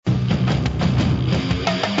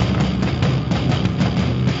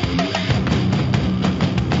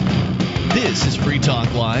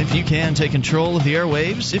Talk Live. You can take control of the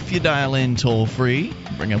airwaves if you dial in toll-free.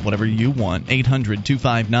 Bring up whatever you want.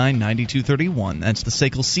 800-259-9231. That's the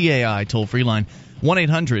SACL CAI toll-free line.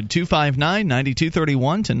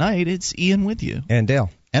 1-800-259-9231. Tonight, it's Ian with you. And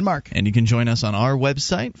Dale. And Mark. And you can join us on our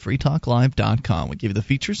website, freetalklive.com. We give you the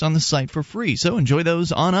features on the site for free, so enjoy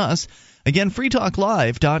those on us. Again,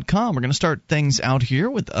 freetalklive.com. We're going to start things out here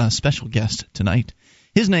with a special guest tonight.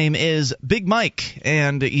 His name is Big Mike,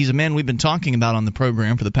 and he's a man we've been talking about on the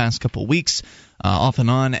program for the past couple of weeks, off and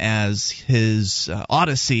on, as his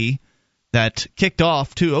odyssey that kicked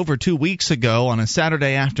off over 2 weeks ago on a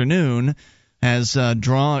Saturday afternoon has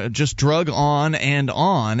just drug on and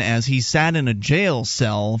on as he sat in a jail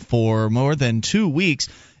cell for more than 2 weeks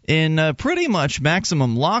in pretty much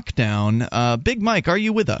maximum lockdown. Big Mike, are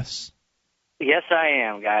you with us? Yes, I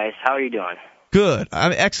am, guys. How are you doing? Good.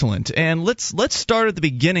 Excellent. And let's start at the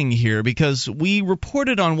beginning here, because we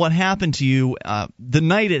reported on what happened to you the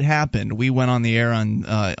night it happened. We went on the air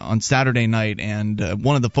on Saturday night, and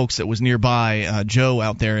one of the folks that was nearby, Joe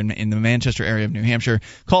out there in the Manchester area of New Hampshire,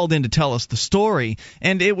 called in to tell us the story.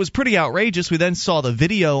 And it was pretty outrageous. We then saw the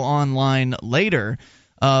video online later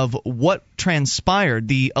of what transpired,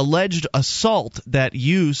 the alleged assault that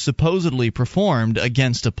you supposedly performed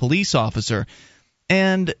against a police officer.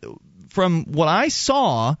 And from what I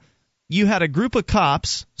saw, you had a group of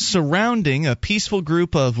cops surrounding a peaceful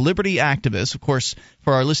group of liberty activists. Of course,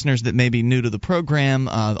 for our listeners that may be new to the program,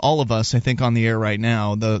 all of us, I think, on the air right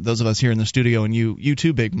now, those of us here in the studio, and you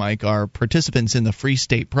too, Big Mike, are participants in the Free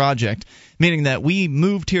State Project, meaning that we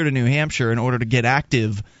moved here to New Hampshire in order to get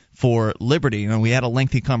active for liberty. You know, we had a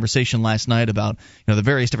lengthy conversation last night about the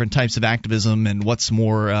various different types of activism and what's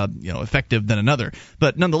more effective than another.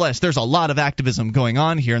 But nonetheless, there's a lot of activism going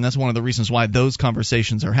on here, and that's one of the reasons why those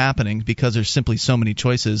conversations are happening, because there's simply so many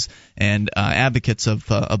choices and advocates of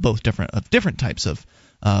different types of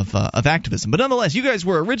activism. But nonetheless, you guys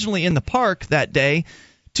were originally in the park that day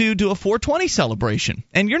to do a 420 celebration,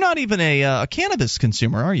 and you're not even a cannabis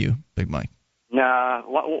consumer, are you, Big Mike?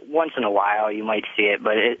 No, once in a while you might see it,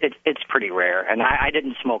 but it's pretty rare. And I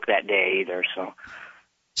didn't smoke that day either. So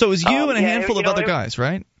it was you and a handful of other guys,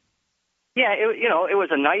 right? Yeah, it was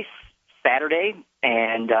a nice Saturday,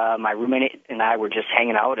 and my roommate and I were just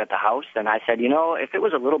hanging out at the house, and I said, if it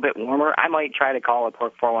was a little bit warmer, I might try to call a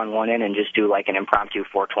Port 411 in and just do like an impromptu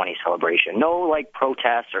 420 celebration. No like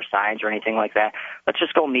protests or signs or anything like that. Let's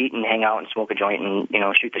just go meet and hang out and smoke a joint and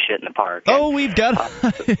shoot the shit in the park. Oh, we've got.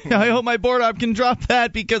 I hope my board op can drop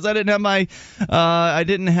that, because I didn't have my my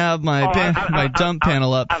dump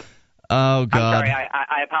panel up. Oh God. I'm sorry.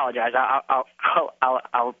 I apologize. I'll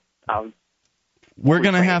We're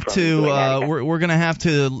gonna have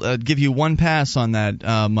to give you one pass on that,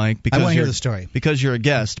 Mike, because I want to hear the story. Because you're a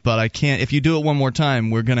guest. But I can't. If you do it one more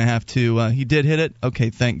time, we're gonna have to. He did hit it.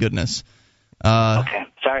 Okay, thank goodness. Okay,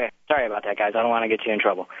 sorry about that, guys. I don't want to get you in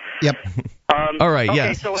trouble. Yep. All right. Okay,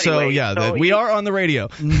 Yes. So we are on the radio.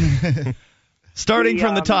 Starting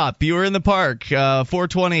from the top, you were in the park,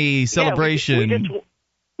 420 celebration. Yeah,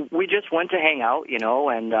 we just went to hang out,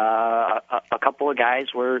 and a couple of guys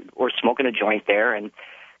were smoking a joint there, and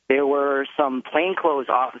there were some plainclothes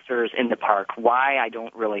officers in the park. Why, I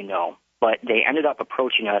don't really know, but they ended up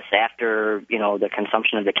approaching us after the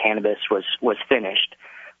consumption of the cannabis was finished,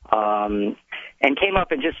 and came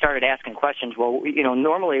up and just started asking questions. Well,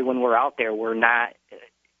 normally when we're out there, we're not.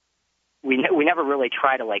 We never really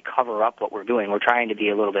try to cover up what we're doing. We're trying to be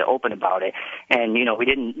a little bit open about it, and they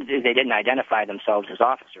didn't identify themselves as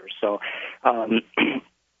officers. So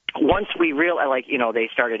once we realized, they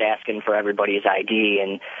started asking for everybody's ID,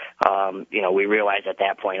 and we realized at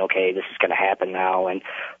that point, okay, this is going to happen now. And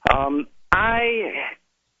I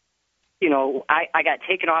got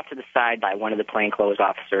taken off to the side by one of the plainclothes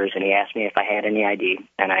officers, and he asked me if I had any ID,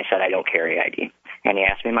 and I said I don't carry ID, and he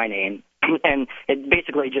asked me my name. And it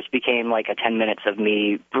basically just became like 10 minutes of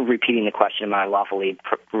me repeating the question, am I lawfully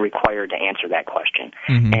required to answer that question?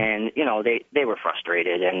 Mm-hmm. And, they were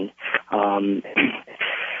frustrated. And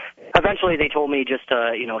eventually they told me just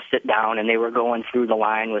to, sit down, and they were going through the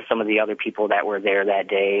line with some of the other people that were there that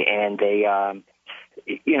day. And they, I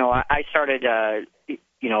started,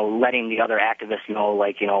 letting the other activists know,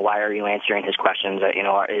 why are you answering his questions?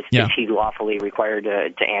 Is he lawfully required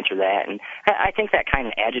to answer that? And I think that kind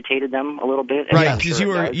of agitated them a little bit. Right, because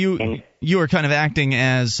You were kind of acting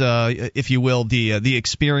as, if you will, the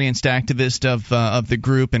experienced activist of the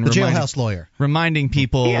group and the jailhouse lawyer, reminding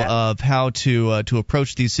people of how to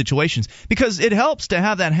approach these situations, because it helps to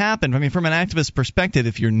have that happen. I mean, from an activist perspective,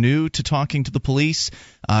 if you're new to talking to the police,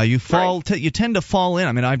 you tend to fall in.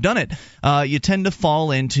 I mean, I've done it. You tend to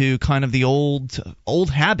fall into kind of the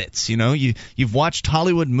old habits. You know, you've watched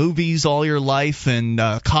Hollywood movies all your life and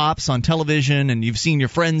cops on television, and you've seen your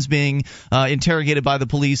friends being interrogated by the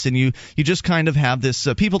police, and you just kind of have this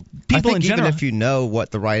people I think in general. Even if you know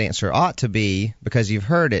what the right answer ought to be because you've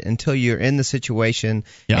heard it, until you're in the situation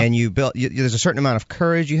and there's a certain amount of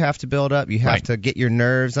courage you have to build up. You have to get your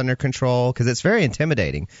nerves under control, because it's very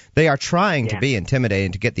intimidating. They are trying to be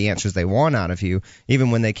intimidating to get the answers they want out of you,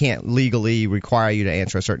 even when they can't legally require you to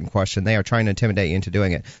answer a certain question. They are trying to intimidate you into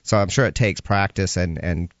doing it. So I'm sure it takes practice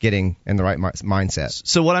and getting in the right mindset.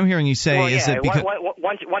 So what I'm hearing you say is that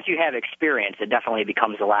once you have experience, it definitely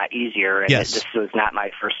becomes a lot easier. And this was not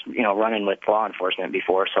my first, run-in with law enforcement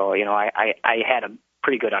before, so I had a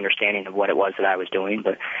pretty good understanding of what it was that I was doing.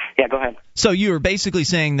 But yeah, go ahead. So you were basically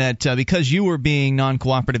saying that because you were being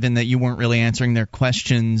non-cooperative in that you weren't really answering their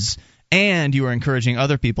questions, and you were encouraging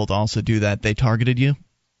other people to also do that, they targeted you?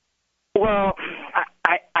 Well,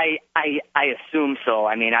 I assume so.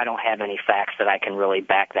 I mean, I don't have any facts that I can really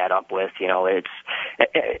back that up with. Eventually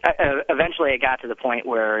it got to the point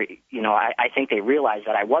where, I think they realized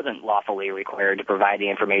that I wasn't lawfully required to provide the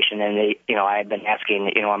information, and I had been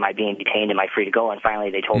asking, am I being detained? Am I free to go? And finally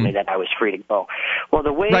they told me that I was free to go. Well,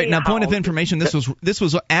 the way right now, point of information, this was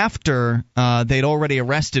after they'd already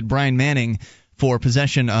arrested Brian Manning for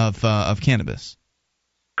possession of cannabis.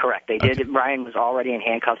 Correct. They did. Okay. Brian was already in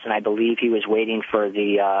handcuffs, and I believe he was waiting for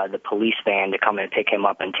the police van to come and pick him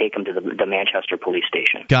up and take him to the Manchester police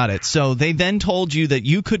station. Got it. So they then told you that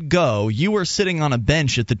you could go. You were sitting on a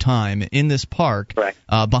bench at the time in this park. Correct.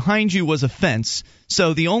 Behind you was a fence.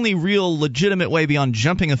 So the only real legitimate way beyond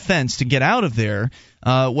jumping a fence to get out of there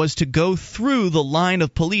was to go through the line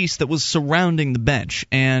of police that was surrounding the bench,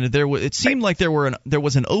 and it seemed like there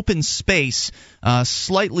was an open space,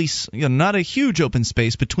 slightly, not a huge open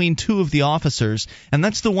space between two of the officers, and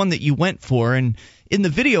that's the one that you went for. And in the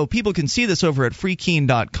video, people can see this over at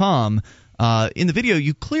freekeen.com. In the video,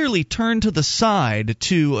 you clearly turn to the side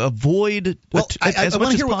to avoid as much as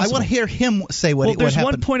possible. I want to hear him say what happened. There's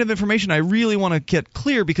one point of information I really want to get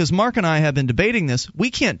clear, because Mark and I have been debating this. We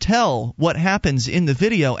can't tell what happens in the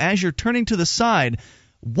video as you're turning to the side.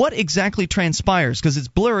 What exactly transpires? Because it's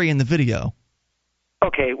blurry in the video.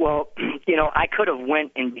 Okay, well, I could have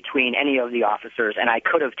went in between any of the officers, and I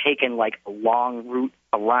could have taken like a long route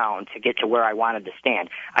around to get to where I wanted to stand.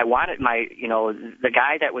 I wanted the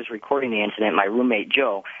guy that was recording the incident, my roommate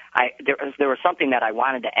Joe, there was something that I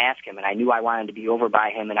wanted to ask him, and I knew I wanted to be over by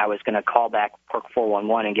him, and I was going to call back Pork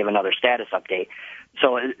 411 and give another status update.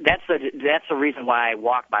 So that's the reason why I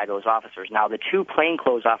walked by those officers. Now, the two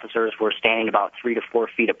plainclothes officers were standing about 3 to 4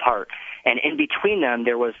 feet apart, and in between them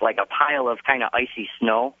there was like a pile of kind of icy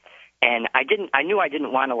snow. And I knew I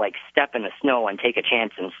didn't want to step in the snow and take a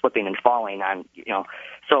chance in slipping and falling on,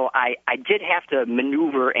 So I did have to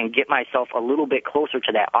maneuver and get myself a little bit closer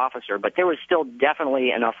to that officer, but there was still definitely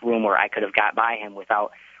enough room where I could have got by him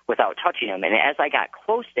without touching him. And as I got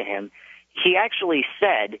close to him, he actually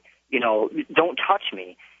said, don't touch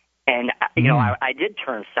me. And, I did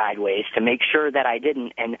turn sideways to make sure that I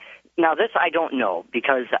didn't. And now this I don't know,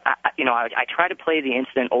 because, I try to play the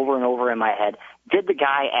incident over and over in my head. Did the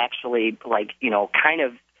guy actually, kind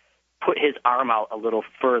of put his arm out a little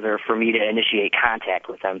further for me to initiate contact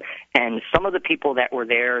with him? And some of the people that were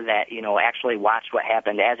there that, actually watched what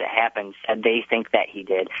happened as it happened said they think that he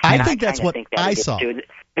did. I think that's what I saw.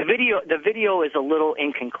 The video is a little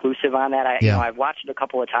inconclusive on that. I've watched it a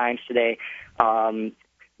couple of times today.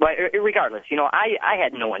 But regardless, I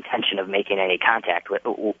had no intention of making any contact with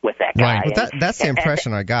that guy. Right, but that's the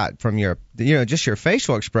impression I got from your, just your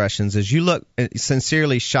facial expressions, is you look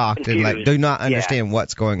sincerely shocked confused. And do not understand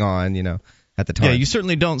what's going on, at the time. Yeah, you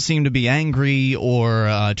certainly don't seem to be angry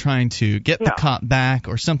or trying to get the cop back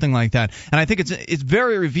or something like that. And I think it's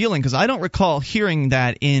very revealing, because I don't recall hearing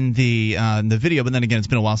that in the video. But then again, it's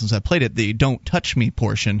been a while since I played it. The "don't touch me"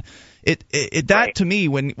 portion. To me,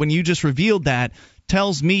 when you just revealed that,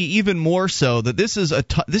 tells me even more so that this is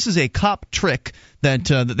a cop trick that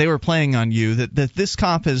they were playing on you. That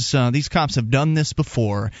these cops have done this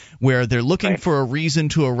before, where they're looking for a reason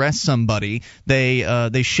to arrest somebody.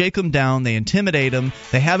 They shake them down, they intimidate them.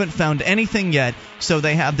 They haven't found anything yet, so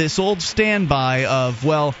they have this old standby of,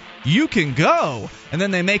 well, you can go. And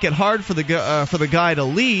then they make it hard for the guy to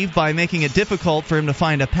leave by making it difficult for him to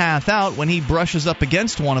find a path out. When he brushes up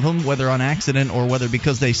against one of them, whether on accident or whether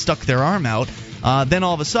because they stuck their arm out, then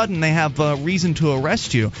all of a sudden they have reason to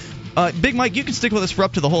arrest you. Big Mike, you can stick with us for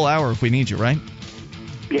up to the whole hour if we need you, right?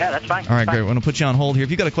 Yeah, that's fine. All right, great. We're going to put you on hold here.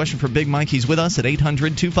 If you've got a question for Big Mike, he's with us at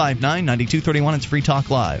 800-259-9231. It's Free Talk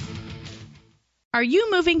Live. Are you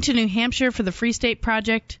moving to New Hampshire for the Free State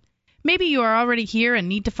Project? Maybe you are already here and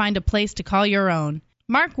need to find a place to call your own.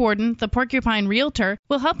 Mark Warden, the Porcupine Realtor,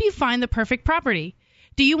 will help you find the perfect property.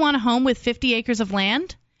 Do you want a home with 50 acres of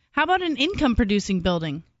land? How about an income-producing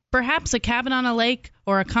building? Perhaps a cabin on a lake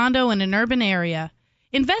or a condo in an urban area.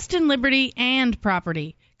 Invest in liberty and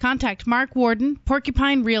property. Contact Mark Warden,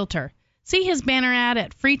 Porcupine Realtor. See his banner ad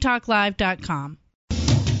at freetalklive.com.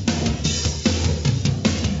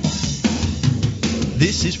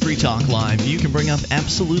 This is Free Talk Live. You can bring up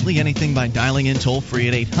absolutely anything by dialing in toll-free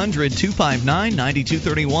at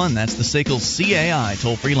 800-259-9231. That's the SACL CAI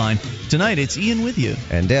toll-free line. Tonight, it's Ian with you.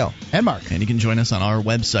 And Dale. And Mark. And you can join us on our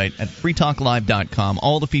website at freetalklive.com.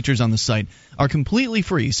 All the features on the site are completely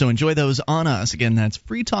free, so enjoy those on us. Again, that's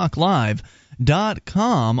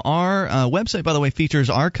freetalklive.com. Our website, by the way, features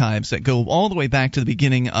archives that go all the way back to the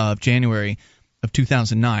beginning of January of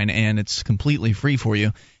 2009, and it's completely free for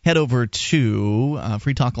you. Head over to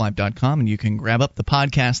freetalklive.com, and you can grab up the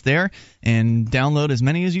podcast there and download as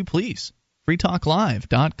many as you please.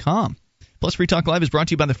 freetalklive.com. Plus, Free Talk Live is brought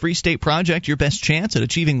to you by the Free State Project. Your best chance at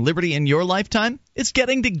achieving liberty in your lifetime is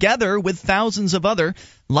getting together with thousands of other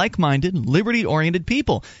like-minded, liberty-oriented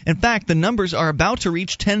people. In fact, the numbers are about to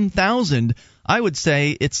reach 10,000. I would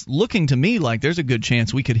say it's looking to me like there's a good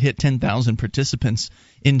chance we could hit 10,000 participants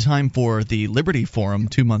in time for the Liberty Forum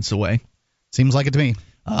 2 months away. Seems like it to me.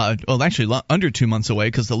 Well, actually, under 2 months away,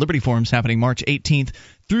 because the Liberty Forum is happening March 18th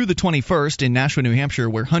through the 21st in Nashua, New Hampshire,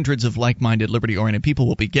 where hundreds of like-minded, liberty-oriented people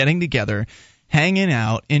will be getting together, hanging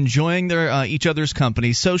out, enjoying their each other's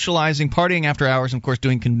company, socializing, partying after hours, and, of course,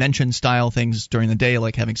 doing convention-style things during the day,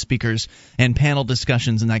 like having speakers and panel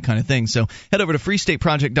discussions and that kind of thing. So head over to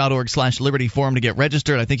freestateproject.org/Liberty Forum to get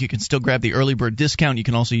registered. I think you can still grab the early bird discount. You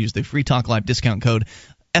can also use the Free Talk Live discount code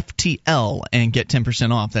FTL and get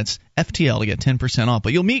 10% off. That's FTL to get 10% off.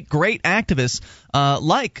 But you'll meet great activists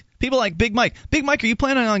like people like Big Mike. Big Mike, are you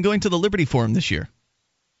planning on going to the Liberty Forum this year?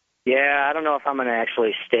 Yeah, I don't know if I'm going to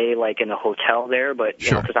actually stay like in a hotel there, but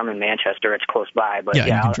you know, because I'm in Manchester, it's close by. But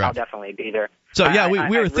yeah, I'll definitely be there. So yeah,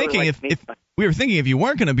 we were thinking if you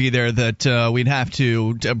weren't going to be there, that we'd have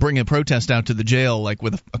to bring a protest out to the jail, like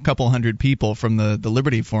with a couple hundred people from the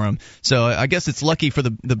Liberty Forum. So I guess it's lucky for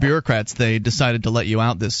the bureaucrats they decided to let you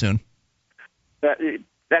out this soon.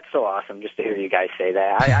 That's so awesome just to hear you guys say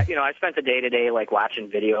that. I spent the day today like watching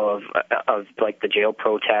video of like the jail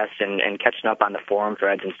protests and catching up on the forum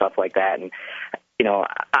threads and stuff like that. And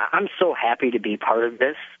I'm so happy to be part of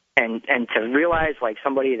this and to realize like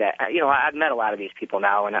somebody that I've met a lot of these people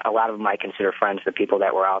now, and a lot of them I consider friends, the people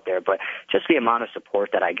that were out there. But just the amount of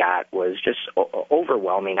support that I got was just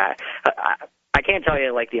overwhelming. I can't tell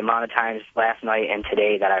you like the amount of times last night and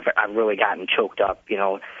today that I've really gotten choked up.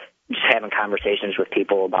 Just having conversations with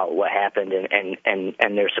people about what happened,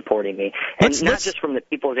 and they're supporting me. And not just from the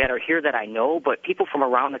people that are here that I know, but people from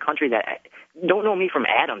around the country that don't know me from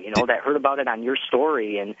Adam, that heard about it on your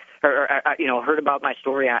story and heard about my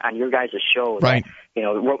story on your guys' show. Right. That,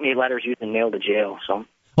 wrote me letters using mail to jail. So.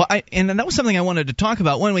 Well, and that was something I wanted to talk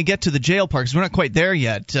about when we get to the jail part, because we're not quite there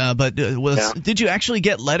yet. Did you actually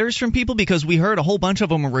get letters from people? Because we heard a whole bunch of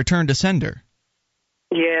them were returned to sender.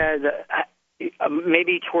 Yeah,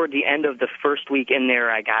 maybe toward the end of the first week in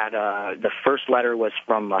there, I got the first letter was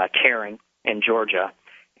from Karen in Georgia,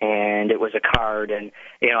 and it was a card. And,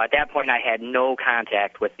 at that point I had no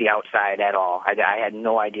contact with the outside at all. I had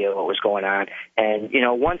no idea what was going on. And,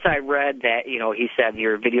 once I read that, he said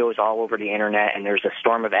your video is all over the Internet and there's a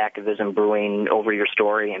storm of activism brewing over your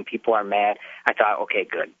story and people are mad, I thought, okay,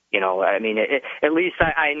 good. At least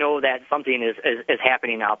I know that something is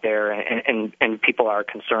happening out there and people are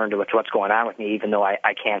concerned with what's going on with me, even though I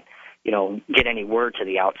can't, get any word to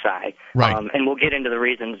the outside. Right. And we'll get into the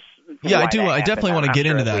reasons. Yeah, I do. I definitely want to get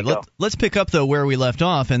into that. Let's pick up, though, where we left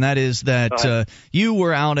off, and that is that you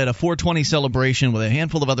were out at a 420 celebration with a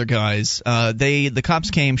handful of other guys. The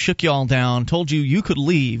cops came, shook you all down, told you could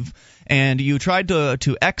leave, and you tried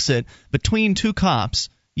to exit between two cops.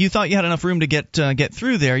 You thought you had enough room to get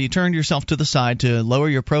through there. You turned yourself to the side to lower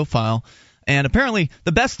your profile, And apparently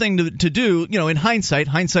the best thing to do, in hindsight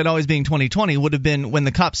always being 20/20, would have been when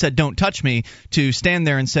the cop said don't touch me, to stand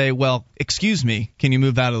there and say, well, excuse me, can you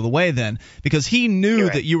move out of the way then? Because he knew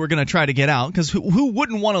that you were going to try to get out, because who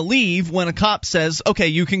wouldn't want to leave when a cop says, okay,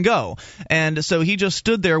 you can go? And so he just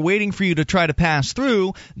stood there waiting for you to try to pass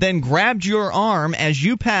through, then grabbed your arm as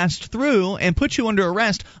you passed through and put you under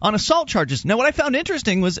arrest on assault charges. Now, what I found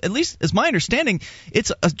interesting was, at least as my understanding,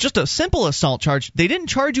 it's just a simple assault charge. They didn't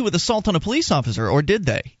charge you with assault on a police officer, or did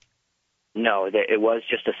they? No, it was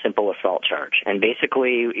just a simple assault charge. And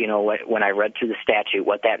basically, when I read through the statute,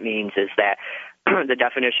 what that means is that the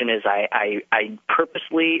definition is I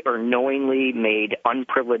purposely or knowingly made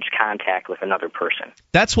unprivileged contact with another person.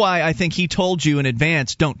 That's why I think he told you in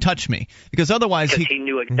advance, don't touch me, because otherwise he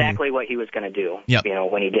knew exactly what he was going to do. Yep.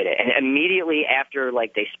 When he did it. And immediately after,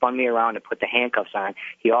 they spun me around and put the handcuffs on,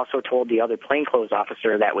 he also told the other plainclothes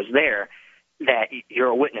officer that was there that you're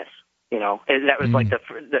a witness. And that was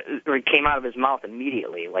it came out of his mouth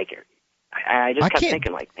immediately. I just kept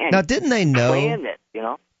thinking, man. Now, didn't they know? Playing this,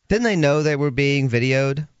 Didn't they know they were being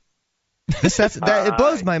videoed? It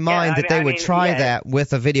blows my mind that they would try that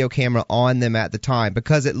with a video camera on them at the time,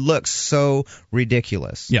 because it looks so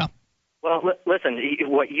ridiculous. Yeah. Well, listen,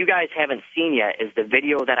 what you guys haven't seen yet is the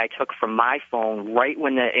video that I took from my phone right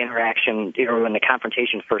when the interaction or when the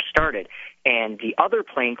confrontation first started. And the other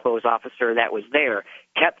plainclothes officer that was there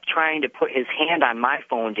kept trying to put his hand on my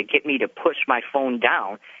phone to get me to push my phone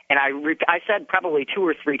down. And I said probably 2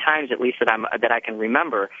 or 3 times at least that I can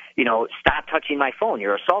remember, stop touching my phone.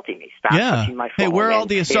 You're assaulting me. Stop touching my phone. Hey, where are all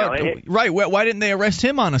the assault? Right. Why didn't they arrest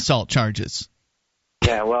him on assault charges?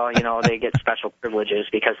 Yeah, well, they get special privileges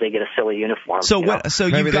because they get a silly uniform. So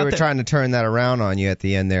maybe they were trying to turn that around on you at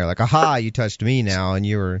the end there, like, aha, you touched me now, and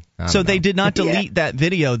you were. So they did not delete that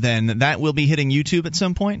video then. That will be hitting YouTube at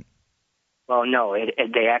some point? Well, no,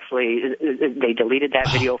 they deleted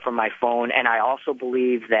that video from my phone, and I also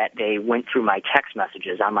believe that they went through my text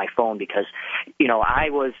messages on my phone because,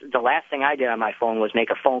 the last thing I did on my phone was make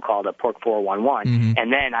a phone call to Pork 411,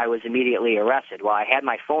 and then I was immediately arrested. Well, I had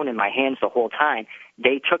my phone in my hands the whole time.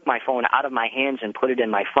 They took my phone out of my hands and put it in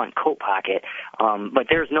my front coat pocket, but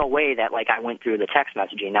there's no way that I went through the text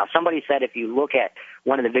messaging. Now, somebody said if you look at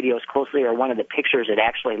one of the videos closely or one of the pictures, it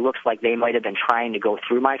actually looks like they might have been trying to go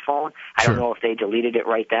through my phone. I don't know if they deleted it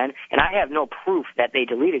right then, and I have no proof that they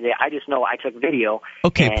deleted it. I just know I took video.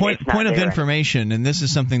 Okay, point of information, and this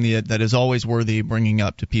is something that is always worthy bringing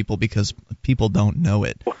up to people because people don't know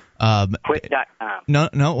it. Quick.com. No.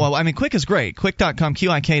 Well, I mean, Quick is great. Quick.com,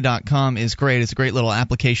 QIK.com is great. It's a great little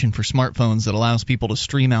application for smartphones that allows people to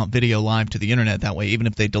stream out video live to the internet. That way, even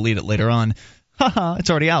if they delete it later on, it's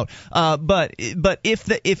already out. But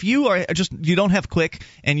if you don't have Quick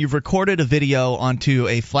and you've recorded a video onto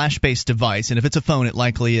a flash-based device, and if it's a phone, it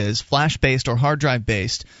likely is flash-based or hard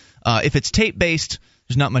drive-based. If it's tape-based,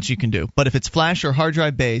 there's not much you can do. But if it's flash or hard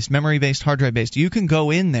drive based, memory based, hard drive based, you can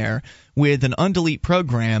go in there with an undelete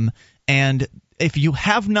program, and if you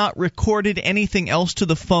have not recorded anything else to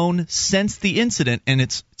the phone since the incident, and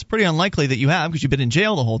it's pretty unlikely that you have because you've been in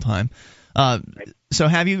jail the whole time. So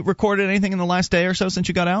have you recorded anything in the last day or so since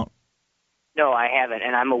you got out? No, I haven't,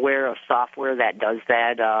 and I'm aware of software that does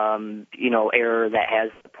that, error that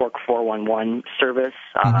has the Pork 411 service.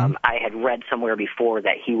 I had read somewhere before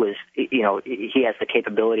that he has the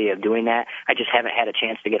capability of doing that. I just haven't had a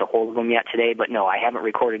chance to get a hold of him yet today, but no, I haven't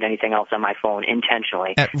recorded anything else on my phone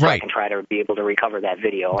intentionally, so I can try to be able to recover that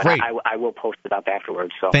video, and I will post it up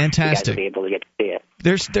afterwards, so Fantastic. You guys will be able to get to see it.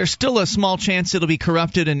 There's still a small chance it'll be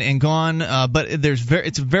corrupted and gone, but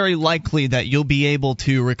it's very likely that you'll be able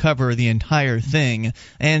to recover the entire thing.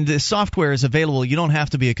 And the software is available. You don't have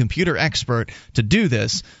to be a computer expert to do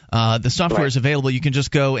this. The software is available. You can just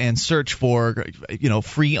go and search for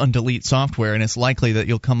free undelete software, and it's likely that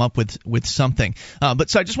you'll come up with something.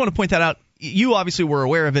 So I just want to point that out. You obviously were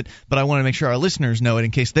aware of it, but I want to make sure our listeners know it in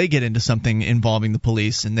case they get into something involving the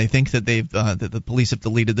police and they think that that the police have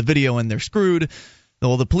deleted the video and they're screwed.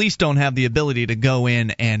 Well, the police don't have the ability to go in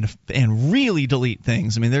and really delete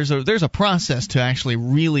things. I mean, there's a process to actually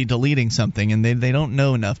really deleting something, and they don't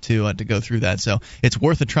know enough to go through that. So it's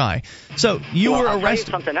worth a try. So you were arrested. I'll tell you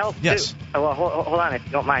something else, yes. Too. Well, hold on, if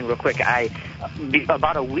you don't mind, real quick.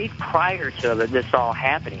 About a week prior to this all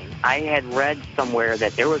happening, I had read somewhere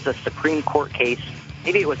that there was a Supreme Court case.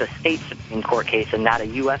 Maybe it was a state Supreme Court case and not a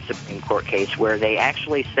U.S. Supreme Court case, where they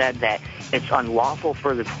actually said that it's unlawful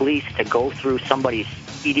for the police to go through somebody's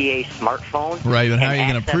PDA smartphone. Right, but how are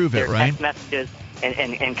you going to prove it, right? Text messages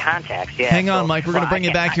and contacts. Yeah. Hang on, Mike. We're going to bring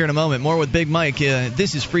you back here in a moment. More with Big Mike.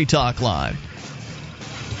 This is Free Talk Live.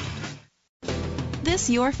 This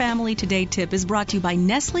Your Family Today tip is brought to you by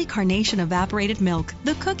Nestle Carnation Evaporated Milk,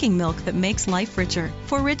 the cooking milk that makes life richer.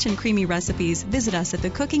 For rich and creamy recipes, visit us at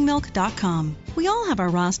thecookingmilk.com. We all have our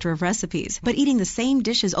roster of recipes, but eating the same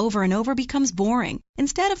dishes over and over becomes boring.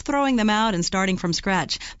 Instead of throwing them out and starting from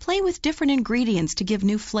scratch, play with different ingredients to give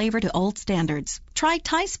new flavor to old standards. Try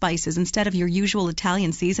Thai spices instead of your usual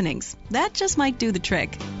Italian seasonings. That just might do the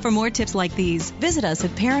trick. For more tips like these, visit us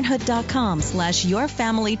at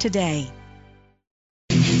parenthood.com/yourfamilytoday.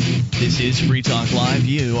 This is Free Talk Live.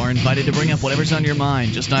 You are invited to bring up whatever's on your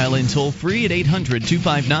mind. Just dial in toll-free at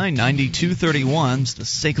 800-259-9231. It's the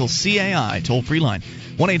SACL CAI toll-free line.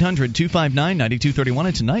 1-800-259-9231.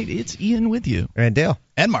 And tonight, it's Ian with you. And Dale.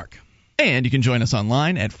 And Mark. And you can join us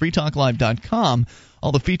online at freetalklive.com.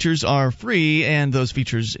 All the features are free, and those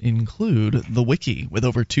features include the wiki with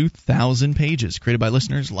over 2,000 pages created by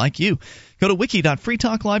listeners like you. Go to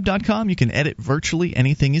wiki.freetalklive.com. You can edit virtually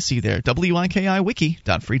anything you see there.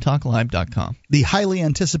 wiki.freetalklive.com. The highly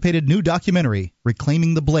anticipated new documentary,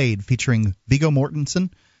 Reclaiming the Blade, featuring Viggo Mortensen,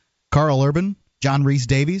 Carl Urban, John Rhys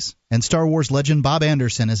Davies, and Star Wars legend Bob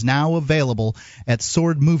Anderson is now available at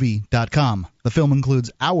swordmovie.com. The film includes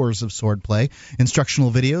hours of swordplay, instructional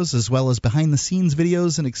videos, as well as behind-the-scenes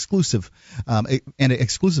videos and exclusive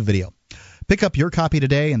video. Pick up your copy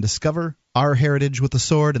today and discover our heritage with the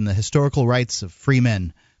sword and the historical rights of free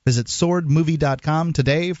men. Visit swordmovie.com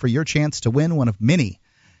today for your chance to win one of many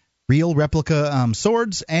real replica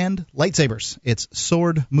swords and lightsabers. It's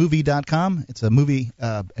swordmovie.com. It's a movie,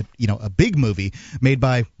 a big movie made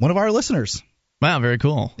by one of our listeners. Wow, very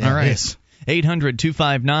cool. Yeah, all right.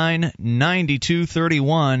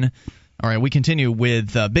 800-259-9231. All right, we continue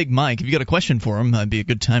with Big Mike. If you got a question for him, it'd be a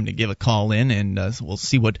good time to give a call in, and we'll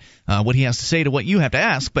see what he has to say to what you have to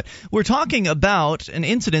ask. But we're talking about an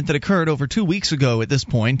incident that occurred over 2 weeks ago at this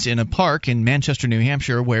point in a park in Manchester, New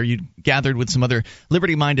Hampshire, where you gathered with some other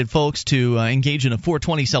liberty-minded folks to engage in a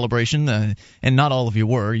 420 celebration, and not all of you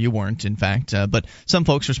were. You weren't, in fact. But some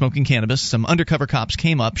folks were smoking cannabis. Some undercover cops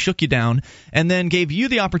came up, shook you down, and then gave you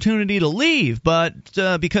the opportunity to leave. But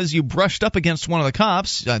because you brushed up against one of the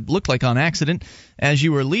cops, looked like on accident, as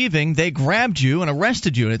you were leaving, they grabbed you and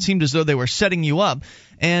arrested you, and it seemed as though they were setting you up.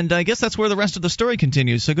 And I guess that's where the rest of the story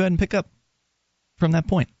continues. So go ahead and pick up from that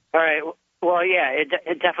point. All right. Well, yeah,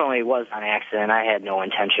 it definitely was on accident. I had no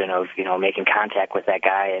intention of, making contact with that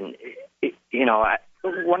guy. And,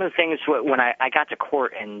 one of the things when I got to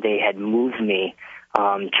court and they had moved me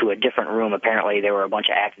to a different room, apparently there were a bunch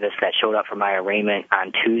of activists that showed up for my arraignment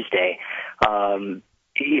on Tuesday.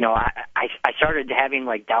 I started having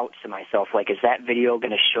doubts to myself, is that video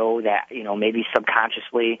going to show that, maybe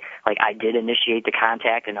subconsciously, I did initiate the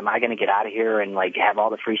contact, and am I going to get out of here and have all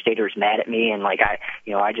the Free Staters mad at me, and I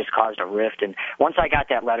just caused a rift. And once I got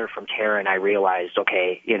that letter from Taryn, I realized,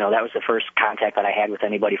 okay, that was the first contact that I had with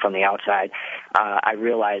anybody from the outside. I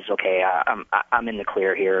realized, okay, I'm in the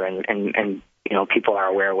clear here, and people are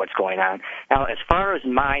aware of what's going on. Now, as far as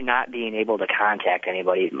my not being able to contact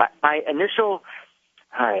anybody, my initial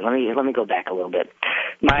All right, let me go back a little bit.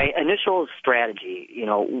 My initial strategy,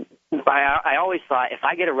 I always thought if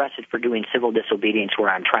I get arrested for doing civil disobedience where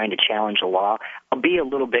I'm trying to challenge a law, I'll be a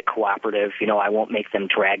little bit cooperative. I won't make them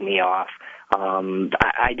drag me off.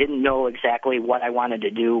 I didn't know exactly what I wanted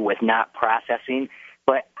to do with not processing,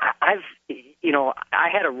 but I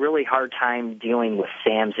had a really hard time dealing with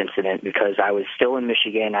Sam's incident because I was still in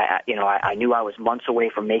Michigan. I knew I was months away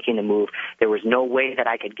from making the move. There was no way that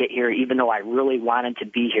I could get here, even though I really wanted to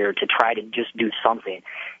be here to try to just do something.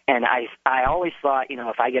 And I always thought,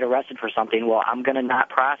 if I get arrested for something, well, I'm going to not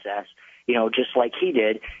process, just like he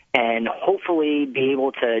did, and hopefully be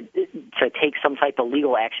able to take some type of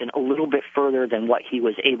legal action a little bit further than what he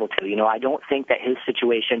was able to. I don't think that his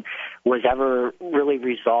situation was ever really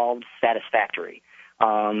resolved satisfactory.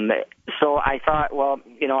 So I thought, well,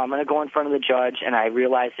 I'm going to go in front of the judge, and I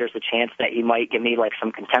realized there's a chance that he might give me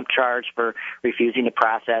some contempt charge for refusing to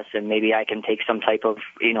process, and maybe I can take some type of,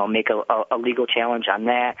 make a legal challenge on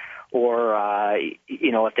that. Or,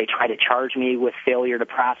 if they try to charge me with failure to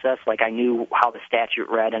process, I knew how the statute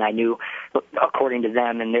read, and I knew, according to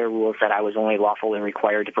them and their rules, that I was only lawfully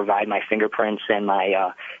required to provide my fingerprints and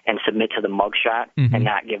and submit to the mugshot and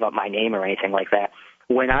not give up my name or anything like that.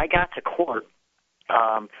 When I got to court,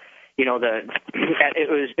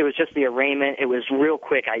 it was just the arraignment. It was real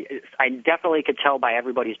quick. I definitely could tell by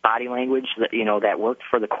everybody's body language that that worked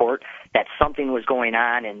for the court that something was going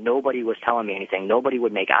on, and nobody was telling me anything. Nobody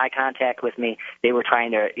would make eye contact with me. They were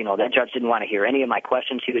trying to, that judge didn't want to hear any of my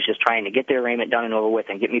questions. He was just trying to get the arraignment done and over with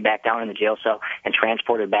and get me back down in the jail cell and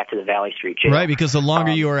transported back to the Valley Street jail. Right, because the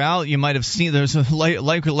longer you were out, you might have seen, there's a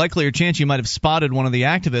likelier chance you might have spotted one of the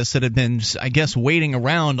activists that had been, I guess, waiting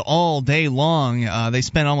around all day long. They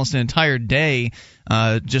spent almost an entire day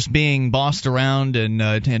just being bossed around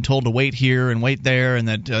and told to wait here and wait there, and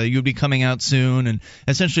that you'd be coming out soon. And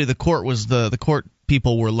essentially, the court was the court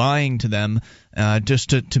people were lying to them just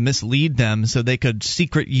to mislead them, so they could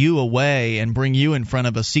secret you away and bring you in front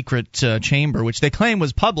of a secret chamber, which they claim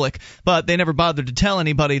was public, but they never bothered to tell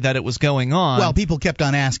anybody that it was going on. Well, people kept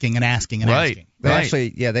on asking and asking and asking. Actually,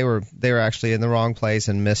 they were actually in the wrong place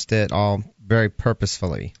and missed it all very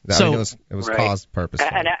purposefully. It was right. Caused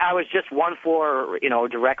purposefully. And I was just one floor,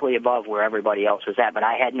 directly above where everybody else was at, but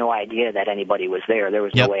I had no idea that anybody was there. There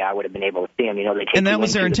was no way I would have been able to see them. They take and that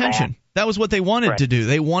was their intention. That was what they wanted to do.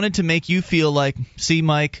 They wanted to make you feel like, see,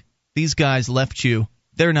 Mike, these guys left you.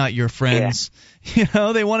 They're not your friends.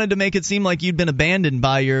 Yeah. They wanted to make it seem like you'd been abandoned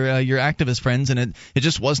by your activist friends, and it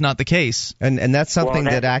just was not the case. And that's something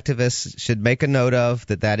that activists should make a note of,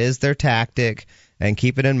 that is their tactic. And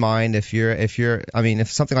keep it in mind if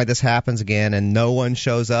something like this happens again and no one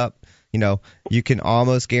shows up, you can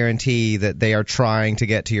almost guarantee that they are trying to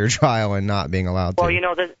get to your trial and not being allowed to.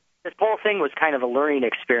 Well, this whole thing was kind of a learning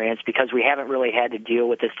experience because we haven't really had to deal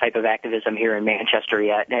with this type of activism here in Manchester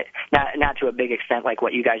yet, not to a big extent like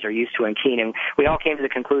what you guys are used to in Keene. We all came to the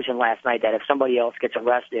conclusion last night that if somebody else gets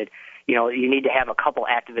arrested, you need to have a couple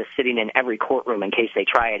activists sitting in every courtroom in case they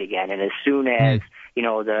try it again. And as soon as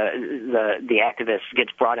the activist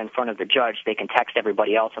gets brought in front of the judge, they can text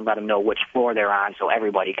everybody else and let them know which floor they're on, so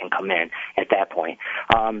everybody can come in at that point.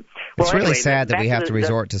 It's really sad that we have to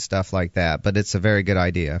resort to stuff like that, but it's a very good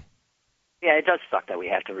idea. Yeah, it does suck that we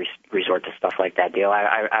have to resort to stuff like that, Dale.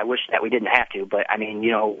 I wish that we didn't have to, but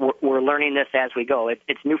we're learning this as we go.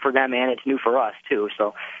 It's new for them and it's new for us too.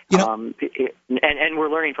 So, and we're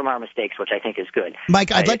learning from our mistakes, which I think is good.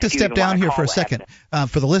 Mike, I'd like to step down here for a second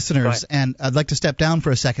for the listeners, and I'd like to step down for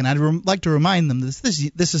a second. I'd like to remind them this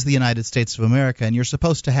is the United States of America, and you're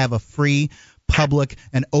supposed to have a free, public,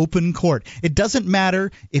 and open court. It doesn't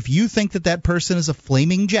matter if you think that person is a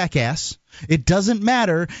flaming jackass. It doesn't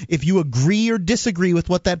matter if you agree or disagree with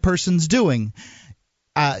what that person's doing.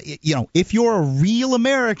 If you're a real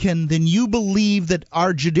American, then you believe that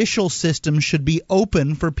our judicial system should be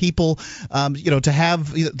open for people, to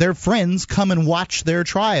have their friends come and watch their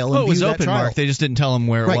trial. And it was open, trial. Mark. They just didn't tell them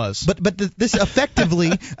where it was. But this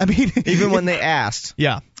effectively, even when they asked,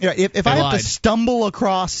 if I have to stumble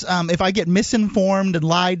across, if I get misinformed and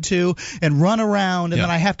lied to and run around, and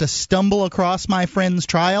then I have to stumble across my friend's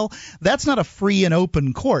trial, that's not a free and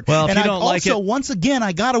open court. Well, if you don't like it, once again,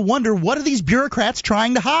 I got to wonder, what are these bureaucrats trying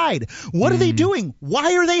to hide? What are they doing?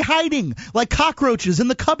 Why are they hiding like cockroaches in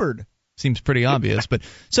the cupboard? Seems pretty obvious. But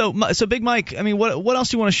so Big Mike, what else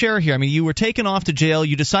do you want to share here? You were taken off to jail.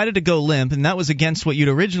 You decided to go limp, and that was against what you'd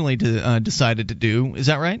originally decided to do. Is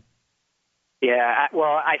that right? Yeah,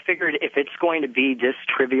 I figured if it's going to be this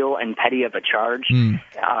trivial and petty of a charge, and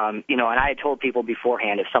I had told people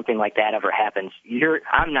beforehand, if something like that ever happens,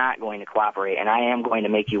 I'm not going to cooperate, and I am going to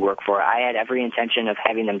make you work for it. I had every intention of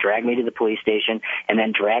having them drag me to the police station and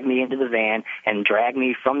then drag me into the van and drag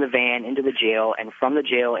me from the van into the jail and from the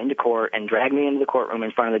jail into court and drag me into the courtroom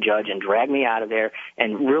in front of the judge and drag me out of there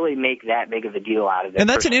and really make that big of a deal out of it. And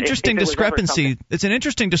that's an interesting discrepancy. It's an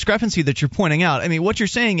interesting discrepancy that you're pointing out. What you're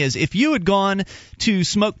saying is if you had gone to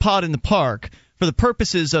smoke pot in the park for the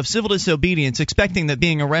purposes of civil disobedience, expecting that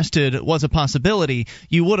being arrested was a possibility,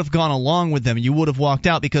 you would have gone along with them. You would have walked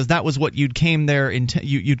out because that was what you'd come there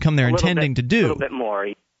intending to do. A little bit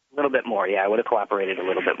more, yeah. I would have cooperated a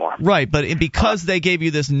little bit more. Right, but because they gave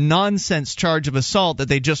you this nonsense charge of assault that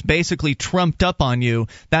they just basically trumped up on you,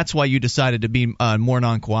 that's why you decided to be more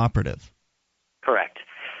non-cooperative. Correct.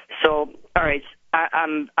 So, all right.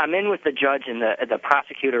 I'm in with the judge, and the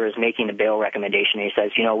prosecutor is making a bail recommendation. He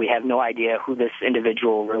says, we have no idea who this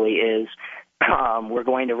individual really is. We're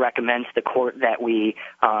going to recommend to the court that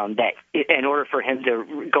that in order for him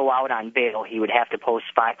to go out on bail, he would have to post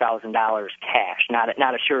 $5,000 cash, not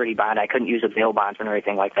a surety bond. I couldn't use a bail bond or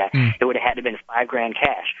anything like that. It would have had to have been $5,000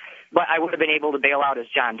 cash. But I would have been able to bail out as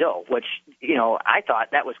John Doe, which, I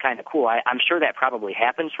thought that was kind of cool. I'm sure that probably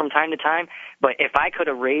happens from time to time. But if I could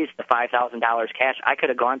have raised the $5,000 cash, I could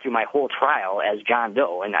have gone through my whole trial as John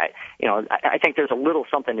Doe. And I think there's a little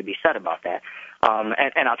something to be said about that.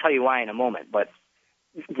 And I'll tell you why in a moment. But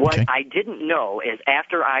What I didn't know is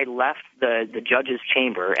after I left the judge's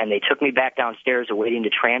chamber and they took me back downstairs waiting to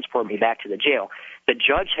transport me back to the jail, the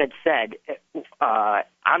judge had said,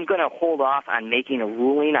 I'm going to hold off on making a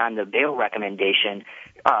ruling on the bail recommendation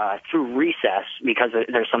through recess because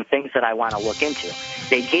there's some things that I want to look into.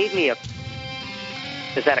 They gave me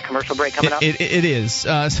Is that a commercial break coming up? It is.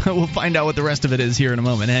 So we'll find out what the rest of it is here in a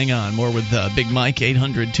moment. Hang on. More with Big Mike,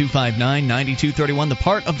 800-259-9231. The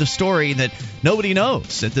part of the story that nobody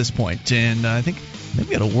knows at this point. And I think maybe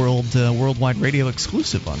we had a worldwide radio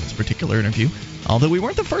exclusive on this particular interview. Although we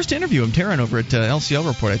weren't the first to interview him. Taryn over at LCL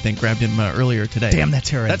Report, I think, grabbed him earlier today. Damn that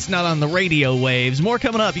Taryn. That's not on the radio waves. More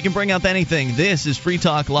coming up. You can bring up anything. This is Free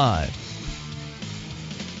Talk Live.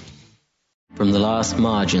 From the last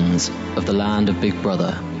margins of the land of Big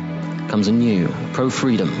Brother comes a new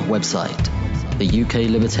pro-freedom website. The UK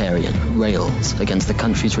Libertarian rails against the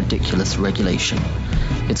country's ridiculous regulation,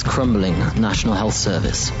 its crumbling National Health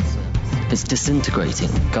Service, its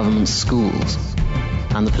disintegrating government schools,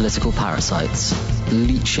 and the political parasites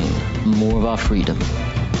leeching more of our freedom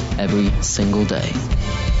every single day.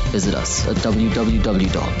 Visit us at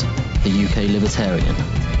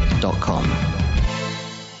www.theuklibertarian.com.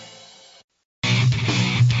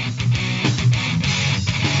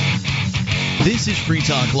 This is Free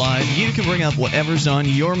Talk Live. You can bring up whatever's on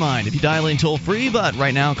your mind if you dial in toll-free, but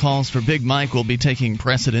right now calls for Big Mike will be taking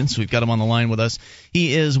precedence. We've got him on the line with us.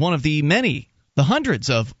 He is one of the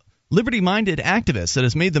hundreds of liberty-minded activists that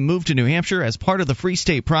has made the move to New Hampshire as part of the Free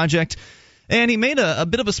State Project. And he made a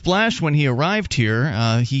bit of a splash when he arrived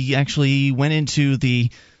here. He actually went into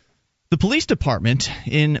the police department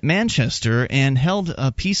in Manchester and held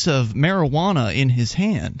a piece of marijuana in his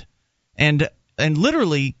hand and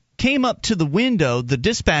literally came up to the window, the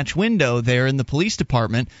dispatch window there in the police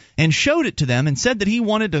department, and showed it to them and said that he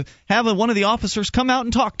wanted to have one of the officers come out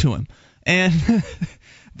and talk to him. And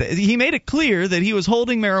he made it clear that he was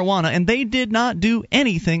holding marijuana, and they did not do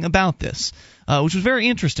anything about this, which was very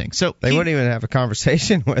interesting. So they wouldn't even have a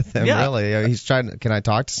conversation with him, really. He's trying. Can I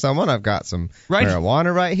talk to someone? I've got some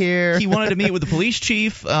marijuana right here. He wanted to meet with the police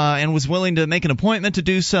chief and was willing to make an appointment to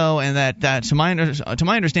do so, and that to my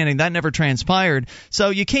understanding, that never transpired. So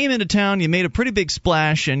you came into town, you made a pretty big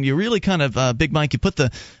splash, and you really kind of, Big Mike, you put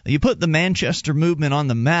the Manchester movement on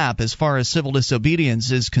the map as far as civil disobedience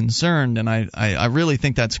is concerned, and I really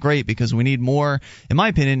think that's great because we need more. In my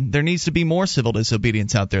opinion, there needs to be more civil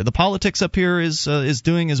disobedience out there. The politics up here is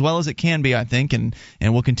doing as well as it can be, I think, and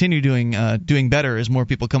will continue doing better as more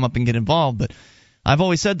people come up and get involved. But I've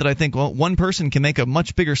always said that I think one person can make a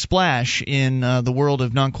much bigger splash in the world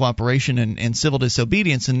of non-cooperation and civil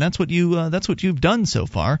disobedience, and that's what you've done so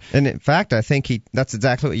far. And in fact, I think that's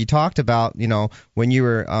exactly what you talked about. You know, when you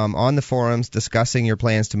were on the forums discussing your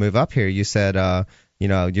plans to move up here, you said you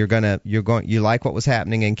like what was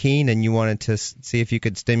happening in Keene, and you wanted to see if you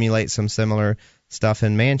could stimulate some similar stuff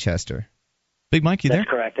in Manchester. Big Mike, you there? That's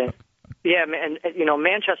correct. Yeah, and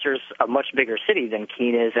Manchester's a much bigger city than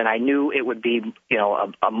Keene is, and I knew it would be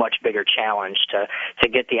a much bigger challenge to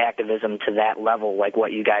get the activism to that level, like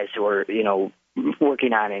what you guys were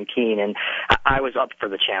working on in Keene, and I was up for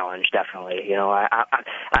the challenge, definitely.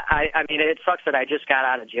 I mean, it sucks that I just got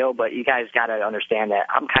out of jail, but you guys got to understand that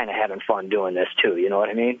I'm kind of having fun doing this too. You know what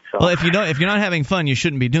I mean? So, well, if you're not having fun, you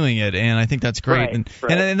shouldn't be doing it, and I think that's great. Right,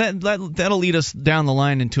 and that'll lead us down the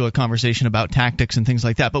line into a conversation about tactics and things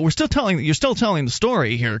like that. But you're still telling the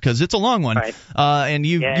story here because it's a long one, right. And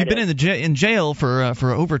you've been in jail for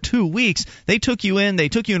over 2 weeks. They took you in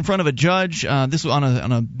front of a judge. This was on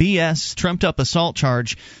a BS trumped up assault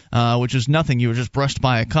charge, which was nothing. You were just brushed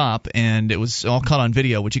by a cop, and it was all caught on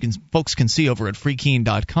video, which folks can see over at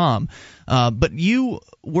freekeen.com. But you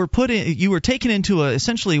were taken into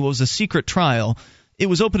essentially what was a secret trial. It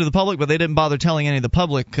was open to the public, but they didn't bother telling any of the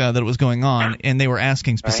public that it was going on, and they were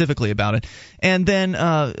asking specifically about it. And then,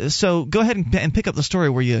 so go ahead and pick up the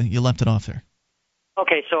story where you left it off there.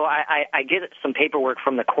 Okay, so I get some paperwork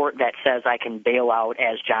from the court that says I can bail out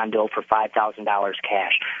as John Doe for $5,000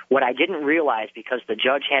 cash. What I didn't realize, because the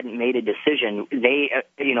judge hadn't made a decision,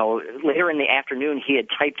 later in the afternoon he had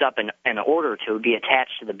typed up an order to be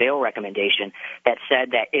attached to the bail recommendation that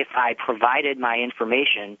said that if I provided my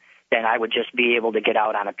information, then I would just be able to get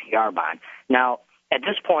out on a PR bond. Now, at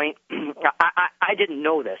this point, I didn't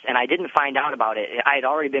know this, and I didn't find out about it. I had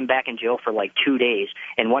already been back in jail for like 2 days,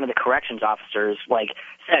 and one of the corrections officers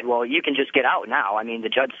said, well, you can just get out now. I mean, the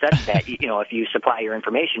judge said that, if you supply your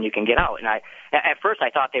information, you can get out. And at first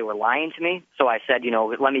I thought they were lying to me, so I said,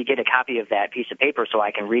 let me get a copy of that piece of paper so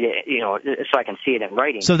I can read it, so I can see it in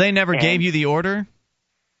writing. So they never gave you the order?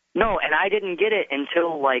 No, and I didn't get it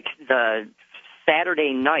until the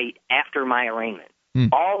Saturday night after my arraignment.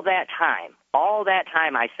 All that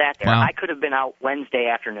time I sat there. Wow. I could have been out Wednesday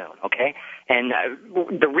afternoon, okay? And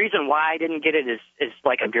the reason why I didn't get it is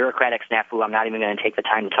like a bureaucratic snafu. I'm not even going to take the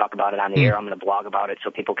time to talk about it on the air. I'm going to blog about it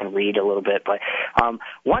so people can read a little bit. But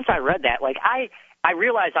once I read that, like I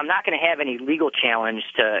realized I'm not going to have any legal challenge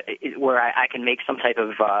to where I can make some type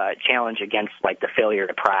of challenge against like the failure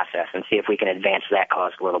to process and see if we can advance that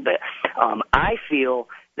cause a little bit. I feel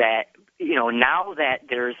that, you know, now that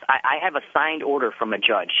I have a signed order from a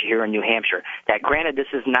judge here in New Hampshire that, granted, this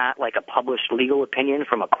is not like a published legal opinion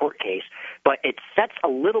from a court case, but it sets a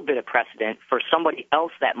little bit of precedent for somebody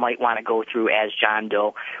else that might want to go through as John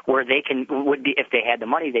Doe, where would be if they had the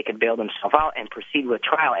money, they could bail themselves out and proceed with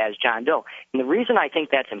trial as John Doe. And the reason I think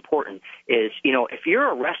that's important is, you know, if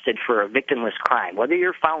you're arrested for a victimless crime, whether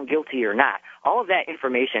you're found guilty or not, all of that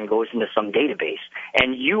information goes into some database,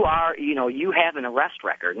 and you have an arrest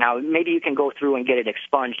record. Now, maybe you can go through and get it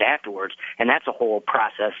expunged afterwards, and that's a whole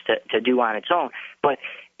process to do on its own. But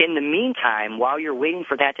in the meantime, while you're waiting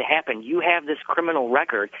for that to happen, you have this criminal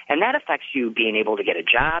record, and that affects you being able to get a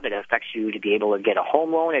job. It affects you to be able to get a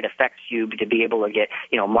home loan. It affects you to be able to get,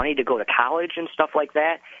 you know, money to go to college and stuff like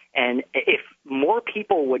that. And if more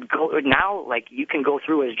people would go now, like you can go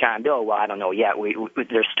through as John Doe. Well, I don't know yet.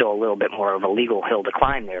 There's still a little bit more of a legal hill to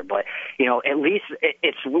climb there, but you know, at least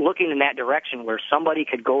it's looking in that direction where somebody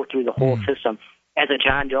could go through the whole system as a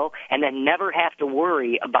John Doe and then never have to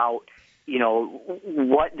worry about, you know,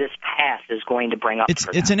 what this past is going to bring up.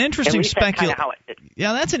 It's an interesting speculation.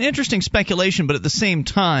 Yeah, that's an interesting speculation, but at the same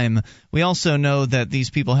time, we also know that these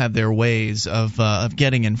people have their ways of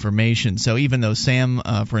getting information. So even though Sam,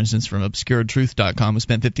 for instance, from obscuredtruth.com, has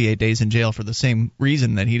spent 58 days in jail for the same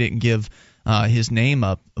reason that he didn't give his name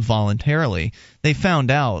up voluntarily, they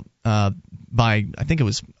found out by, I think it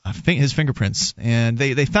was his fingerprints, and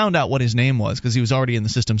they found out what his name was because he was already in the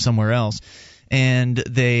system somewhere else. And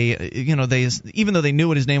they even though they knew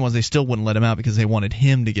what his name was, they still wouldn't let him out because they wanted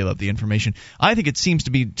him to give up the information. I think it seems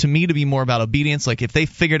to me to be more about obedience. Like if they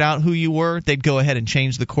figured out who you were, they'd go ahead and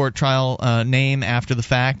change the court trial name after the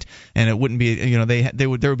fact, and it wouldn't be, you know, there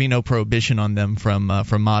would be no prohibition on them from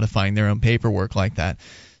modifying their own paperwork like that.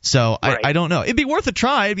 So right. I don't know. It'd be worth a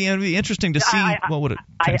try. It'd be interesting to see what would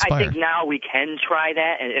transpire. I think now we can try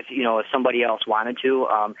that, and if somebody else wanted to.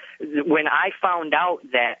 When I found out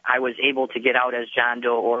that I was able to get out as John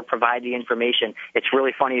Doe or provide the information, it's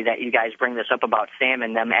really funny that you guys bring this up about Sam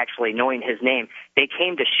and them actually knowing his name. They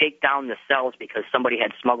came to shake down the cells because somebody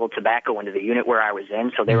had smuggled tobacco into the unit where I was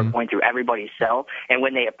in, so they were going through everybody's cell. And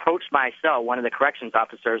when they approached my cell, one of the corrections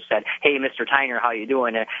officers said, "Hey, Mr. Tyner, how you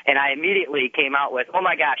doing?" And I immediately came out with, "Oh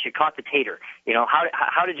my gosh, you caught the tater. You know,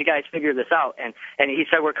 how did you guys figure this out?" And he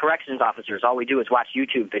said, "We're corrections officers. All we do is watch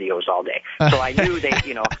YouTube videos all day." So I knew they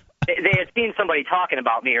had seen somebody talking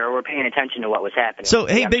about me or were paying attention to what was happening. So,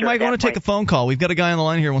 hey, Big Mike, I want to take a phone call. We've got a guy on the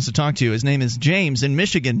line here who wants to talk to you. His name is James in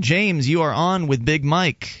Michigan. James, you are on with Big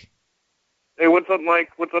Mike. Hey, what's up,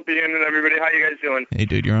 Mike? What's up, Ian and everybody? How you guys doing? Hey,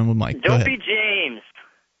 dude, you're on with Mike. Don't be James.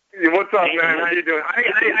 What's up, man? How you doing?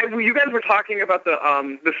 You guys were talking about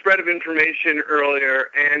the spread of information earlier,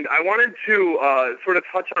 and I wanted to sort of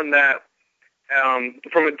touch on that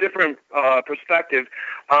from a different perspective.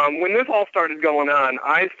 When this all started going on,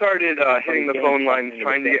 I started hitting the phone lines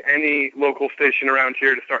trying to get any local station around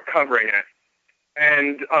here to start covering it.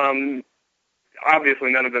 And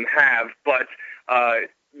obviously none of them have, but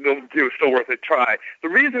it was still worth a try. The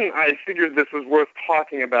reason I figured this was worth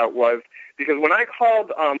talking about was because when I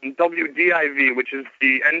called WDIV, which is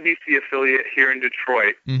the NBC affiliate here in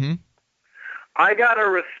Detroit, I got a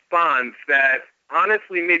response that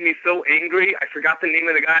honestly made me so angry, I forgot the name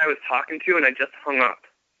of the guy I was talking to, and I just hung up.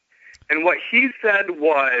 And what he said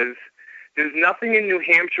was, there's nothing in New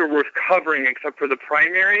Hampshire worth covering except for the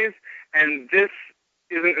primaries, and this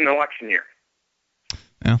isn't an election year.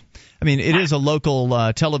 Yeah. I mean, it is a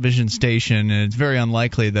local television station, and it's very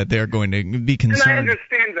unlikely that they're going to be concerned. And I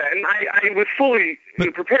understand that, and I was fully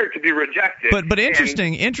prepared to be rejected. But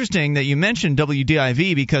interesting that you mentioned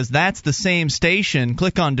WDIV, because that's the same station,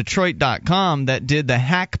 clickondetroit.com, that did the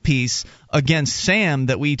hack piece against Sam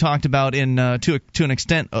that we talked about to an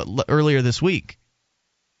extent earlier this week.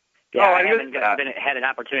 Yeah, I haven't had an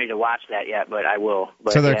opportunity to watch that yet, but I will.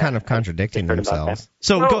 But so they're kind of contradicting themselves.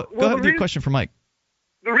 So go ahead with your question for Mike.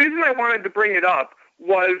 The reason I wanted to bring it up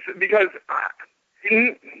was because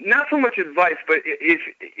not so much advice, but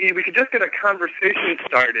if we could just get a conversation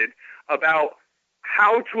started about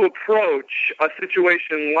how to approach a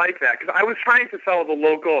situation like that. Because I was trying to sell the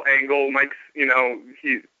local angle. Mike's,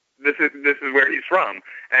 this is where he's from,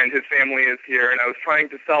 and his family is here, and I was trying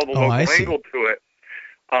to sell the local angle to it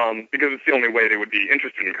because it's the only way they would be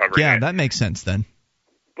interested in covering it. Yeah, that makes sense then.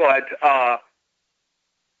 but I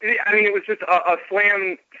mean, it was just a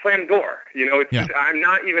slam door. You know, it's just, I'm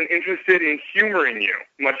not even interested in humoring you,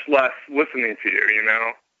 much less listening to you. You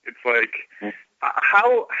know, it's like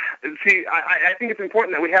how. See, I think it's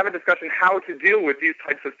important that we have a discussion how to deal with these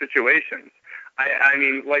types of situations. I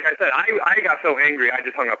mean, like I said, I got so angry I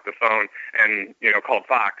just hung up the phone and called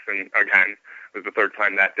Fox, and again. It was the third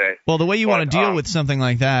time that day. Well, the way you want to deal with something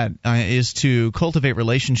like that is to cultivate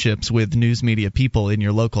relationships with news media people in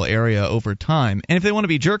your local area over time. And if they want to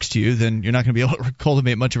be jerks to you, then you're not going to be able to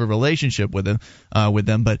cultivate much of a relationship with them.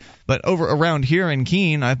 But over around here in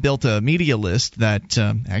Keene, I've built a media list that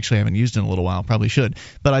actually I haven't used in a little while, probably should.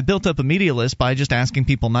 But I built up a media list by just asking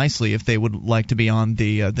people nicely if they would like to be on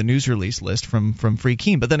the news release list from Free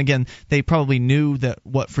Keene. But then again, they probably knew that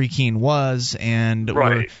what Free Keene was and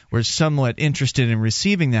were somewhat interested in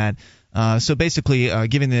receiving that. So basically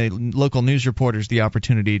giving the local news reporters the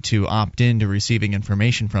opportunity to opt in to receiving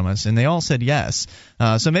information from us, and they all said yes.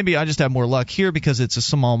 So maybe I just have more luck here because it's a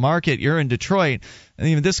small market. You're in Detroit, and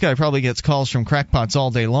even this guy probably gets calls from crackpots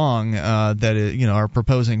all day long that are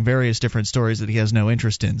proposing various different stories that he has no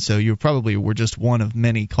interest in. So you probably were just one of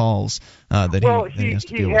many calls that he has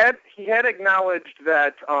to deal with. He had acknowledged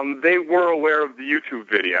that they were aware of the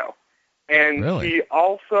YouTube video, and he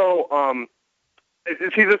also.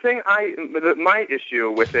 See, the thing my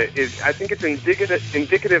issue with it is I think it's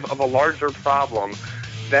indicative of a larger problem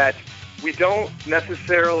that we don't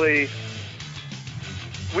necessarily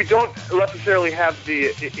have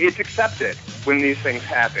it's accepted when these things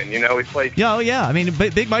happen. It's like I mean,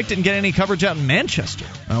 Big Mike didn't get any coverage out in Manchester,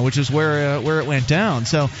 which is where it went down.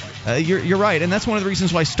 So you're right, and that's one of the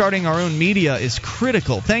reasons why starting our own media is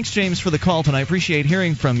critical. Thanks, James, for the call tonight. Appreciate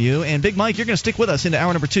hearing from you. And Big Mike, you're going to stick with us into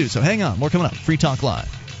hour number 2, so hang on. More coming up. Free Talk Live.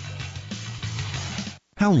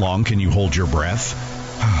 How long can you hold your breath?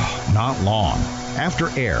 Not long. After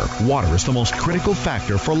air, water is the most critical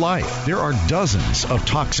factor for life. There are dozens of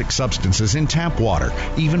toxic substances in tap water,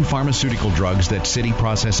 even pharmaceutical drugs that city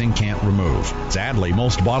processing can't remove. Sadly,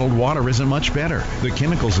 most bottled water isn't much better. The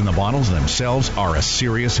chemicals in the bottles themselves are a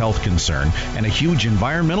serious health concern and a huge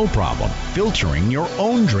environmental problem. Filtering your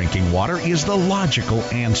own drinking water is the logical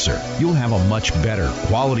answer. You'll have a much better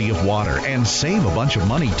quality of water and save a bunch of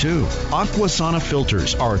money too. Aquasana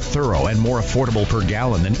filters are thorough and more affordable per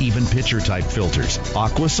gallon than even pitcher-type filters.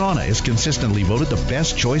 Aquasana is consistently voted the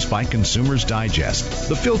best choice by Consumers Digest.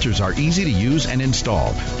 The filters are easy to use and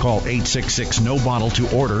install. Call 866-NO-BOTTLE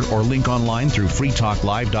to order or link online through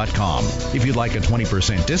freetalklive.com. If you'd like a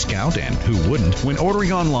 20% discount, and who wouldn't, when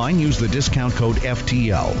ordering online, use the discount code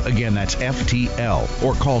FTL. Again, that's FTL.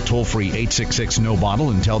 Or call toll-free 866-NO-BOTTLE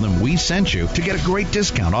and tell them we sent you to get a great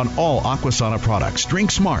discount on all Aquasana products. Drink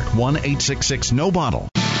smart. 1-866-NO-BOTTLE.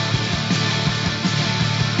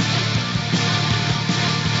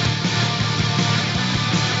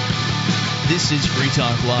 This is Free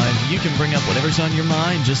Talk Live. You can bring up whatever's on your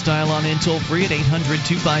mind. Just dial on in toll-free at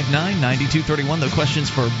 800-259-9231. The questions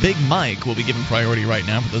for Big Mike will be given priority right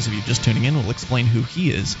now. For those of you just tuning in, we'll explain who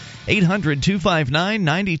he is.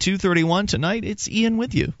 800-259-9231. Tonight, it's Ian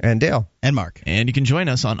with you. And Dale. And Mark. And you can join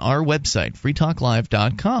us on our website,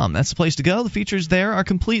 freetalklive.com. That's the place to go. The features there are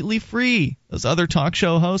completely free. Those other talk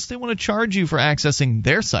show hosts, they want to charge you for accessing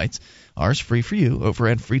their sites. Ours free for you over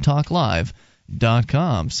at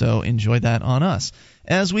freetalklive.com. So enjoy that on us.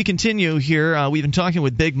 As we continue here, we've been talking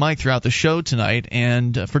with Big Mike throughout the show tonight,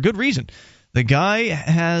 and for good reason. The guy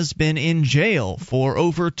has been in jail for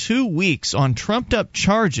over 2 weeks on trumped-up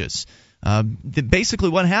charges. Basically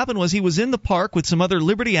what happened was he was in the park with some other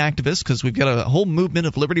liberty activists, because we've got a whole movement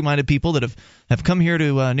of liberty-minded people that have come here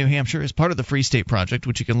to New Hampshire as part of the Free State Project,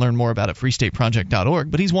 which you can learn more about at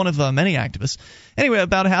freestateproject.org, but he's one of many activists. Anyway,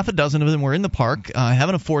 about half a dozen of them were in the park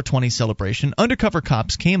having a 420 celebration. Undercover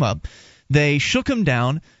cops came up. They shook him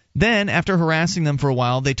down. Then, after harassing them for a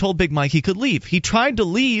while, they told Big Mike he could leave. He tried to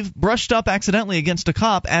leave, brushed up accidentally against a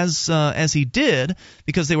cop as he did,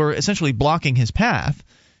 because they were essentially blocking his path.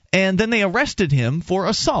 And then they arrested him for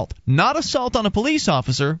assault. Not assault on a police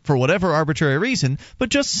officer for whatever arbitrary reason, but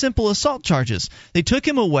just simple assault charges. They took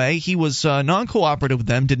him away. He was non-cooperative with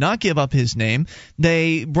them, did not give up his name.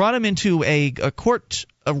 They brought him into a court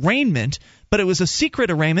arraignment, but it was a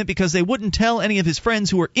secret arraignment because they wouldn't tell any of his friends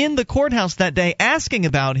who were in the courthouse that day asking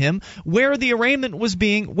about him where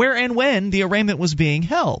and when the arraignment was being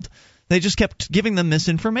held. They just kept giving them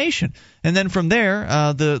misinformation. And then from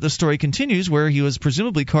there, the story continues where he was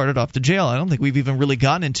presumably carted off to jail. I don't think we've even really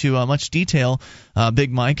gotten into much detail,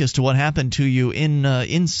 Big Mike, as to what happened to you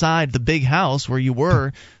inside the big house where you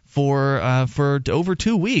were for over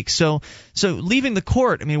 2 weeks. So leaving the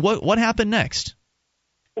court, I mean, what happened next?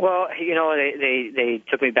 Well, they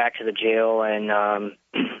took me back to the jail, and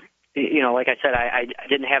like I said, I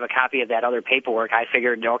didn't have a copy of that other paperwork. I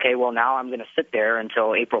figured, okay, well, now I'm going to sit there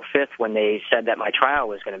until April 5th when they said that my trial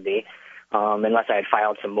was going to be. Unless I had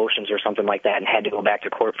filed some motions or something like that and had to go back to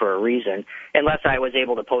court for a reason. Unless I was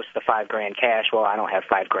able to post the $5,000 cash, well, I don't have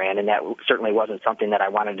 $5,000, and that certainly wasn't something that I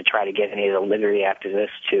wanted to try to get any of the liberty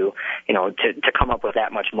activists to come up with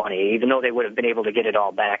that much money. Even though they would have been able to get it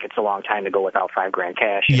all back, it's a long time to go without $5,000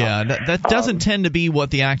 cash. Yeah, that doesn't tend to be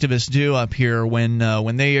what the activists do up here when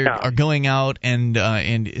they are going out and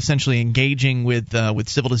essentially engaging with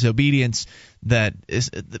civil disobedience. That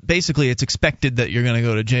is basically, it's expected that you're going to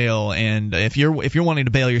go to jail, and if you're wanting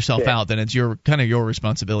to bail yourself out, then it's your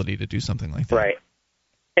responsibility to do something like that. Right.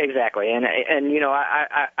 Exactly, and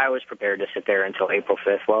I was prepared to sit there until April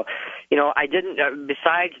 5th. Well, I didn't.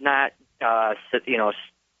 Besides not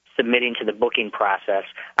submitting to the booking process,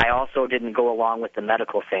 I also didn't go along with the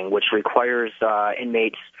medical thing, which requires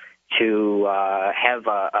inmates to have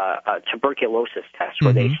a tuberculosis test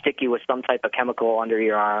where they stick you with some type of chemical under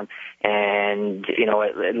your arm, and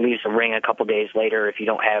it leaves a ring a couple days later if you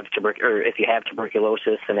don't have if you have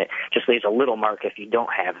tuberculosis, and it just leaves a little mark if you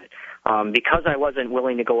don't have it. Because I wasn't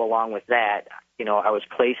willing to go along with that, I was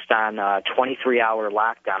placed on a 23-hour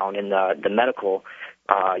lockdown in the medical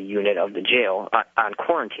unit of the jail on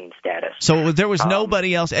quarantine status. So there was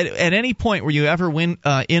nobody else at any point. Were you ever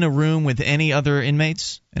in a room with any other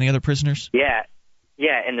inmates, any other prisoners? Yeah,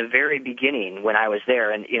 in the very beginning when I was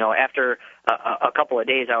there, and after a couple of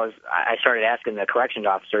days, I started asking the corrections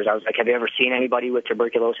officers. I was like, "Have you ever seen anybody with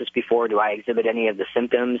tuberculosis before? Do I exhibit any of the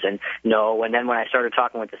symptoms?" And no. And then when I started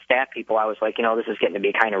talking with the staff people, I was like, this is getting to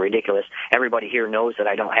be kind of ridiculous. Everybody here knows that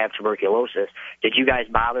I don't have tuberculosis. Did you guys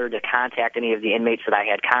bother to contact any of the inmates that I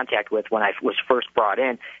had contact with when I was first brought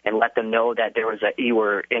in and let them know that you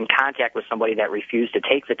were in contact with somebody that refused to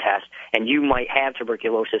take the test, and you might have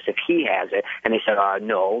tuberculosis if he has it? And they said,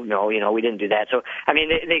 no, we didn't do that. So, I mean,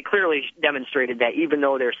 they clearly demonstrated that even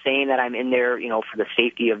though they're saying that I'm in there, for the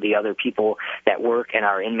safety of the other people that work and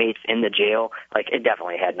our inmates in the jail, like, it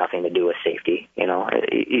definitely had nothing to do with safety.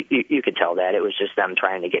 You could tell that. It was just them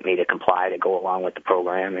trying to get me to comply, to go along with the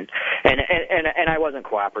program, and I wasn't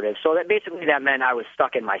cooperative. So that basically that meant I was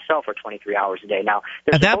stuck in my cell for 23 hours a day. Now,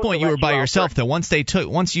 at that point, you were by yourself, though.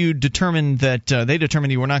 Once you determined that they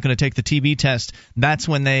determined you were not going to take the TB test, that's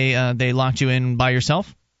when they locked you in by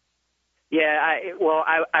yourself? Yeah,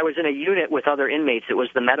 I was in a unit with other inmates. It was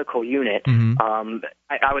the medical unit.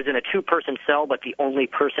 I was in a 2-person cell, but the only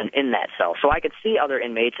person in that cell. So I could see other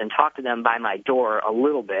inmates and talk to them by my door a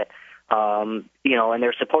little bit, and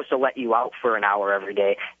they're supposed to let you out for an hour every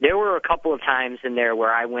day. There were a couple of times in there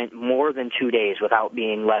where I went more than 2 days without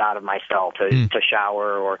being let out of my cell to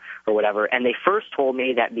shower or whatever. And they first told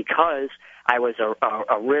me that because I was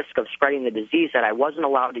a risk of spreading the disease, that I wasn't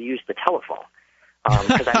allowed to use the telephone.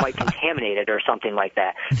 Because I might contaminate it or something like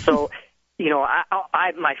that. So,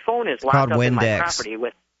 my phone is locked up in my property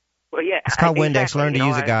with. Well, yeah, it's called Windex. Exactly. Learn to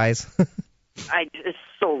use it, guys. It's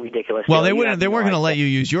so ridiculous. Well, they weren't going to let you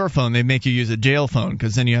use your phone. They make you use a jail phone,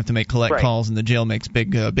 because then you have to collect calls, and the jail makes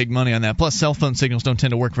big money on that. Plus, cell phone signals don't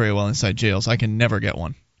tend to work very well inside jails. I can never get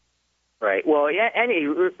one. Right. Well, yeah.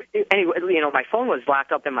 My phone was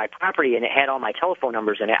locked up in my property, and it had all my telephone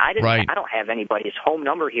numbers in it. I don't have anybody's home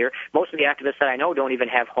number here. Most of the activists that I know don't even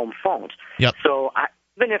have home phones. Yep. So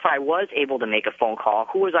even if I was able to make a phone call,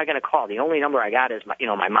 who was I going to call? The only number I got is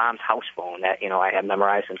my mom's house phone that I have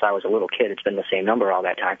memorized since I was a little kid. It's been the same number all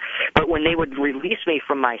that time. But when they would release me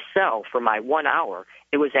from my cell for my 1 hour,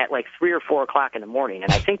 it was at like 3 or 4 o'clock in the morning,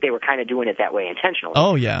 and I think they were kind of doing it that way intentionally.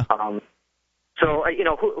 Oh yeah. So,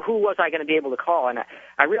 who was I going to be able to call? And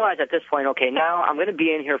I realized at this point, okay, now I'm going to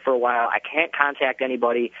be in here for a while. I can't contact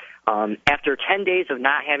anybody. After 10 days of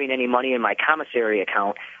not having any money in my commissary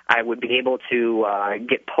account, I would be able to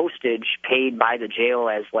get postage paid by the jail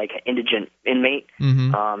as like an indigent inmate.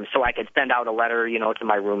 So I could send out a letter, to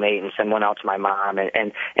my roommate and send one out to my mom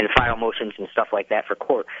and file motions and stuff like that for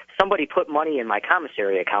court. Somebody put money in my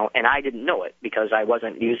commissary account, and I didn't know it because I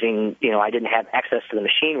wasn't using, I didn't have access to the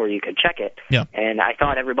machine where you could check it. Yeah. And I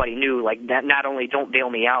thought everybody knew, like, that not only don't bail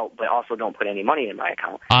me out, but also don't put any money in my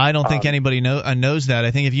account. I don't think anybody knows that.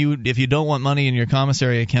 I think if you don't want money in your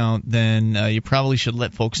commissary account, then you probably should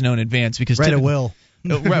let folks know in advance, because write a will.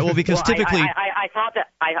 Right. Well, because typically, I thought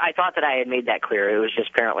that I had made that clear. It was just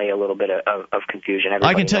apparently a little bit of confusion.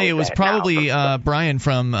 I can tell you it was probably Brian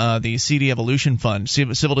from the CD Evolution Fund,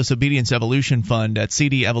 Civil Disobedience Evolution Fund at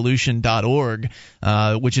cdevolution.org,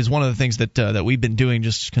 which is one of the things that we've been doing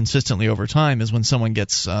just consistently over time. Is when someone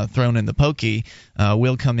gets thrown in the pokey,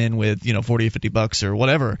 we'll come in with $40 or $50 or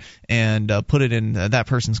whatever and put it in that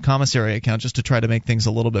person's commissary account just to try to make things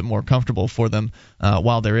a little bit more comfortable for them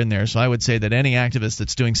while they're in there. So I would say that any activist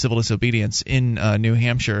that's doing civil disobedience in New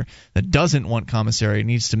Hampshire that doesn't want commissary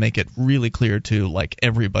needs to make it really clear to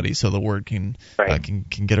everybody so the word can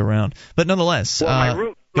get around. But nonetheless,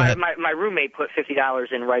 my roommate put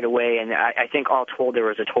 $50 in right away, and I think all told there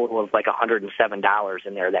was a total of $107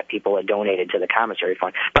 in there that people had donated to the commissary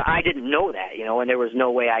fund. But I didn't know that, and there was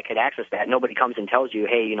no way I could access that. Nobody comes and tells you,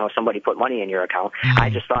 hey, somebody put money in your account. I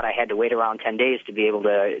just thought I had to wait around 10 days to be able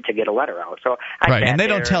to get a letter out. So and they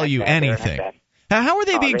don't tell you anything. How are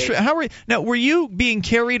they being? Now, were you being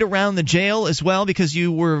carried around the jail as well because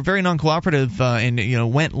you were very non-cooperative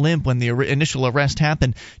and went limp when the initial arrest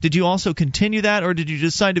happened? Did you also continue that, or did you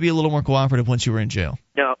decide to be a little more cooperative once you were in jail?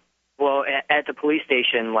 No. Well, at the police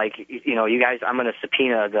station, you guys, I'm going to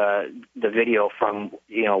subpoena the video from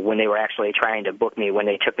when they were actually trying to book me when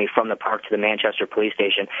they took me from the park to the Manchester police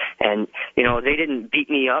station, and they didn't beat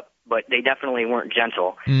me up, but they definitely weren't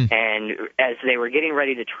gentle. And as they were getting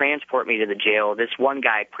ready to transport me to the jail, this one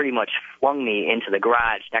guy pretty much flung me into the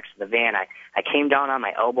garage next to the van. I came down on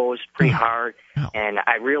my elbows pretty hard, and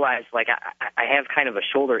I realized I have kind of a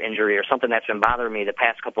shoulder injury or something that's been bothering me the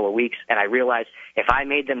past couple of weeks, and I realized if I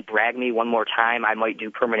made them drag me one more time, I might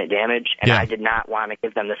do permanent damage, and I did not want to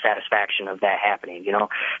give them the satisfaction of that happening,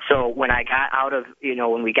 So when I got out of,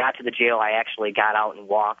 when we got to the jail, I actually got out and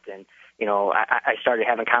walked, and I started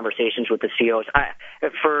having conversations with the COs.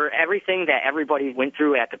 For everything that everybody went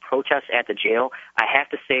through at the protests at the jail, I have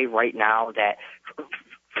to say right now that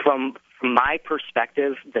from my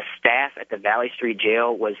perspective, the staff at the Valley Street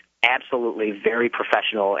Jail was absolutely very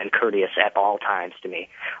professional and courteous at all times to me.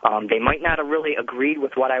 They might not have really agreed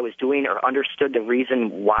with what I was doing or understood the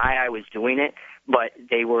reason why I was doing it, but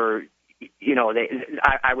they were...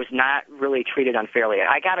 I was not really treated unfairly.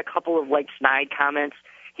 I got a couple of snide comments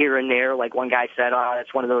here and there, like one guy said, "Oh,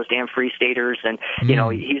 that's one of those damn free staters," and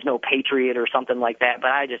he's no patriot or something like that.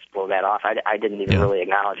 But I just blew that off. I didn't even really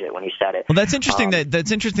acknowledge it when he said it. Well, that's interesting.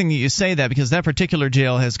 That's interesting that you say that because that particular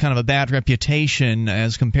jail has kind of a bad reputation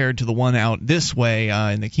as compared to the one out this way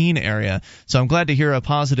in the Keene area. So I'm glad to hear a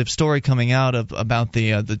positive story coming out about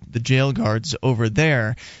the jail guards over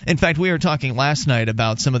there. In fact, we were talking last night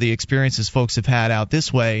about some of the experiences folks have had out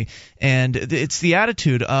this way, and it's the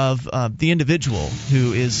attitude of the individual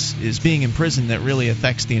who is being imprisoned that really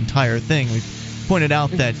affects the entire thing. We've pointed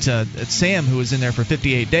out that Sam, who was in there for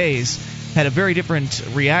 58 days, had a very different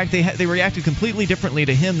they reacted completely differently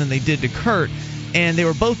to him than they did to Kurt, and they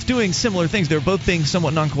were both doing similar things. They were both being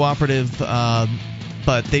somewhat non-cooperative,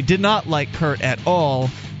 but they did not like Kurt at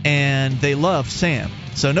all, and they loved Sam.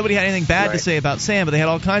 So nobody had anything bad to say about Sam, but they had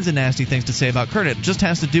all kinds of nasty things to say about Kurt. It just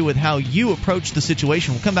has to do with how you approach the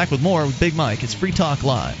situation. We'll come back with more with Big Mike. It's Free Talk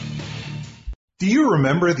Live. Do you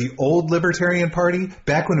remember the old Libertarian Party,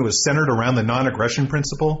 back when it was centered around the non-aggression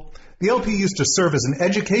principle? The LP used to serve as an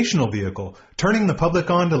educational vehicle, turning the public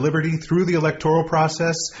on to liberty through the electoral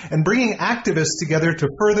process and bringing activists together to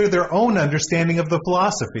further their own understanding of the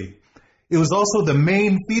philosophy. It was also the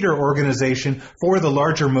main feeder organization for the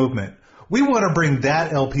larger movement. We want to bring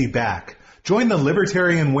that LP back. Join the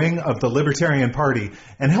Libertarian wing of the Libertarian Party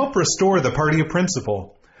and help restore the party of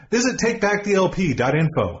principle. Visit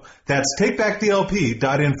TakeBackTheLP.info. That's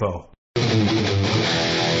TakeBackTheLP.info.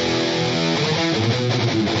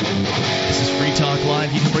 This is Free Talk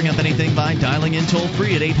Live. You can bring up anything by dialing in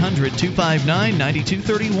toll-free at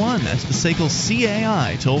 800-259-9231. That's the SACL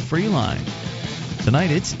CAI toll-free line.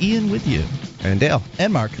 Tonight, it's Ian with you. And Dale.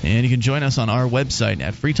 And Mark. And you can join us on our website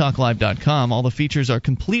at freetalklive.com. All the features are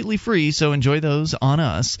completely free, so enjoy those on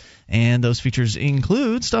us. And those features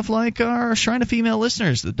include stuff like our Shrine of Female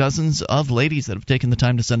Listeners, the dozens of ladies that have taken the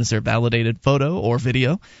time to send us their validated photo or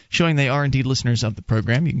video showing they are indeed listeners of the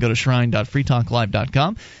program. You can go to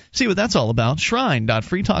shrine.freetalklive.com, see what that's all about,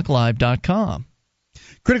 shrine.freetalklive.com.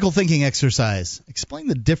 Critical thinking exercise. Explain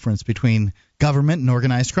the difference between government and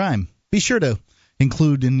organized crime. Be sure to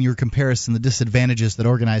include in your comparison the disadvantages that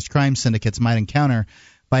organized crime syndicates might encounter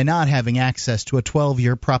by not having access to a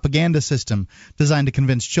 12-year propaganda system designed to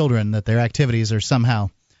convince children that their activities are somehow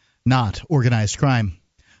not organized crime.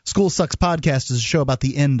 School Sucks Podcast is a show about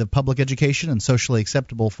the end of public education and socially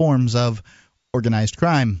acceptable forms of organized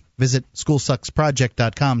crime. Visit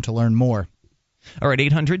schoolsucksproject.com to learn more. All right,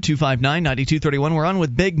 800-259-9231. We're on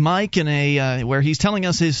with Big Mike where he's telling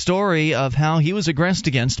us his story of how he was aggressed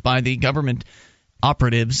against by the government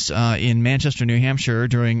operatives in Manchester, New Hampshire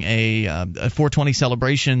during a 420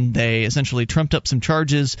 celebration. They essentially trumped up some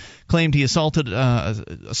charges, claimed he assaulted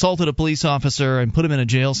a police officer and put him in a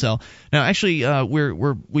jail cell. Now, actually, we're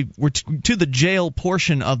to the jail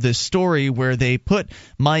portion of this story where they put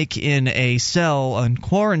Mike in a cell on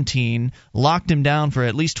quarantine, locked him down for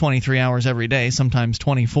at least 23 hours every day, sometimes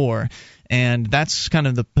 24. And that's kind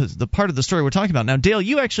of the part of the story we're talking about. Now, Dale,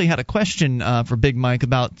 you actually had a question for Big Mike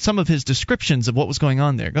about some of his descriptions of what was going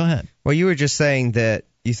on there. Go ahead. Well, you were just saying that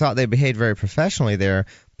you thought they behaved very professionally there,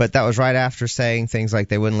 but that was right after saying things like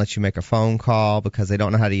they wouldn't let you make a phone call because they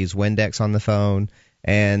don't know how to use Windex on the phone,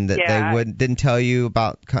 and that they didn't tell you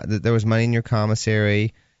about that there was money in your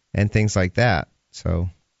commissary and things like that. So.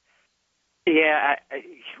 Yeah,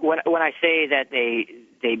 when I say that they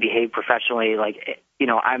behave professionally, like, you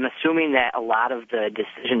know, I'm assuming that a lot of the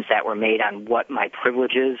decisions that were made on what my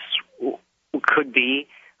privileges could be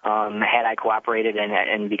had I cooperated,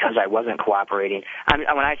 and because I wasn't cooperating. When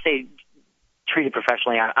I say treated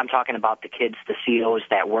professionally, I'm talking about the kids, the COs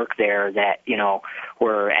that work there that, you know,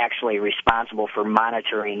 were actually responsible for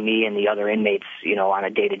monitoring me and the other inmates, you know, on a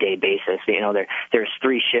day-to-day basis. You know, there's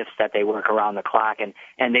 3 shifts that they work around the clock,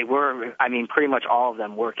 and they were, I mean, pretty much all of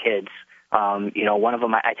them were kids. You know, one of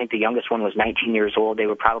them, I think the youngest one was 19 years old. They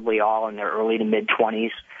were probably all in their early to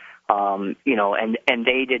mid-20s. You know, and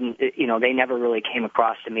they didn't, you know, they never really came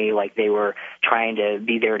across to me like they were trying to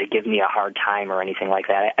be there to give me a hard time or anything like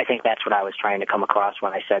that. I think that's what I was trying to come across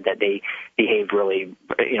when I said that they behaved really,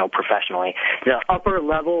 you know, professionally. The upper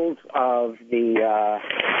levels of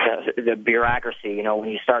the bureaucracy, you know, when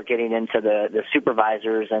you start getting into the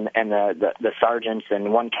supervisors and the sergeants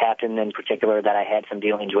and one captain in particular that I had some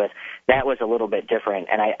dealings with, that was a little bit different.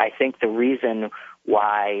 And I think the reason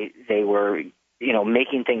why they were, you know,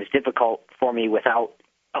 making things difficult for me without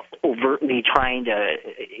overtly trying to,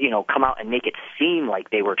 you know, come out and make it seem like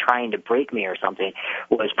they were trying to break me or something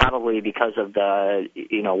was probably because of the,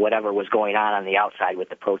 you know, whatever was going on the outside with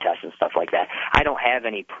the protests and stuff like that. I don't have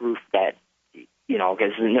any proof that, you know,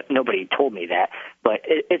 because nobody told me that, but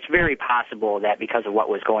it's very possible that because of what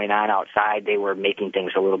was going on outside, they were making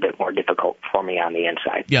things a little bit more difficult for me on the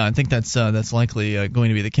inside. Yeah, I think that's likely going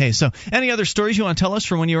to be the case. So, any other stories you want to tell us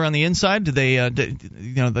from when you were on the inside? Did they,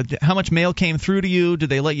 how much mail came through to you? Did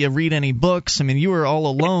they let you read any books? I mean, you were all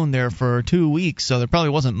alone there for 2 weeks, so there probably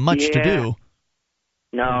wasn't much to do.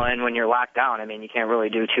 No, and when you're locked down, I mean, you can't really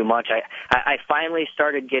do too much. I finally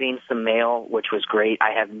started getting some mail, which was great.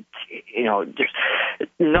 I have, you know, there's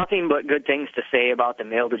nothing but good things to say about the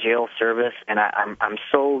mail to jail service, and I'm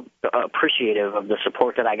so appreciative of the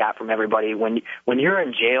support that I got from everybody. When you're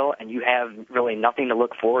in jail and you have really nothing to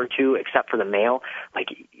look forward to except for the mail, like,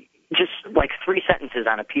 just like 3 sentences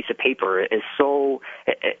on a piece of paper is so,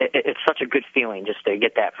 it's such a good feeling just to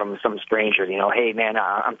get that from some stranger, you know, hey man,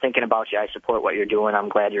 I'm thinking about you, I support what you're doing, I'm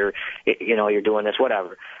glad you're doing this,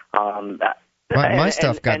 whatever. My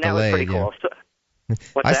stuff got delayed. Was pretty cool.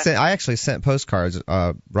 Yeah. I actually sent postcards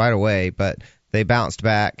right away, but they bounced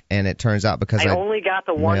back, and it turns out because I only got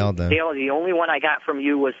the one, Dale, the only one I got from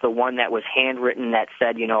you was the one that was handwritten that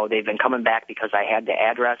said, you know, they've been coming back because I had the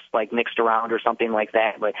address, like, mixed around or something like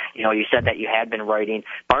that. But, you know, you said that you had been writing.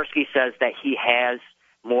 Barsky says that he has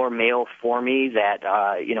more mail for me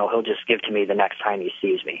that, you know, he'll just give to me the next time he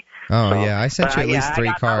sees me. Oh, so, yeah, I sent you at least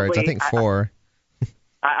 3 cards. I think 4.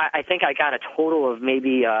 I think I got a total of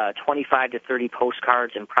maybe 25 to 30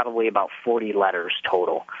 postcards and probably about 40 letters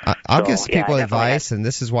total. I'll give people advice, and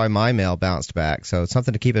this is why my mail bounced back. So it's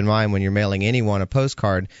something to keep in mind when you're mailing anyone a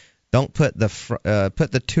postcard. Don't put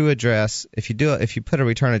the to address. If you put a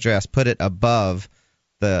return address, put it above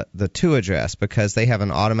the to address, because they have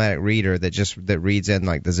an automatic reader that reads in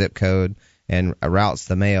like the zip code and routes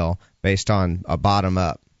the mail based on a bottom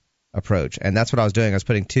up approach. And that's what I was doing. I was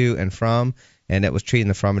putting to and from, and it was treating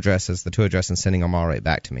the from address as the to address and sending them all right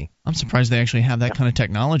back to me. I'm surprised they actually have that kind of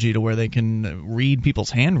technology to where they can read people's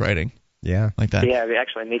handwriting. Yeah. Like that. Yeah,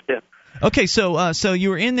 actually, me too. Okay, so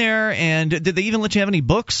you were in there, and did they even let you have any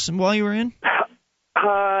books while you were in?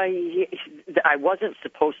 I wasn't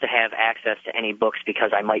supposed to have access to any books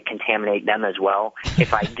because I might contaminate them as well.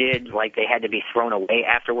 If I did, like, they had to be thrown away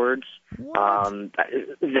afterwards.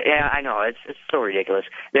 Yeah, I know, it's so ridiculous.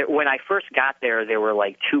 When I first got there were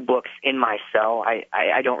like 2 books in my cell.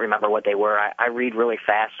 I don't remember what they were. I read really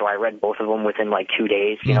fast, so I read both of them within like 2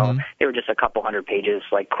 days. You know, they were just a couple hundred pages,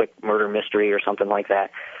 like quick murder mystery or something like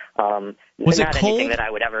that. Was it not cold? Anything that I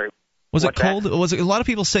would ever. Was it cold? Was it? A lot of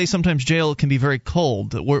people say sometimes jail can be very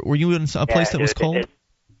cold. Were you in a place that was cold?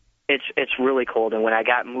 it's really cold. And when I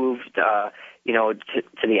got moved, to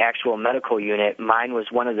the actual medical unit, mine was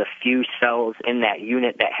one of the few cells in that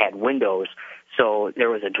unit that had windows, so there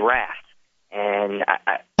was a draft. And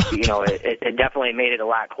it definitely made it a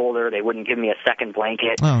lot colder. They wouldn't give me a second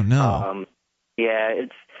blanket. Oh no.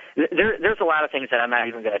 There's a lot of things that I'm not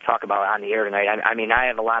even going to talk about on the air tonight. I mean, I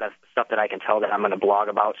have a lot of stuff that I can tell that I'm going to blog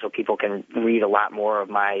about, so people can read a lot more of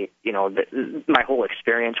my, my whole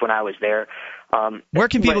experience when I was there. Where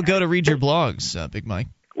can people go to read your blogs, Big Mike?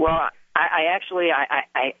 Well,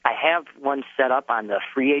 I have one set up on the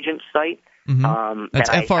free agent site. Mm-hmm. That's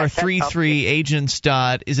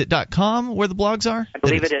FR33agents. Is it .com where the blogs are? I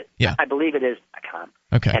believe it is. Yeah. I believe it is .com.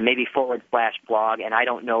 Okay. And maybe /blog, and I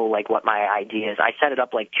don't know what my ID is. I set it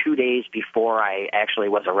up 2 days before I actually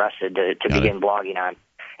was arrested to begin blogging on,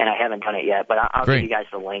 and I haven't done it yet. But I'll give you guys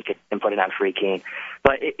the link and put it on Free Keen.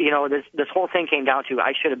 But this whole thing came down to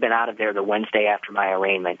I should have been out of there the Wednesday after my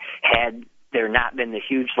arraignment. Had there not been the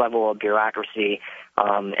huge level of bureaucracy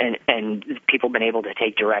and people been able to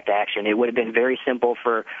take direct action, it would have been very simple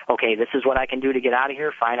for, okay, this is what I can do to get out of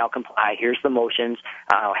here. Fine, I'll comply. Here's the motions.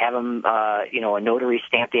 I'll have them, a notary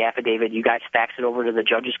stamp the affidavit. You guys fax it over to the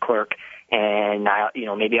judge's clerk, and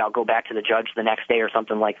maybe I'll go back to the judge the next day or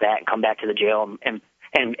something like that and come back to the jail and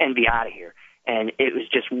be out of here. And it was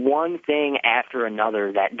just one thing after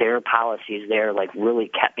another that their policies there really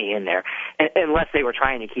kept me in there, unless they were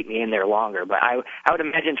trying to keep me in there longer. But I would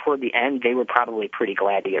imagine toward the end they were probably pretty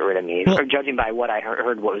glad to get rid of me, or judging by what I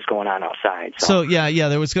heard what was going on outside. So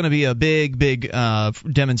there was going to be a big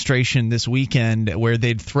demonstration this weekend where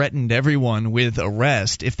they'd threatened everyone with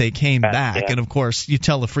arrest if they came back. Yeah. And of course you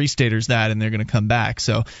tell the Free Staters that, and they're going to come back.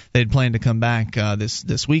 So they'd planned to come back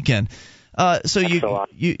this weekend. So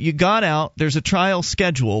you got out. There's a trial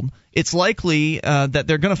scheduled. It's likely that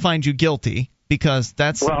they're going to find you guilty because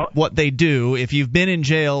that's what they do. If you've been in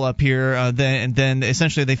jail up here, then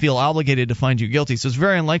essentially they feel obligated to find you guilty. So it's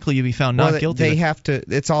very unlikely you'll be found not guilty. They have to.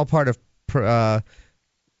 It's all part of. Their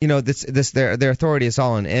authority is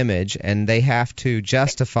all an image, and they have to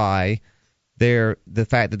justify the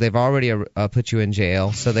fact that they've already put you in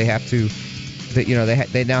jail. So they have to. They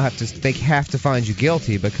have to find you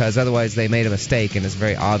guilty because otherwise they made a mistake, and it's a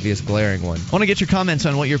very obvious, glaring one. I want to get your comments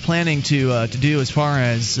on what you're planning to do as far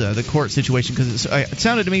as the court situation, because it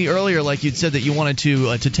sounded to me earlier like you'd said that you wanted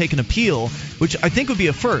to take an appeal, which I think would be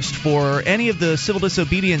a first for any of the civil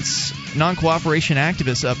disobedience non-cooperation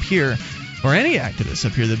activists up here, or any activists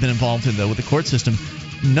up here that have been involved with the court system.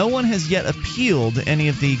 No one has yet appealed any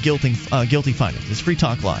of the guilty findings. It's Free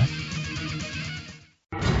Talk Live.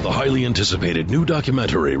 The highly anticipated new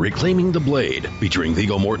documentary Reclaiming the Blade, featuring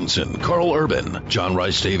Viggo Mortensen, Carl Urban, John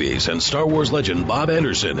Rhys Davies, and Star Wars legend Bob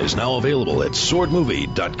Anderson, is now available at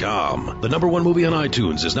swordmovie.com. The #1 movie on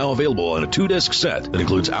iTunes is now available on a 2-disc set that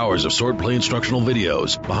includes hours of swordplay instructional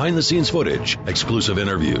videos, behind-the-scenes footage, exclusive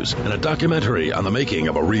interviews, and a documentary on the making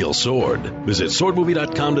of a real sword. Visit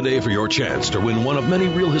swordmovie.com today for your chance to win one of many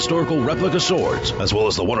real historical replica swords, as well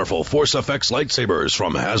as the wonderful Force FX lightsabers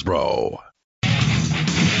from Hasbro.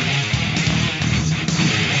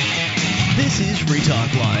 This is Free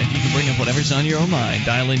Talk Live. You can bring up whatever's on your own mind.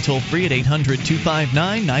 Dial in toll-free at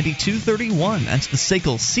 800-259-9231. That's the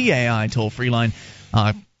SACL CAI toll-free line.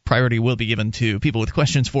 Priority will be given to people with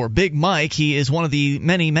questions for Big Mike. He is one of the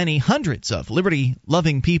many, many hundreds of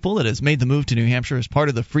liberty-loving people that has made the move to New Hampshire as part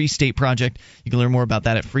of the Free State Project. You can learn more about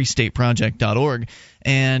that at freestateproject.org.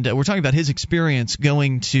 And we're talking about his experience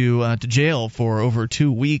going to jail for over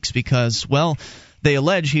 2 weeks because, they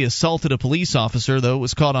allege he assaulted a police officer, though it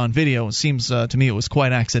was caught on video. It seems to me it was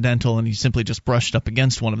quite accidental, and he simply just brushed up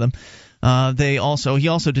against one of them. He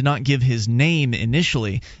also did not give his name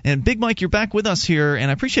initially. And Big Mike, you're back with us here,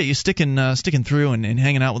 and I appreciate you sticking through and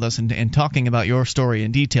hanging out with us and talking about your story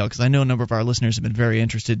in detail, because I know a number of our listeners have been very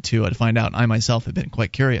interested to find out. I myself have been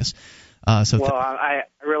quite curious. I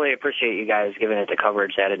really appreciate you guys giving it the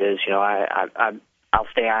coverage that it is. I'll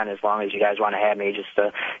stay on as long as you guys want to have me, just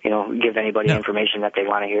to give anybody information that they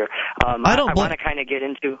want to hear. I want to kind of get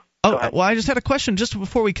into. I just had a question just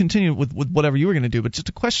before we continue with whatever you were going to do, but just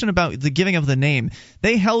a question about the giving of the name.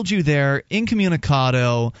 They held you there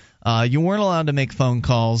incommunicado. You weren't allowed to make phone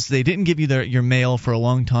calls. They didn't give you your mail for a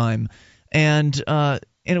long time, and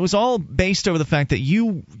it was all based over the fact that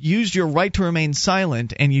you used your right to remain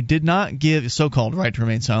silent, and you did not give so-called right to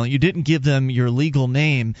remain silent. You didn't give them your legal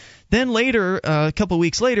name. Then later, a couple of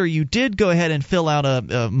weeks later, you did go ahead and fill out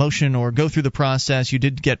a motion or go through the process. You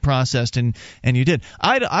did get processed, and you did.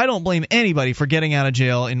 I don't blame anybody for getting out of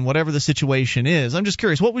jail in whatever the situation is. I'm just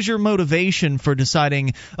curious, what was your motivation for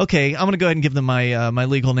deciding, okay, I'm going to go ahead and give them my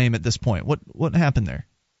legal name at this point? What happened there?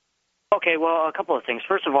 Okay, well, a couple of things.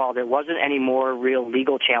 First of all, there wasn't any more real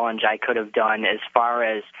legal challenge I could have done as far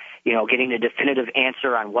as, getting a definitive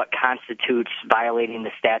answer on what constitutes violating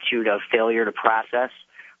the statute of failure to process,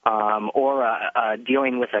 or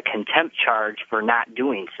dealing with a contempt charge for not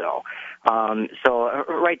doing so. So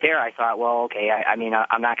right there I thought, well, okay, I'm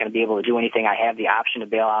not going to be able to do anything. I have the option to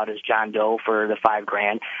bail out as John Doe for the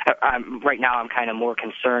 $5,000. Right now I'm kind of more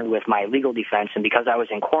concerned with my legal defense, and because I was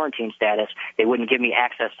in quarantine status, they wouldn't give me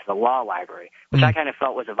access to the law library, which I kind of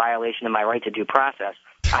felt was a violation of my right to due process.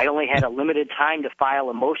 I only had a limited time to file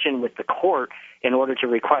a motion with the court in order to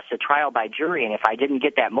request a trial by jury, and if I didn't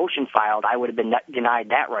get that motion filed, I would have been denied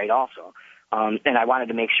that right also. And I wanted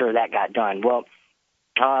to make sure that got done. Well,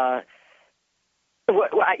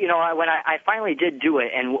 when I finally did do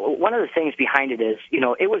it, and one of the things behind it is,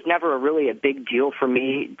 it was never really a big deal for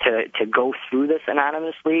me to go through this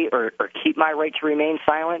anonymously or keep my right to remain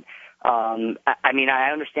silent. I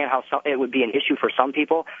understand how it would be an issue for some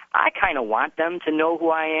people. I kind of want them to know who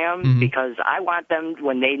I am, because I want them,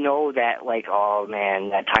 when they know that, like, oh man,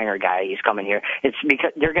 that Tyner guy, he's coming here. It's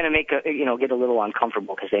because they're going to get a little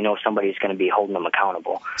uncomfortable because they know somebody's going to be holding them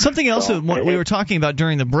accountable. Something else that we were talking about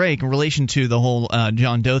during the break in relation to the whole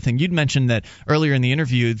John Doe thing. You'd mentioned that earlier in the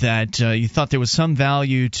interview that you thought there was some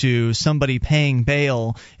value to somebody paying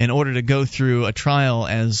bail in order to go through a trial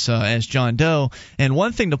as John Doe. And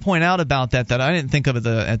one thing to point out about that I didn't think of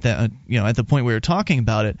at the point we were talking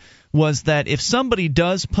about it was that if somebody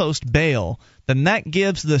does post bail, then that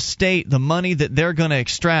gives the state the money that they're going to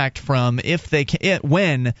extract from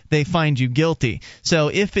when they find you guilty. So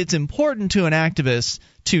if it's important to an activist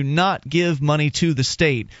to not give money to the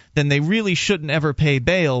state, then they really shouldn't ever pay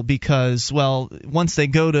bail, because, well, once they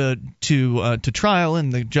go to trial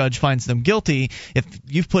and the judge finds them guilty, if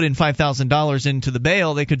you've put in $5,000 into the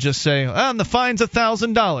bail, they could just say, and the fine's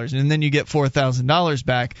 $1,000, and then you get $4,000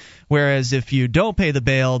 back. Whereas if you don't pay the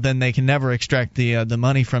bail, then they can never extract the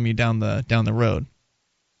money from you down the road.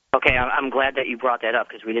 Okay, I'm glad that you brought that up,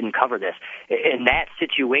 because we didn't cover this. In that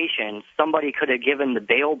situation, somebody could have given the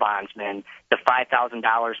bail bondsman the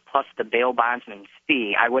 $5,000 plus the bail bondsman's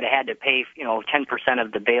fee. I would have had to pay, 10%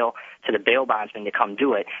 of the bail to the bail bondsman to come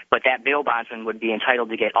do it, but that bail bondsman would be entitled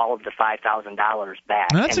to get all of the $5,000 back.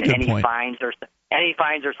 That's a good point. Any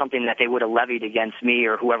fines or something that they would have levied against me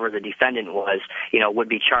or whoever the defendant was, would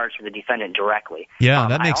be charged to the defendant directly. Yeah,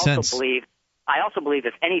 that makes sense. I also believe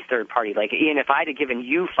if any third party, like Ian, if I'd have given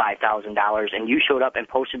you $5,000 and you showed up and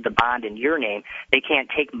posted the bond in your name, they can't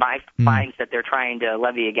take my fines that they're trying to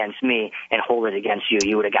levy against me and hold it against you.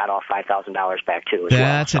 You would have got all $5,000 back too.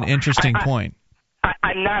 That's an interesting point.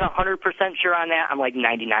 I'm not 100% sure on that. I'm like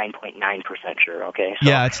 99.9% sure. Okay. So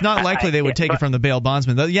yeah, it's not likely they would take it from the bail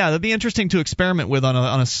bondsman. Yeah, that'd be interesting to experiment with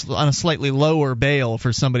on a slightly lower bail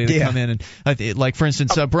for somebody to come in and, like, for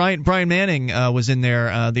instance, Brian Manning was in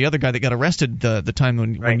there, the other guy that got arrested the time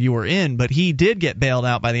when you were in, but he did get bailed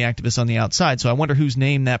out by the activists on the outside. So I wonder whose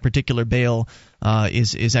name that particular bail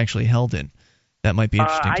is actually held in. That might be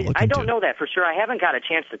interesting to look into. I don't know that for sure. I haven't got a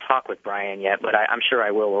chance to talk with Brian yet, but I'm sure I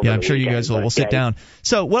will over I'm the sure weekend. You guys will. We'll sit down.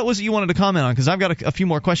 So what was it you wanted to comment on? Because I've got a few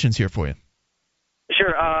more questions here for you.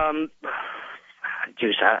 Sure.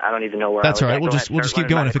 Juice, I don't even know where. That's I was all right. We'll just keep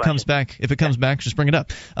going. If it comes back, just bring it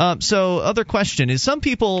up. So, other question is: some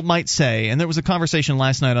people might say, and there was a conversation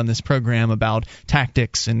last night on this program about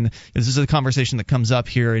tactics, and this is a conversation that comes up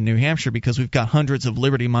here in New Hampshire because we've got hundreds of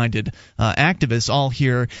liberty-minded activists all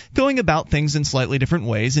here going about things in slightly different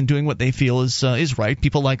ways and doing what they feel is right.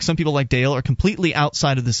 Some people like Dale are completely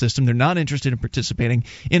outside of the system; they're not interested in participating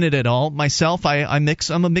in it at all. Myself, I'm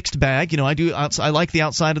a mixed bag. I like the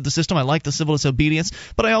outside of the system. I like the civil disobedience.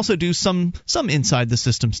 But I also do some inside the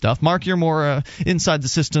system stuff. Mark, you're more inside the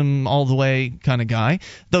system all the way kind of guy,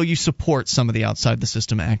 though you support some of the outside the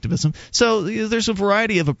system activism. So there's a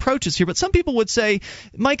variety of approaches here. But some people would say,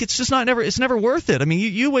 Mike, it's never worth it. I mean,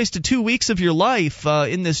 you wasted 2 weeks of your life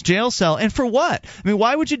in this jail cell, and for what? I mean,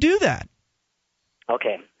 why would you do that?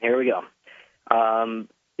 Okay, here we go.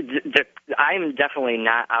 I'm definitely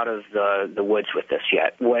not out of the woods with this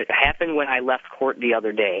yet. What happened when I left court the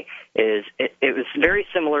other day is it was very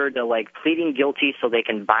similar to like pleading guilty so they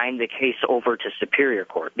can bind the case over to Superior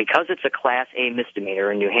Court. Because it's a Class A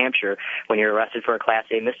misdemeanor in New Hampshire, when you're arrested for a Class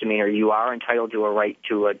A misdemeanor, you are entitled to a right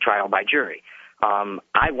to a trial by jury.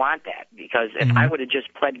 I want that because if I would have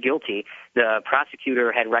just pled guilty, the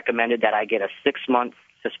prosecutor had recommended that I get a 6-month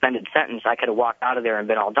suspended sentence. I could have walked out of there and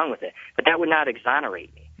been all done with it. But that would not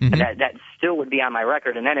exonerate me. But that still would be on my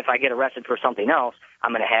record. And then if I get arrested for something else,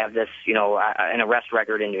 I'm going to have this, an arrest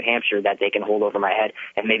record in New Hampshire that they can hold over my head.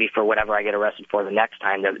 And maybe for whatever I get arrested for the next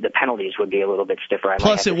time, the penalties would be a little bit stiffer.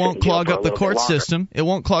 Plus, it won't clog up the court system. It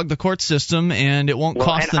won't clog the court system, and it won't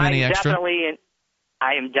cost them any extra.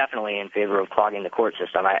 I am definitely in favor of clogging the court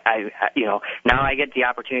system. Now I get the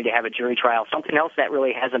opportunity to have a jury trial. Something else that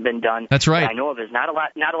really hasn't been done. That's right. That I know of is not a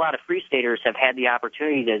lot of free staters have had the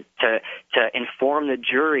opportunity to inform the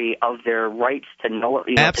jury of their rights to know.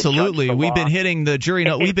 Absolutely, to we've been hitting the jury.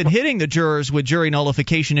 We've been hitting the jurors with jury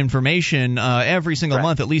nullification information every single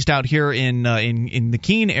month, at least out here in the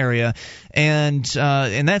Keene area, and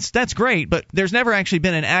that's great. But there's never actually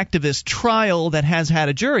been an activist trial that has had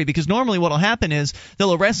a jury, because normally what'll happen is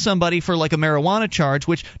they'll arrest somebody for like a marijuana charge,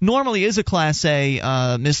 which normally is a Class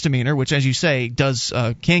A misdemeanor, which, as you say,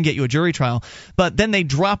 can get you a jury trial. But then they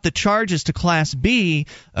drop the charges to Class B,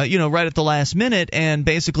 right at the last minute, and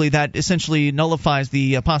basically that essentially nullifies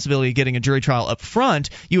the possibility of getting a jury trial up front.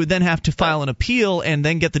 You would then have to file an appeal and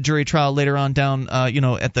then get the jury trial later on down,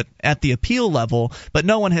 at the appeal level. But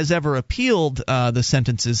no one has ever appealed the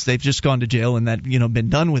sentences. They've just gone to jail and been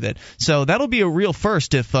done with it. So that'll be a real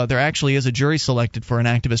first if there actually is a jury selected for an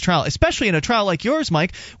activist trial, especially in a trial like yours,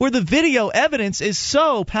 Mike, where the video evidence is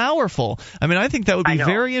so powerful. I mean, I think that would be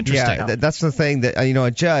very interesting. Yeah, that's the thing that,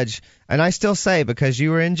 a judge, and I still say, because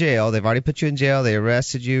you were in jail, they've already put you in jail, they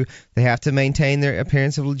arrested you, they have to maintain their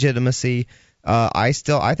appearance of legitimacy. I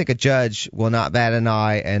think a judge will not bat an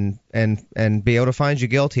eye and be able to find you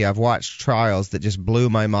guilty. I've watched trials that just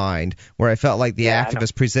blew my mind, where I felt like the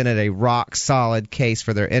activists presented a rock solid case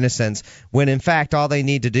for their innocence, when in fact all they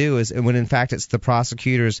need to do is, when in fact it's the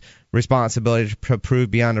prosecutor's responsibility to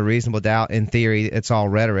prove beyond a reasonable doubt. In theory, it's all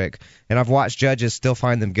rhetoric, and I've watched judges still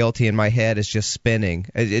find them guilty, and my head is just spinning.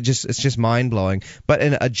 It's just mind blowing. But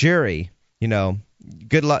in a jury,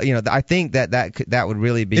 good luck. I think that would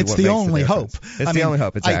really be. It's what the makes only hope. It's the only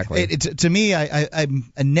hope. Exactly. To me, I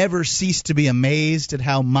never cease to be amazed at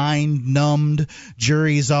how mind-numbed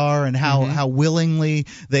juries are, and how willingly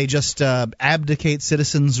they just abdicate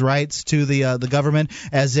citizens' rights to the government,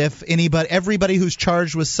 as if everybody who's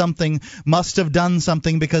charged with something must have done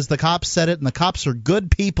something because the cops said it, and the cops are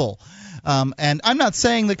good people. And I'm not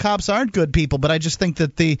saying the cops aren't good people, but I just think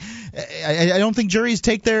that I don't think juries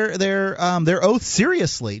take their oath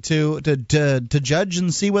seriously to judge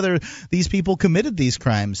and see whether these people committed these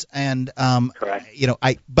crimes. And correct.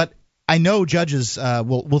 But I know judges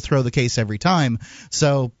will throw the case every time.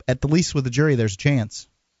 So at the least with the jury, there's a chance.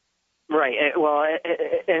 Right. Well,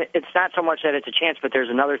 it's not so much that it's a chance, but there's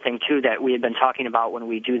another thing, too, that we have been talking about when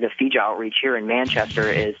we do the FEJA outreach here in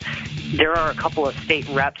Manchester, is there are a couple of state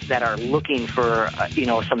reps that are looking for,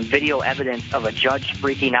 some video evidence of a judge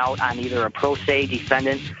freaking out on either a pro se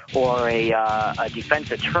defendant or a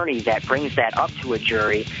defense attorney that brings that up to a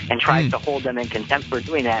jury and tries to hold them in contempt for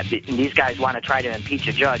doing that. And these guys want to try to impeach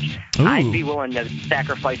a judge. Ooh. I'd be willing to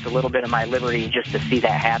sacrifice a little bit of my liberty just to see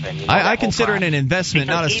that happen. I consider it an investment,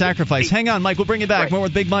 not a sacrifice. Hang on, Mike. We'll bring you back. Right. More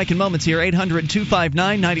with Big Mike in moments here.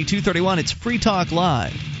 800-259-9231. It's Free Talk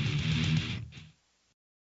Live.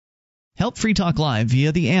 Help Free Talk Live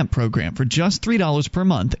via the AMP program for just $3 per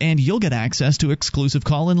month, and you'll get access to exclusive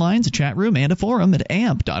call-in lines, a chat room, and a forum at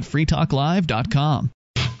amp.freetalklive.com.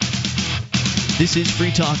 This is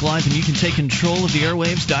Free Talk Live, and you can take control of the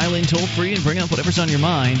airwaves, dial in toll-free, and bring up whatever's on your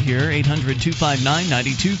mind here.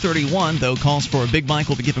 800-259-9231, though calls for Big Mike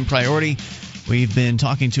will be given priority. We've been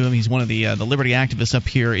talking to him. He's one of the liberty activists up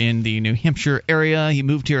here in the New Hampshire area. He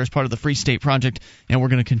moved here as part of the Free State Project, and we're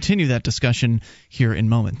going to continue that discussion here in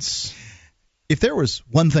moments. If there was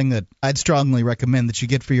one thing that I'd strongly recommend that you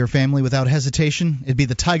get for your family without hesitation, it'd be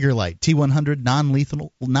the Tiger Light T100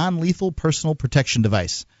 non-lethal personal protection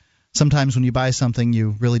device. Sometimes when you buy something,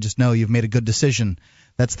 you really just know you've made a good decision.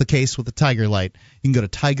 That's the case with the Tiger Light. You can go to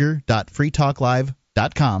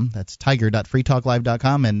tiger.freetalklive.com. That's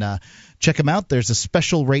tiger.freetalklive.com and check them out. There's a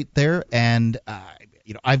special rate there, and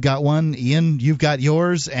I've got one. Ian, you've got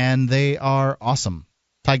yours, and they are awesome.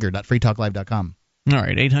 Tiger.freetalklive.com. All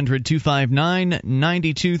right,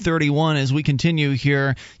 800-259-9231 as we continue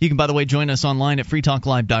here. You can, by the way, join us online at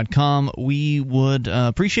freetalklive.com. We would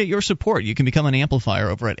appreciate your support. You can become an amplifier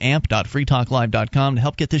over at amp.freetalklive.com to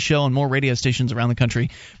help get this show on more radio stations around the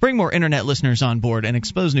country, bring more Internet listeners on board, and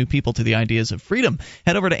expose new people to the ideas of freedom.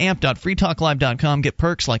 Head over to amp.freetalklive.com. Get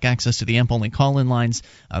perks like access to the AMP-only call-in lines,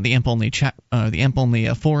 the AMP-only chat, the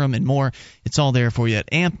AMP-only forum, and more. It's all there for you at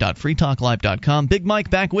amp.freetalklive.com. Big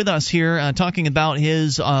Mike back with us here talking about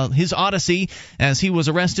his odyssey as he was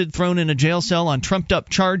arrested, thrown in a jail cell on trumped-up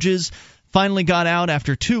charges, finally got out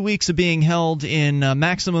after 2 weeks of being held in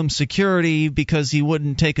maximum security because he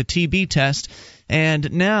wouldn't take a TB test.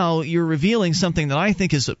 And now you're revealing something that I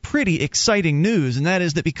think is pretty exciting news, and that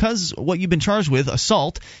is that because what you've been charged with,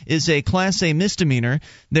 assault, is a Class A misdemeanor,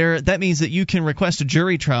 that means that you can request a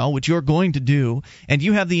jury trial, which you're going to do, and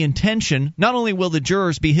you have the intention, not only will the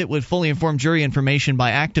jurors be hit with fully informed jury information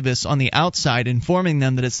by activists on the outside informing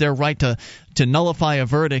them that it's their right to nullify a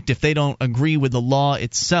verdict if they don't agree with the law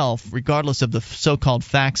itself, regardless of the so-called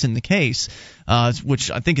facts in the case,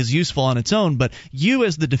 which I think is useful on its own. But you,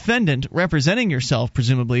 as the defendant, representing yourself,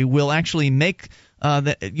 presumably, will actually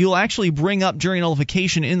you'll actually bring up jury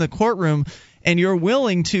nullification in the courtroom, and you're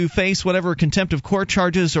willing to face whatever contempt of court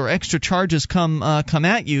charges or extra charges come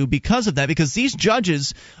at you because of that, because these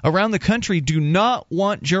judges around the country do not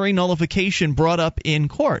want jury nullification brought up in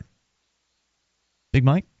court. Big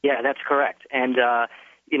Mike? Yeah, that's correct. And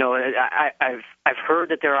I've heard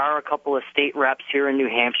that there are a couple of state reps here in New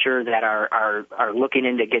Hampshire that are looking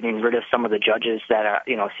into getting rid of some of the judges that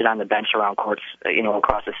sit on the bench around courts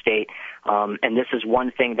across the state. And this is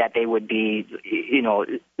one thing that they would be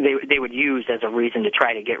they would use as a reason to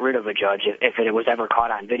try to get rid of a judge if it was ever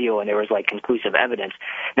caught on video and there was conclusive evidence.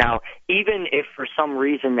 Now, even if for some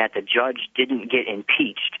reason that the judge didn't get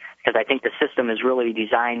impeached, because I think the system is really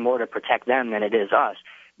designed more to protect them than it is us,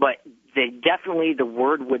 but the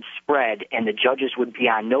word would spread and the judges would be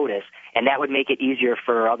on notice, and that would make it easier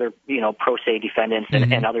for other, pro se defendants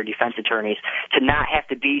and other defense attorneys to not have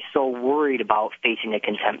to be so worried about facing a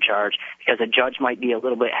contempt charge, because a judge might be a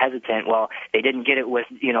little bit hesitant. Well, they didn't get it with,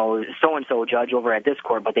 so-and-so judge over at this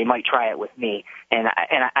court, but they might try it with me. And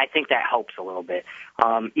I think that helps a little bit.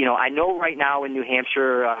 I know right now in New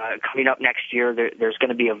Hampshire, coming up next year, there's going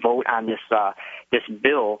to be a vote on this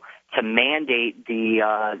bill to mandate the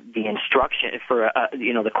instruction for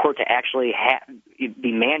the court to actually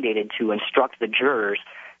be mandated to instruct the jurors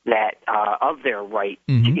that of their right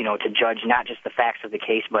to judge not just the facts of the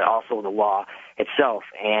case but also the law itself.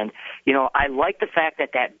 And I like the fact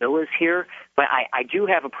that bill is here, but I do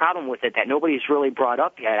have a problem with it that nobody's really brought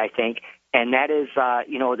up yet, I think. And that is,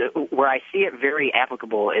 where I see it very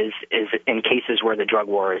applicable is in cases where the drug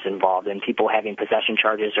war is involved and people having possession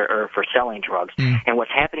charges or for selling drugs. And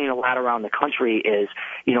what's happening a lot around the country is,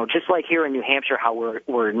 just like here in New Hampshire, how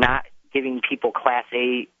we're not giving people Class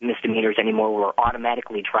A misdemeanors anymore. We're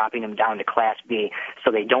automatically dropping them down to Class B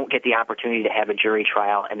so they don't get the opportunity to have a jury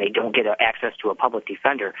trial and they don't get access to a public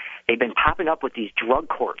defender. They've been popping up with these drug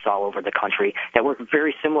courts all over the country that work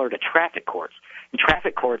very similar to traffic courts. In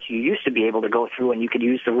traffic courts, you used to be able to go through and you could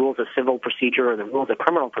use the rules of civil procedure or the rules of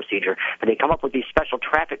criminal procedure, but they come up with these special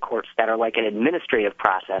traffic courts that are like an administrative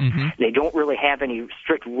process. They don't really have any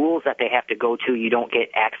strict rules that they have to go to. You don't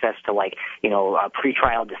get access to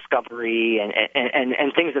pretrial discovery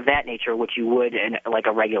and things of that nature, which you would in like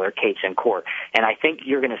a regular case in court. And I think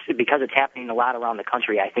you're going to see, because it's happening a lot around the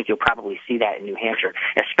country, I think you'll probably see that in New Hampshire,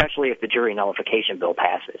 especially if the jury nullification bill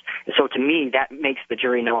passes. And so to me, that makes the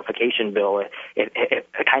jury nullification bill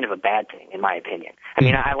a kind of a bad thing, in my opinion. I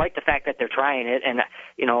mean, I like the fact that they're trying it, and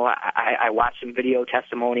I watched some video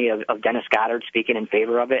testimony of Dennis Goddard speaking in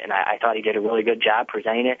favor of it, and I thought he did a really good job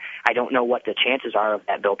presenting it. I don't know what the chances are of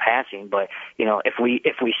that bill passing, but if we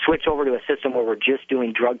switch over to a system where we're just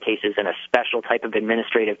doing drug cases in a special type of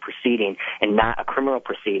administrative proceeding and not a criminal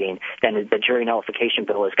proceeding, then the jury nullification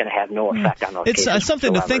bill is going to have no effect on those cases. It's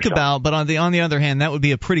something to think about, but on the other hand, that would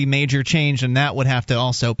be a pretty major change, and that would have to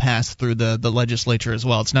also pass through the legislature as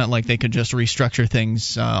well. It's not like they could just restructure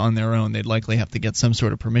things on their own. They'd likely have to get some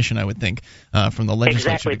sort of permission, I would think, from the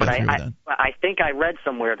legislature to go through with that. I think I read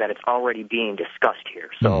somewhere that it's already being discussed here,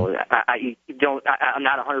 so I'm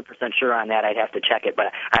not 100% sure on that. I'd have to check it, but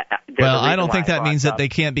I don't think that means that they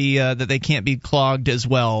can't be clogged as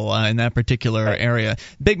well in that particular area.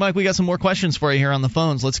 Big Mike, we got some more questions for you here on the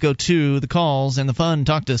phones. Let's go to the calls and the fun.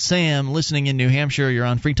 Talk to Sam, listening in New Hampshire. You're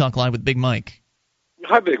on Free Talk Live with Big Mike.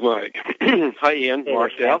 Hi, Big Mike. Hi, Ian. Hey,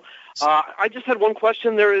 Marcel. I just had one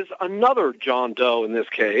question. There is another John Doe in this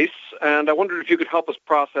case, and I wondered if you could help us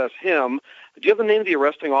process him. Do you have the name of the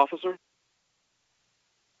arresting officer?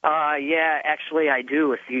 Yeah, actually I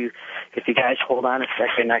do. If you guys hold on a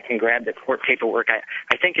second, I can grab the court paperwork.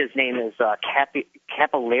 I think his name is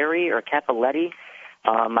Capilleri or Capiletti.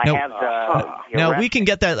 Now we can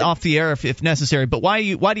get that off the air if necessary. But why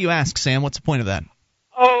do you ask, Sam? What's the point of that?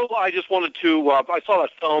 Oh, I just wanted to. I saw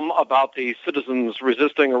that film about the citizens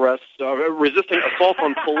resisting assault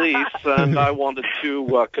on police, and I wanted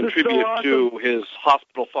to contribute to his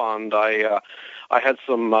hospital fund. I had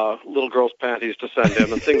some little girl's panties to send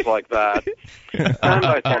him and things like that, and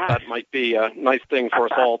I thought that might be a nice thing for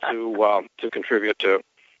us all to contribute to.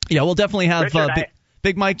 Yeah, we'll definitely have Richard,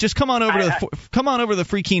 Big Mike. Just come on over to the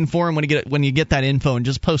Free Keene forum when you get that info, and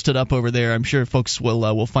just post it up over there. I'm sure folks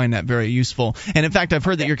will find that very useful. And in fact, I've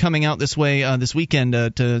heard that you're coming out this way this weekend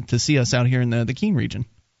to see us out here in the Keene region.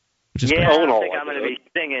 Which is I great. don't think I'm going to be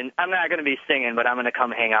singing. I'm not going to be singing, but I'm going to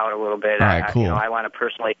come hang out a little bit. All right, cool. I want to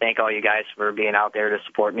personally thank all you guys for being out there to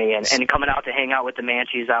support me and coming out to hang out with the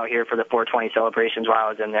Manchies out here for the 420 celebrations while I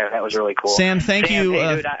was in there. That was really cool. Sam, thank you.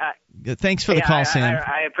 Hey, dude, thanks for the call, Sam.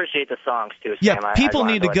 I appreciate the songs too, Sam. Yeah, people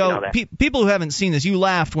need to go. People who haven't seen this, you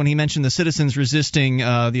laughed when he mentioned the citizens resisting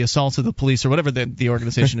the assaults of the police, or whatever the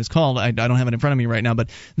organization is called. I don't have it in front of me right now, but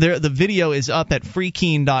the video is up at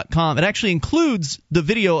freekeene.com. It actually includes the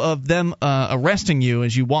video of them arresting you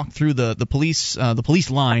as you walk through the police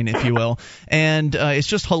line, if you will, and it's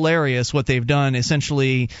just hilarious what they've done,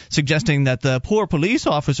 essentially suggesting that the poor police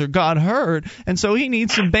officer got hurt and so he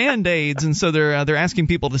needs some Band-Aids, and so they're asking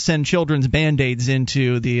people to send children's Band-Aids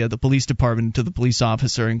into the police department, to the police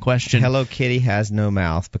officer in question. Hello Kitty has no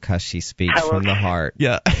mouth because she speaks from the heart.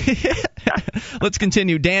 Yeah. Let's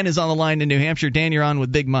continue. Dan is on the line in New Hampshire. Dan, you're on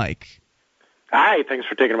with Big Mike. Hi, thanks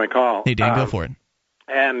for taking my call. Hey, Dan, go for it.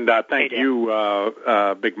 And thank you,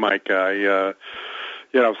 Big Mike.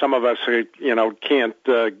 Some of us, can't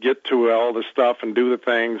get to all the stuff and do the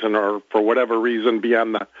things, and or for whatever reason be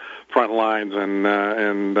on the front lines, and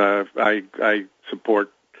I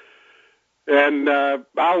support. And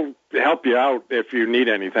I'll help you out if you need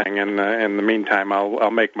anything. And in the meantime,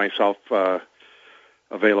 I'll make myself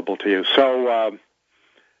available to you. So,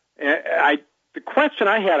 the question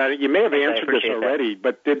I had, you may have answered this already,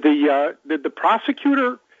 but did the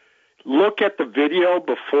prosecutor look at the video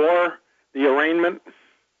before the arraignment?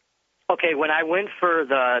 Okay, when I went for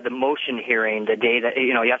the motion hearing the day that,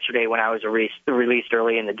 yesterday when I was released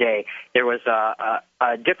early in the day, there was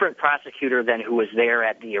a different prosecutor than who was there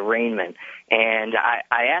at the arraignment. And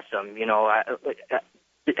I asked him,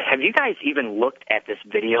 have you guys even looked at this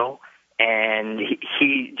video? And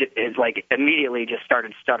he immediately just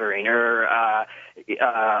started stuttering. Or I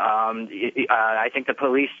think the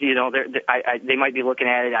police, they might be looking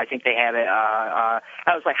at it. I think they have it. I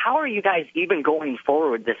was like, how are you guys even going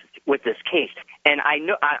forward with this case? And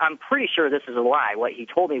I'm pretty sure this is a lie. What he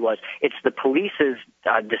told me was it's the police's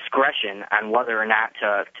discretion on whether or not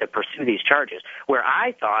to pursue these charges. Where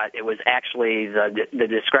I thought it was actually the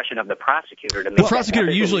discretion of the prosecutor to make. The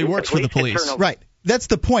prosecutor usually works for the police, right? That's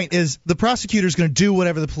the point, is the prosecutor is going to do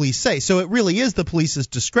whatever the police say. So it really is the police's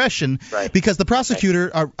discretion, right, because the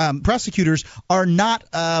prosecutors are not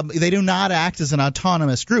they do not act as an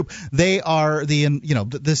autonomous group. They are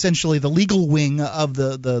essentially the legal wing of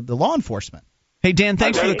the law enforcement. Hey, Dan,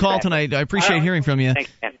 thanks for the call tonight. I appreciate hearing from you.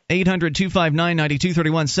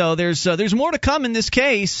 800-259-9231. So there's more to come in this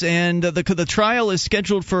case, and the trial is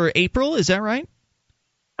scheduled for April. Is that right?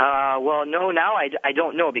 Well, no, now I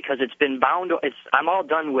don't know, because it's been bound. I'm all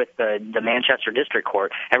done with the Manchester District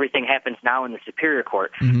Court. Everything happens now in the Superior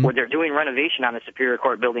Court, where they're doing renovation on the Superior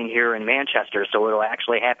Court building here in Manchester, so it'll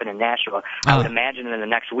actually happen in Nashville. I would imagine in the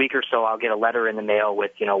next week or so I'll get a letter in the mail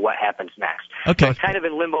with, what happens next. Okay. So it's kind of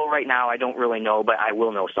in limbo right now. I don't really know, but I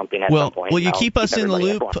will know something at some point. Will you keep us in the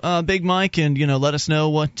loop, Big Mike, and let us know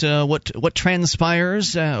what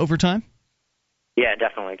transpires over time? Yeah,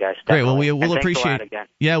 definitely, guys. Great. Definitely. Well, we'll appreciate.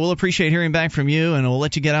 We'll appreciate hearing back from you, and we'll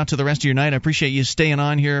let you get out to the rest of your night. I appreciate you staying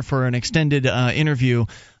on here for an extended interview.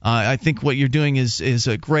 I think what you're doing is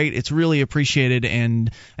great. It's really appreciated,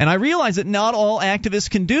 and I realize that not all activists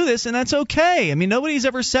can do this, and that's okay. I mean, nobody's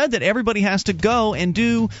ever said that everybody has to go and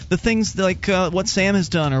do the things like what Sam has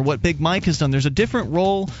done or what Big Mike has done. There's a different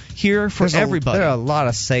role here for everybody. There are a lot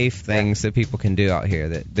of safe things that people can do out here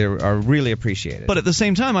that are really appreciated. But at the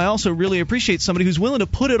same time, I also really appreciate somebody who's willing to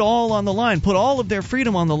put it all on the line, put all of their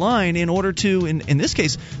freedom on the line in order to, in this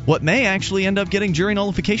case, what may actually end up getting jury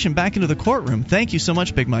nullification back into the courtroom. Thank you so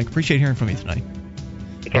much, Big Mike. Appreciate hearing from you tonight.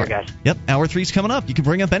 Take care, guys. Yep, Hour 3's coming up. You can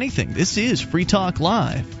bring up anything. This is Free Talk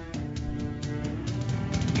Live.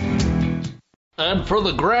 And for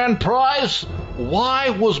the grand prize, why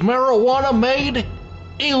was marijuana made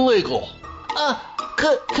illegal?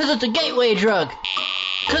 Because it's a gateway drug.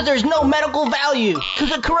 Because there's no medical value.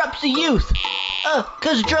 Because it corrupts the youth.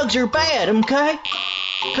 Because drugs are bad, okay?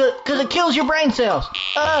 Because it kills your brain cells.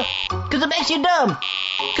 Because it makes you dumb.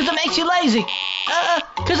 Because it makes you lazy.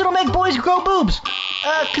 Because it'll make boys grow boobs.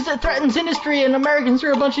 Because it threatens industry and Americans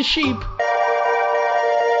are a bunch of sheep.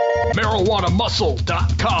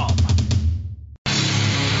 MarijuanaMuscle.com.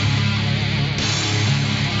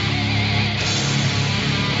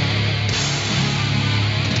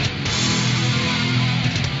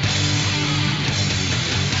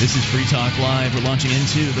 This is Free Talk Live. We're launching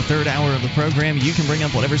into the third hour of the program. You can bring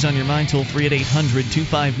up whatever's on your mind. Toll free at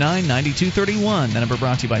 800-259-9231. The number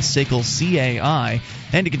brought to you by SACL CAI.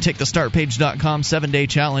 And you can take the StartPage.com 7-day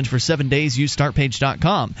challenge for 7 days. Use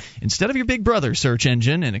StartPage.com instead of your Big Brother search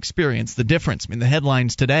engine and experience the difference. I mean, the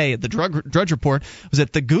headlines today at the Drudge Report was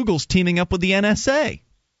that the Google's teaming up with the NSA.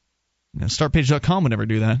 StartPage.com would never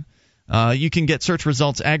do that. You can get search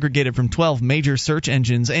results aggregated from 12 major search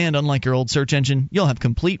engines, and unlike your old search engine, you'll have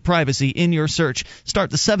complete privacy in your search. Start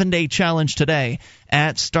the 7-day challenge today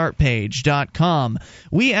at StartPage.com.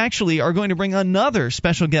 We actually are going to bring another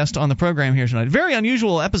special guest on the program here tonight. Very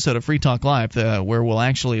unusual episode of Free Talk Live, where we'll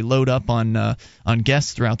actually load up on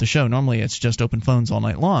guests throughout the show. Normally it's just open phones all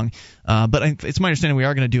night long, but it's my understanding we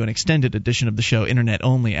are going to do an extended edition of the show, internet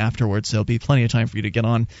only, afterwards. So there'll be plenty of time for you to get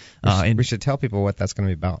on. We should tell people what that's going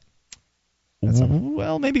to be about.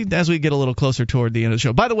 Well, maybe as we get a little closer toward the end of the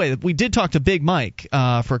show. By the way, we did talk to Big Mike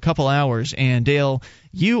for a couple hours, and Dale,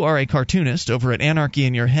 you are a cartoonist over at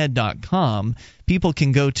anarchyinyourhead.com. People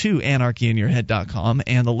can go to anarchyinyourhead.com,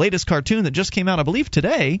 and the latest cartoon that just came out, I believe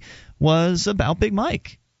today, was about Big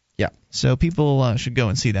Mike. Yeah. So people should go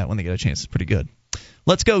and see that when they get a chance. It's pretty good.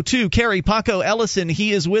 Let's go to Kerry Paco Ellison.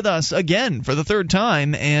 He is with us again for the third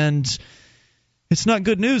time, and it's not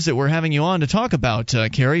good news that we're having you on to talk about,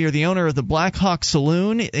 Kerry. You're the owner of the Black Hawk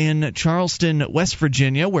Saloon in Charleston, West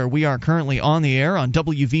Virginia, where we are currently on the air on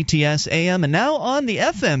WVTS AM and now on the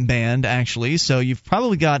FM band, actually. So you've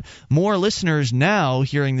probably got more listeners now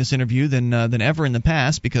hearing this interview than ever in the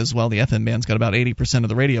past because, well, the FM band's got about 80% of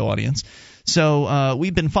the radio audience. So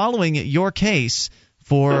we've been following your case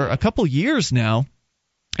for a couple years now.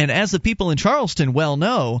 And as the people in Charleston well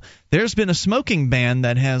know, there's been a smoking ban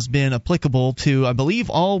that has been applicable to, I believe,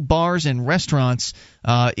 all bars and restaurants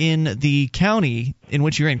in the county in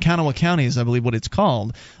which you're in. Kanawha County is, I believe, what it's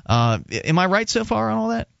called. Am I right so far on all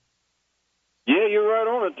that? Yeah, you're right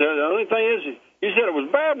on it. The only thing is, you said it was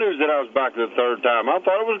bad news that I was back the third time. I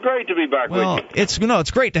thought it was great to be back with you. It's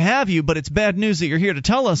great to have you, but it's bad news that you're here to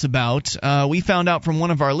tell us about. We found out from one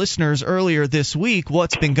of our listeners earlier this week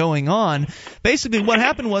what's been going on. Basically, what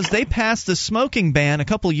happened was they passed the smoking ban a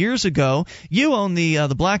couple years ago. You own the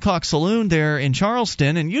Black Hawk Saloon there in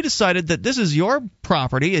Charleston, and you decided that this is your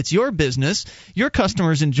property, it's your business. Your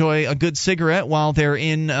customers enjoy a good cigarette while they're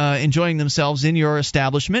enjoying themselves in your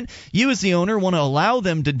establishment. You, as the owner, want to allow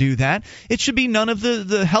them to do that. It should be none of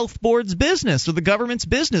the health board's business or the government's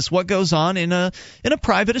business what goes on in a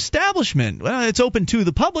private establishment. Well, it's open to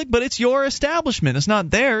the public, but it's your establishment. It's not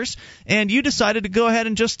theirs. And you decided to go ahead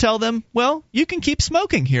and just tell them, well, you can keep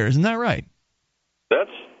smoking here. Isn't that right? That's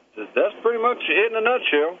pretty much it in a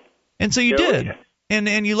nutshell. And so you did.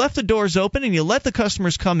 And you left the doors open and you let the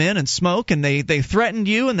customers come in and smoke, and they threatened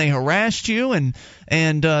you and they harassed you and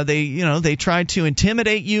they tried to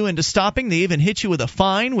intimidate you into stopping. They even hit you with a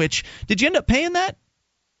fine. Which did you end up paying that?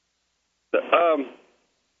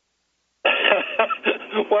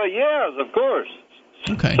 Well, yes, of course.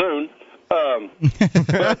 Okay. Soon.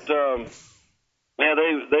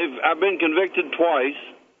 I've been convicted twice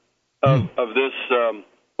of this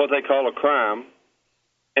what they call a crime.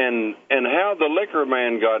 And how the liquor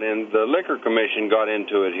commission got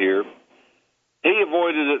into it here, they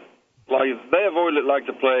avoided it like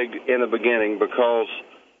the plague in the beginning because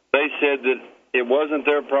they said that it wasn't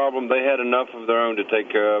their problem. They had enough of their own to take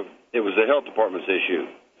care of. It was the health department's issue.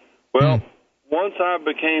 Well, once I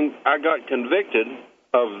got convicted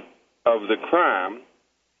of the crime,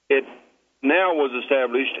 it now was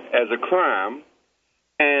established as a crime,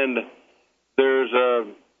 and there's a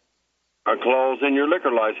clause in your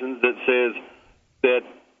liquor license that says that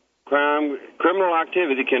criminal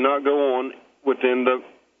activity cannot go on within the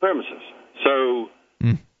premises. So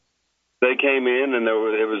they came in and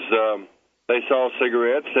they saw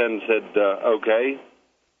cigarettes and said, okay,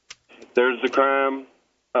 there's the crime.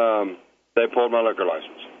 They pulled my liquor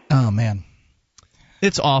license. Oh, man.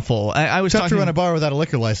 It's awful. I was tough talking to run a bar without a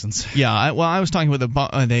liquor license. Yeah, I was talking with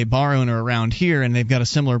a bar owner around here, and they've got a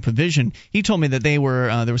similar provision. He told me that there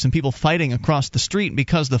were some people fighting across the street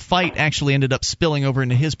because the fight actually ended up spilling over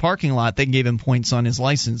into his parking lot. They gave him points on his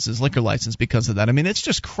liquor license because of that. I mean, it's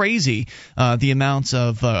just crazy the amounts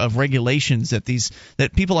of regulations that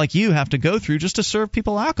people like you have to go through just to serve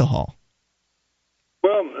people alcohol.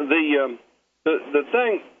 Well, the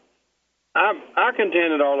thing. I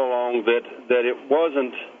contended all along that it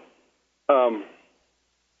wasn't,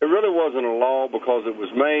 it really wasn't a law because it was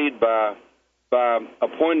made by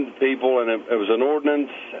appointed people, and it was an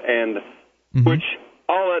ordinance, and which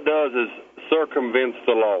all that does is circumvents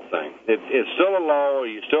the law thing. It's still a law.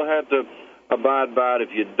 You still have to abide by it.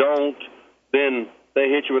 If you don't, then they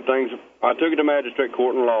hit you with things. I took it to magistrate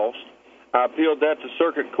court and lost. I appealed that to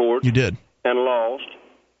circuit court. You did. And lost.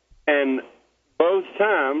 And both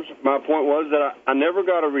times, my point was that I never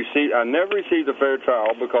got a receipt. I never received a fair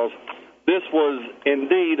trial because this was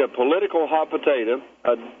indeed a political hot potato,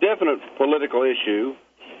 a definite political issue.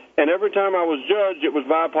 And every time I was judged, it was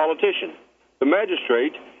by a politician. The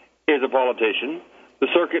magistrate is a politician. The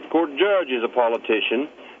circuit court judge is a politician.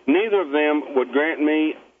 Neither of them would grant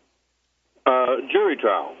me a jury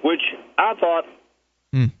trial, which I thought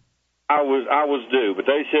I was due. But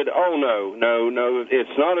they said, oh, no,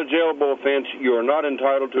 it's not a jailable offense. You are not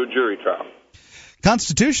entitled to a jury trial.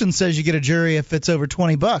 Constitution says you get a jury if it's over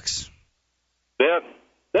 $20.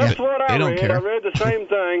 That's what I read. Care. I read the same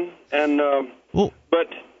thing, and but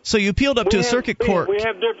so you appealed up to a circuit court. We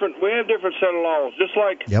have different set of laws, just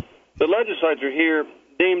like the legislature here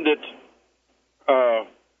deemed it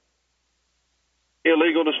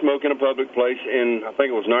illegal to smoke in a public place in, I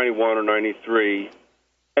think it was 91 or 93,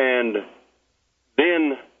 and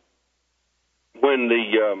then when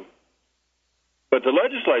but the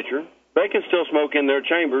legislature, they can still smoke in their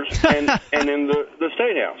chambers and in the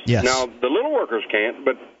State House. Yes. Now, the little workers can't,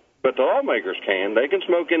 but the lawmakers can. They can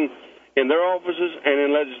smoke in their offices and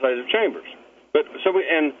in legislative chambers. But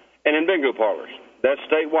and in bingo parlors. That's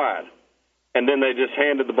statewide. And then they just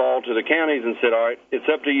handed the ball to the counties and said, all right, it's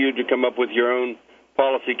up to you to come up with your own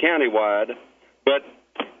policy countywide, but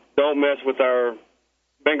don't mess with our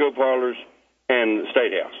bingo parlors and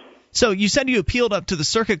State House. So you said you appealed up to the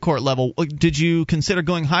circuit court level. Did you consider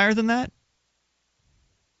going higher than that?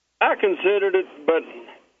 I considered it, but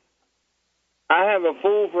I have a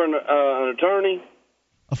fool for an attorney.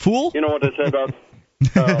 A fool? You know what they say about?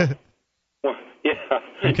 Well,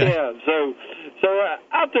 yeah, okay. Yeah. So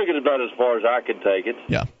I took it about as far as I could take it.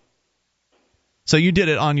 Yeah. So you did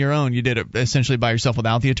it on your own. You did it essentially by yourself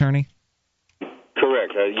without the attorney.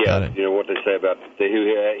 Correct. Yeah. You know what they say about he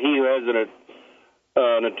who has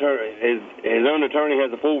an attorney, his own attorney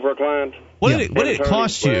has a fool for a client. What did it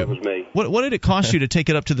cost you? It was me. What did it cost you to take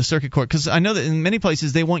it up to the circuit court? Because I know that in many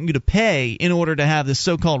places they want you to pay in order to have this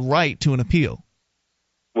so-called right to an appeal.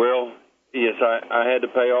 Well, yes, I had to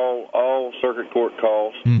pay all circuit court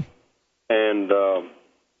costs, and then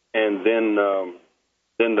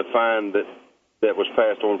the fine that was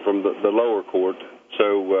passed on from the lower court.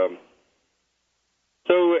 So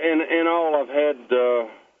in all, I've had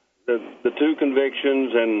the two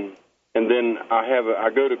convictions, and then I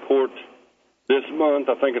go to court this month.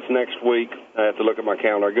 I think it's next week. I have to look at my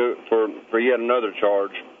calendar. I go for yet another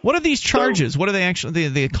charge. What are these charges? What are they actually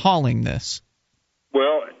they calling this?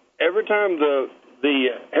 Well, every time the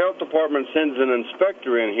health department sends an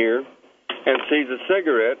inspector in here and sees a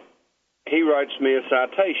cigarette, he writes me a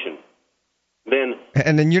citation.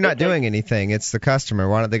 Then you're not doing anything. It's the customer.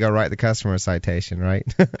 Why don't they go write the customer a citation, right?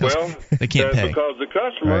 Well, they can't pay because the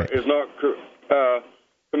customer is not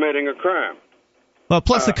committing a crime. Well,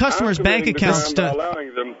 plus the customer's bank accounts by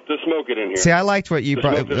allowing them to smoke it in here. See, I liked what you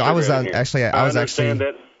brought. I was actually.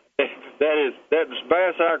 That's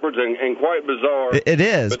bass backwards and quite bizarre. It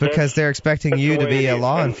is, because they're expecting you to be a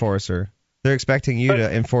law enforcer. They're expecting you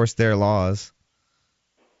to enforce their laws.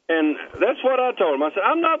 And that's what I told them. I said,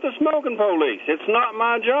 I'm not the smoking police. It's not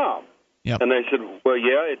my job. Yep. And they said, well,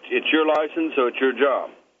 yeah, it's your license, so it's your job.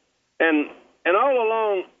 And all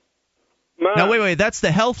along, now wait, that's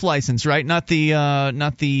the health license, right? Not the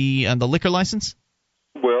liquor license.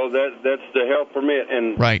 Well, that's the health permit,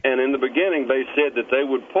 and right. And in the beginning, they said that they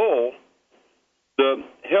would pull the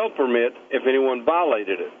health permit if anyone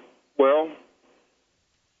violated it. Well,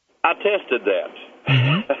 I tested that,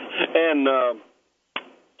 and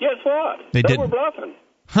guess what? They were bluffing.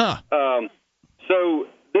 Huh. So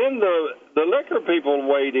then the liquor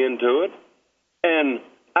people weighed into it, and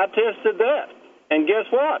I tested that, and guess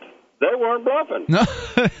what? They weren't bluffing. No,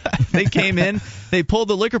 they came in. They pulled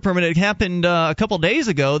the liquor permit. It happened a couple days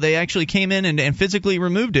ago. They actually came in and physically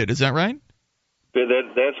removed it. Is that right?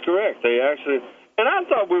 That's correct. They actually, and I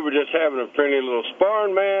thought we were just having a friendly little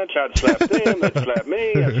sparring match. I'd slap them, they'd slap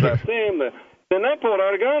me, I'd slap them. Then they pulled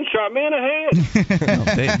out a gun and shot me in the No,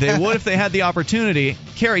 head. they would if they had the opportunity.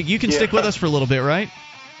 Kerry, you can stick with us for a little bit, right?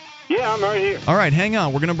 Yeah, I'm right here. All right, hang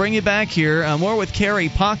on. We're going to bring you back here. More with Kerry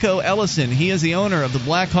Paco Ellison. He is the owner of the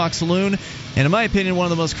Black Hawk Saloon, and in my opinion, one of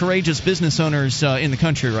the most courageous business owners in the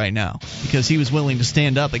country right now, because he was willing to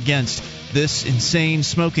stand up against this insane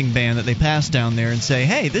smoking ban that they passed down there and say,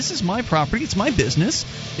 hey, this is my property, it's my business.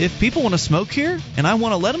 If people want to smoke here and I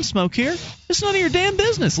want to let them smoke here, it's none of your damn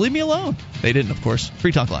business. Leave me alone. They didn't, of course.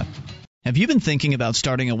 Free Talk Live. Have you been thinking about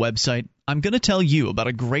starting a website? I'm going to tell you about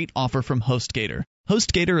a great offer from HostGator.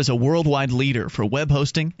 HostGator is a worldwide leader for web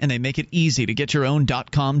hosting, and they make it easy to get your own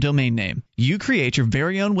 .com domain name. You create your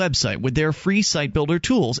very own website with their free site builder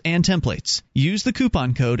tools and templates. Use the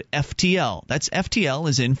coupon code FTL, that's FTL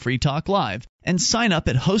as in Free Talk Live, and sign up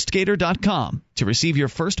at HostGator.com to receive your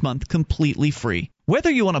first month completely free.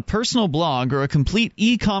 Whether you want a personal blog or a complete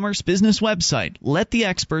e-commerce business website, let the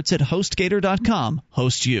experts at HostGator.com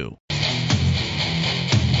host you.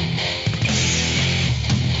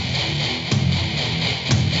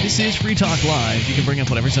 This is Free Talk Live. You can bring up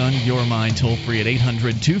whatever's on your mind toll-free at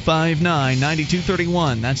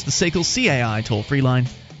 800-259-9231. That's the SACL CAI toll-free line.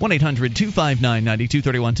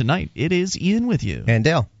 1-800-259-9231. Tonight, it is Ian with you. And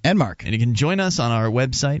Dale. And Mark. And you can join us on our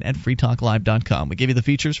website at freetalklive.com. We give you the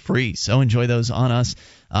features free, so enjoy those on us.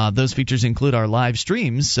 Those features include our live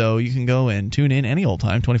streams, so you can go and tune in any old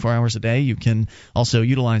time, 24 hours a day. You can also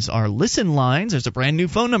utilize our listen lines. There's a brand new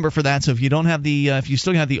phone number for that, so if you don't have if you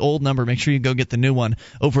still have the old number, make sure you go get the new one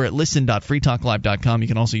over at listen.freetalklive.com. You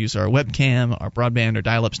can also use our webcam, our broadband, or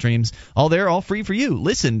dial-up streams. All there, all free for you.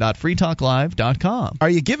 Listen.freetalklive.com. Are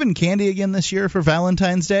you giving candy again this year for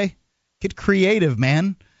Valentine's Day? Get creative,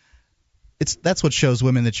 man. That's what shows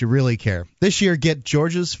women that you really care. This year, get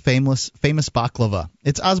Georgia's famous baklava.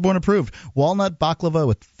 It's Osborne approved. Walnut baklava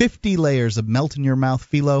with 50 layers of melt-in-your-mouth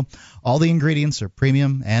phyllo. All the ingredients are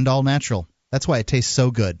premium and all natural. That's why it tastes so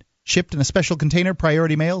good. Shipped in a special container,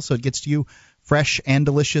 priority mail, so it gets to you fresh and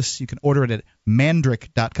delicious. You can order it at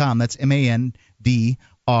mandrick.com. That's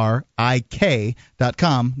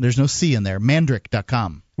MANDRIK.com. There's no C in there.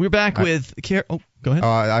 Mandrick.com. We're back with go ahead. Oh,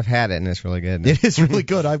 I've had it, and it's really good. It is really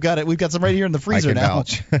good. I've got it. We've got some right here in the freezer now.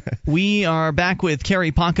 We are back with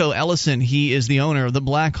Kerry Paco Ellison. He is the owner of the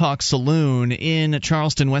Black Hawk Saloon in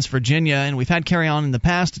Charleston, West Virginia, and we've had Kerry on in the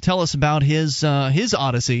past to tell us about his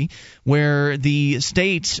odyssey, where the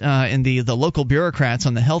state and the local bureaucrats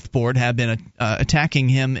on the health board have been attacking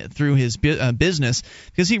him through his business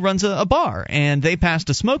because he runs a bar, and they passed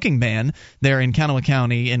a smoking ban there in Kanawha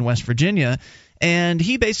County in West Virginia. And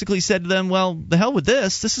he basically said to them, well, the hell with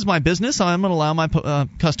this. This is my business. I'm going to allow my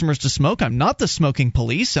customers to smoke. I'm not the smoking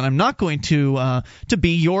police, and I'm not going to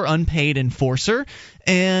be your unpaid enforcer.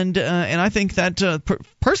 And I think that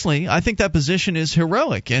personally, I think that position is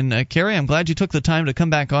heroic. And Kerry, I'm glad you took the time to come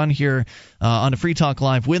back on here on a Free Talk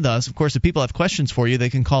Live with us. Of course, if people have questions for you, they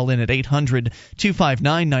can call in at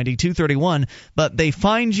 800-259-9231. But they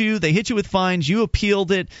fined you, they hit you with fines, you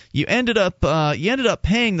appealed it, you ended up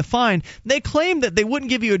paying the fine. They claim that they wouldn't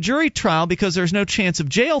give you a jury trial because there's no chance of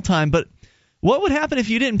jail time. But what would happen if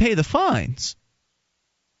you didn't pay the fines?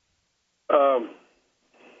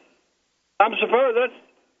 I'm surprised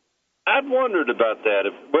I'd wondered about that.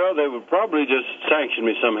 They would probably just sanction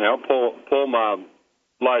me somehow, pull my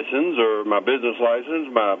license or my business license,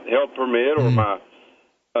 my health permit, or my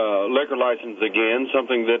liquor license again,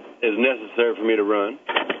 something that is necessary for me to run.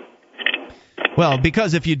 Well,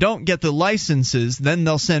 because if you don't get the licenses, then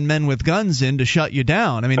they'll send men with guns in to shut you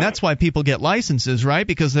down. I mean, that's why people get licenses, right?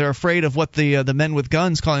 Because they're afraid of what the men with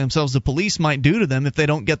guns calling themselves the police might do to them if they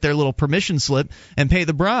don't get their little permission slip and pay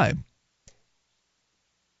the bribe.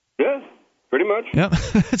 Yeah, pretty much. Yeah,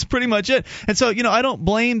 that's pretty much it. And so, I don't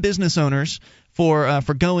blame business owners for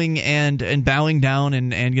going and bowing down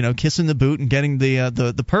and kissing the boot and getting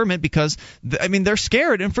the permit because they're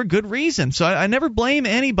scared, and for good reason. So I never blame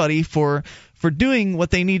anybody for doing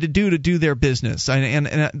what they need to do their business.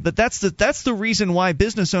 But that's the reason why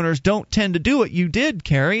business owners don't tend to do what you did,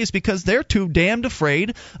 Kerry, is because they're too damned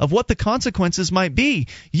afraid of what the consequences might be.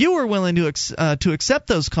 You were willing to accept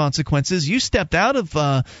those consequences. You stepped out of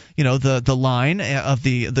the line of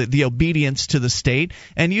the obedience to the state,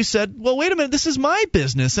 and you said, well, wait a minute, this is my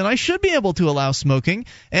business, and I should be able to allow smoking.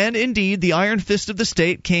 And indeed, the iron fist of the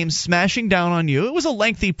state came smashing down on you. It was a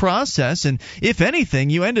lengthy process, and if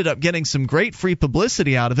anything, you ended up getting some great free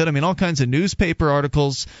publicity out of it. I mean, all kinds of newspaper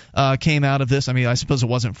articles came out of this. I mean, I suppose it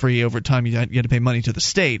wasn't free. Over time, you had to pay money to the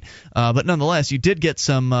state, but nonetheless, you did get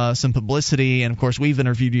some publicity. And of course, we've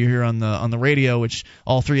interviewed you here on the radio, which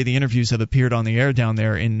all three of the interviews have appeared on the air down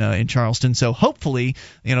there in Charleston. So hopefully,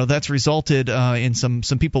 that's resulted in some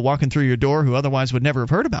people walking through your door who otherwise would never have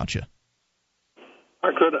heard about you.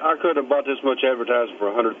 I could have bought this much advertising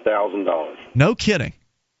for $100,000. No kidding.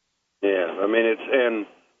 Yeah, I mean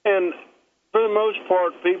and for the most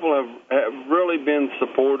part, people have really been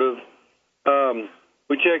supportive.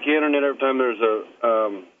 We check the internet every time there's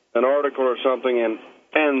an article or something,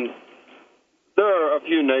 and there are a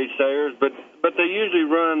few naysayers, but they usually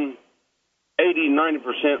run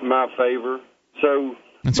 80-90% in my favor. So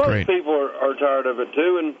most people are tired of it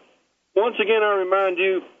too. And once again, I remind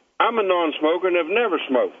you, I'm a non-smoker and have never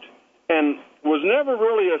smoked, and was never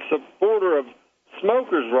really a supporter of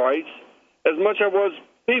smokers' rights as much as it was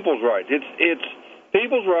people's rights. It's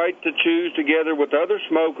people's right to choose together with other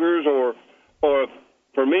smokers, or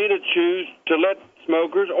for me to choose to let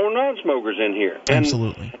smokers or non-smokers in here.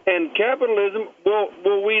 Absolutely. And capitalism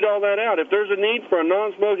will weed all that out. If there's a need for a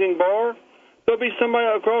non-smoking bar, there'll be somebody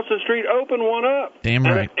across the street open one up. Damn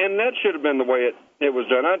right. And that should have been the way it was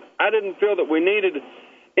done. I didn't feel that we needed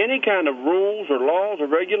any kind of rules or laws or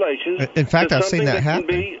regulations. In fact, I've seen that happen.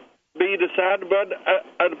 Be decided by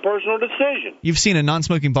a personal decision. You've seen a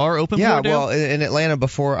non-smoking bar open? Yeah, well, in Atlanta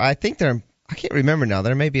before, I can't remember now.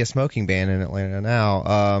 There may be a smoking ban in Atlanta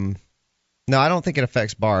now. No, I don't think it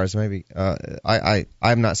affects bars. Maybe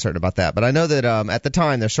I'm not certain about that. But I know that at the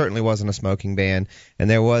time there certainly wasn't a smoking ban, and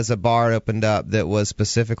there was a bar opened up that was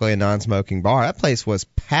specifically a non-smoking bar. That place was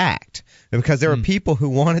packed because there were people who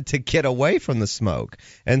wanted to get away from the smoke.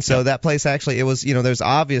 And so that place actually, it was, there's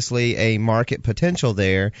obviously a market potential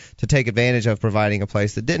there to take advantage of providing a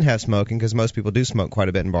place that didn't have smoking, because most people do smoke quite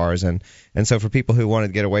a bit in bars. And so for people who wanted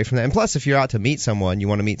to get away from that, and plus if you're out to meet someone, you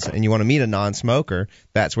want to meet a non-smoker,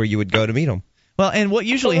 that's where you would go to meet them. Well, and what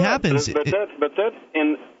usually happens... But that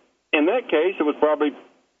in that case, it was probably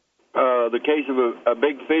the case of a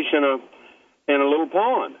big fish in a little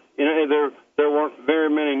pond. There weren't very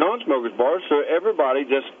many non-smokers bars, so everybody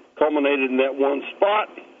just culminated in that one spot,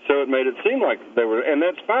 so it made it seem like they were, and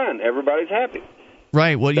that's fine. Everybody's happy.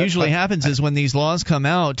 Right. What usually happens is when these laws come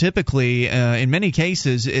out, typically, in many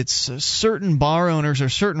cases, it's certain bar owners or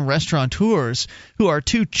certain restaurateurs who are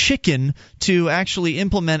too chicken to actually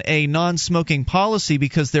implement a non-smoking policy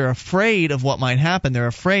because they're afraid of what might happen. They're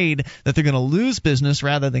afraid that they're going to lose business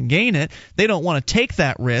rather than gain it. They don't want to take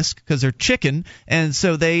that risk because they're chicken, and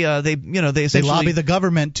so they essentially they lobby the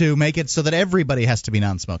government to make it so that everybody has to be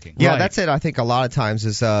non-smoking. Yeah, that's it. I think a lot of times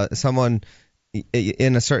is someone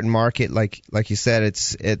in a certain market, like you said,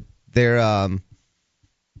 they don't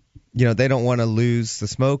want to lose the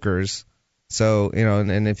smokers. So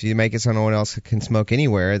and if you make it so no one else can smoke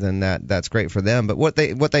anywhere, then that's great for them. But what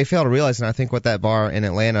they fail to realize, and I think what that bar in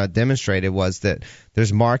Atlanta demonstrated, was that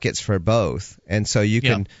there's markets for both, and so you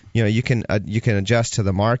can you can adjust to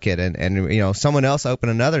the market, and someone else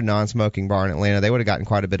opened another non-smoking bar in Atlanta, they would have gotten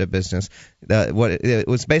quite a bit of business. It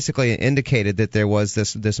was basically indicated that there was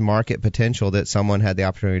this market potential that someone had the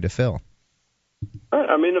opportunity to fill.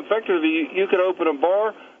 I mean, effectively, you could open a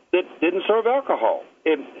bar that didn't serve alcohol,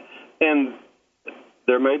 and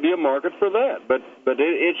there may be a market for that, but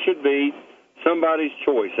it should be somebody's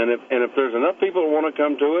choice, and if there's enough people who want to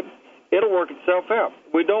come to it, it'll work itself out.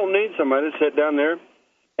 We don't need somebody to sit down there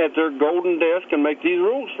at their golden desk and make these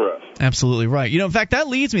rules for us. Absolutely right. In fact, that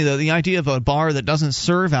leads me, though, the idea of a bar that doesn't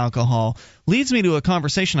serve alcohol leads me to a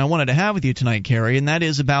conversation I wanted to have with you tonight, Carrie, and that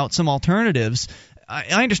is about some alternatives.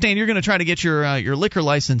 I understand you're going to try to get your liquor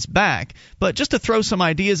license back, but just to throw some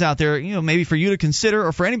ideas out there, maybe for you to consider,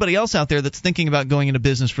 or for anybody else out there that's thinking about going into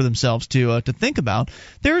business for themselves to think about.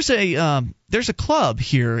 There's a club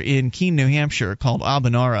here in Keene, New Hampshire called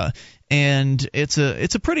Abanara, and it's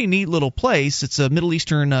a pretty neat little place. It's a Middle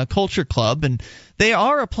Eastern culture club, and they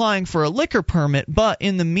are applying for a liquor permit, but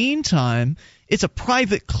in the meantime, it's a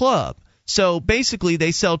private club. So basically,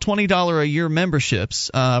 they sell $20 a year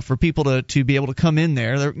memberships for people to be able to come in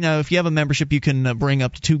there. Now, if you have a membership, you can bring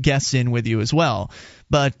up to 2 guests in with you as well.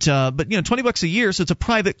 But $20 a year, so it's a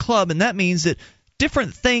private club, and that means that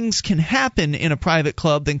different things can happen in a private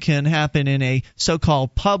club than can happen in a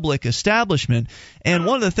so-called public establishment. And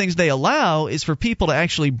one of the things they allow is for people to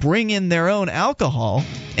actually bring in their own alcohol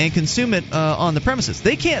and consume it on the premises.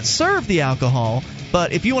 They can't serve the alcohol,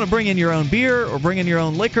 but if you want to bring in your own beer or bring in your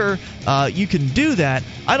own liquor, you can do that.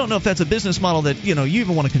 I don't know if that's a business model that you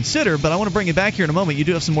even want to consider, but I want to bring it back here in a moment. You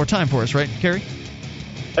do have some more time for us, right, Kerry?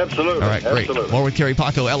 Absolutely. All right, great. Absolutely. More with Kerry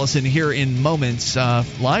Paco Ellison here in moments,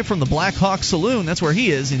 live from the Black Hawk Saloon. That's where he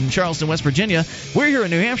is in Charleston, West Virginia. We're here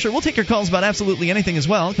in New Hampshire. We'll take your calls about absolutely anything as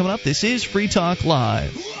well. Coming up, this is Free Talk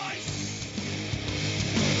Live.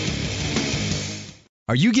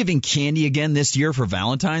 Are you giving candy again this year for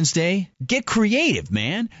Valentine's Day? Get creative,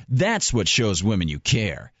 man. That's what shows women you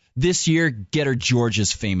care. This year, get her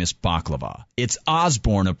Georgia's famous baklava. It's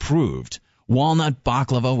Osborne approved. Walnut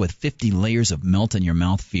baklava with 50 layers of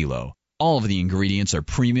melt-in-your-mouth phyllo. All of the ingredients are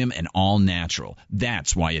premium and all natural.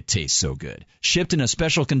 That's why it tastes so good. Shipped in a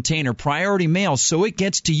special container, priority mail, so it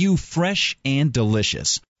gets to you fresh and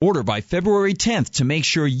delicious. Order by February 10th to make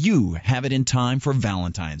sure you have it in time for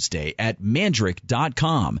Valentine's Day at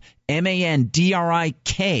Mandrick.com. Mandrik.com.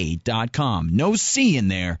 No C in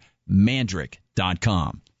there.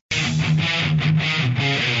 Mandrick.com.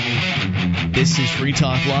 This is Free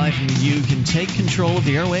Talk Live, and you can take control of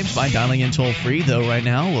the airwaves by dialing in toll-free, though right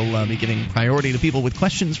now we'll be giving priority to people with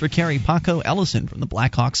questions for Kerry Paco Ellison from the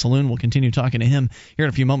Black Hawk Saloon. We'll continue talking to him here in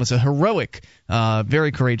a few moments. A heroic,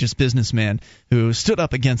 very courageous businessman who stood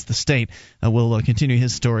up against the state. We'll continue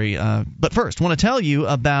his story. But first, I want to tell you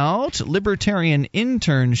about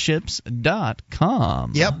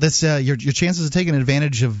libertarianinternships.com. Yep, this your chances of taking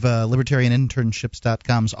advantage of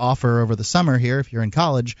libertarianinternships.com's offer over the summer here, if you're in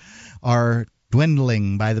college, are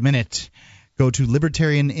dwindling by the minute. Go to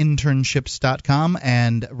libertarianinternships.com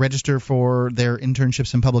and register for their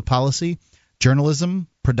internships in public policy, journalism,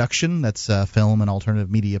 production, that's film and alternative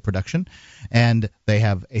media production, and they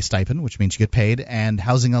have a stipend, which means you get paid, and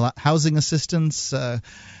housing assistance,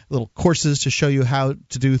 little courses to show you how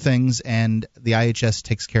to do things, and the IHS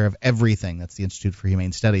takes care of everything. That's the Institute for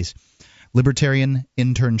Humane Studies.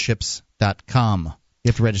 libertarianinternships.com. You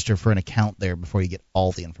have to register for an account there before you get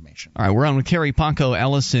all the information. All right, we're on with Kerry Paco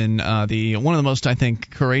Ellison, one of the most, I think,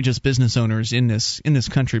 courageous business owners in this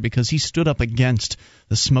country, because he stood up against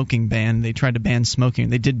the smoking ban. They tried to ban smoking.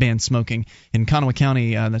 They did ban smoking in Kanawha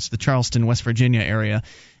County. That's the Charleston, West Virginia area.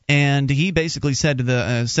 And he basically said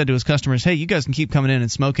to his customers, "Hey, you guys can keep coming in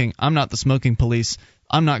and smoking. I'm not the smoking police.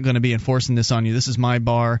 I'm not going to be enforcing this on you. This is my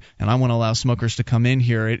bar, and I want to allow smokers to come in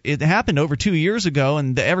here." It happened over 2 years ago,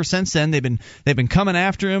 and ever since then they've been coming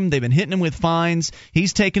after him. They've been hitting him with fines.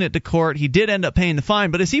 He's taken it to court. He did end up paying the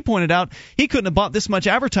fine, but as he pointed out, he couldn't have bought this much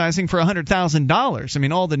advertising for $100,000. I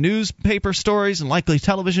mean, all the newspaper stories and likely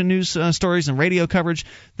television news stories and radio coverage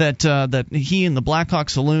that he and the Black Hawk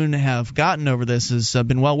Saloon have gotten over this has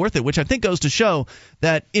been well worth it, which I think goes to show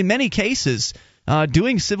that in many cases,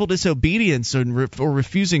 doing civil disobedience or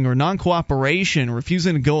refusing or non-cooperation,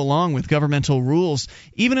 refusing to go along with governmental rules,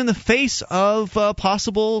 even in the face of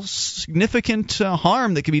possible significant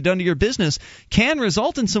harm that can be done to your business, can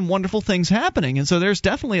result in some wonderful things happening. And so there's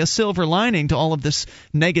definitely a silver lining to all of this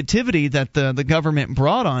negativity that the government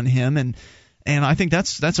brought on him, and I think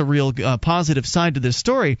that's a real positive side to this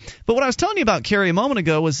story. But what I was telling you about, Kerry, a moment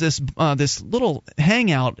ago was this little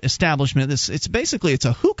hangout establishment. It's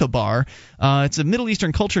a hookah bar. It's a Middle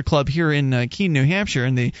Eastern culture club here in Keene, New Hampshire,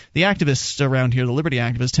 and the activists around here, the liberty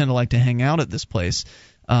activists, tend to like to hang out at this place.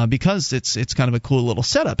 Because it's kind of a cool little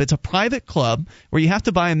setup. It's a private club where you have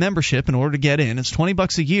to buy a membership in order to get in. It's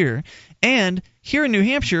 $20 a year. And here in New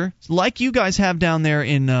Hampshire, like you guys have down there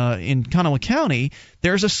in Kanawha County,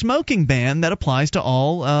 there's a smoking ban that applies to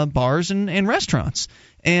all bars and restaurants.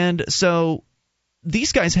 And so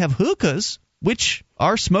these guys have hookahs, which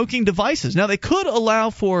are smoking devices. Now, they could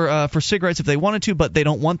allow for cigarettes if they wanted to, but they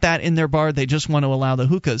don't want that in their bar. They just want to allow the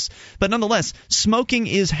hookahs. But nonetheless, smoking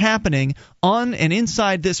is happening on and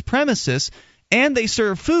inside this premises, and they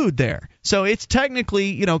serve food there. So it's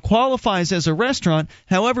technically, qualifies as a restaurant.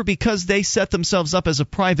 However, because they set themselves up as a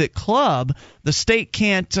private club, the state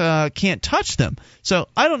can't touch them. So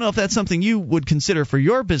I don't know if that's something you would consider for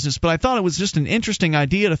your business, but I thought it was just an interesting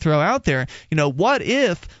idea to throw out there. What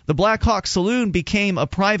if the Black Hawk Saloon became a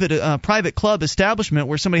private club establishment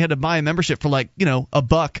where somebody had to buy a membership for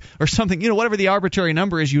 $1 or something, whatever the arbitrary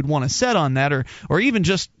number is you'd want to set on that, or even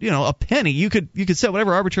just a penny. You could set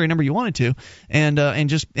whatever arbitrary number you wanted to, and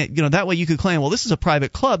just that way you could claim, well, this is a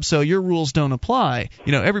private club, so your rules don't apply.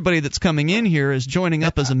 Everybody that's coming in here is joining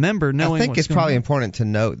up as a member, knowing. I think it's probably important to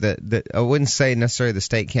note that I wouldn't say necessarily the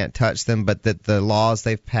state can't touch them, but that the laws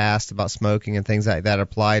they've passed about smoking and things like that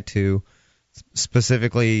apply to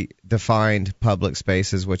specifically defined public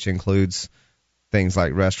spaces, which includes things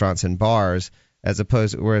like restaurants and bars,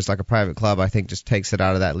 whereas like a private club, I think, just takes it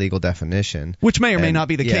out of that legal definition. Which may or may not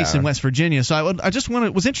be the case in West Virginia. So I just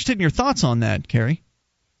was interested in your thoughts on that, Kerry.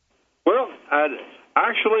 Well,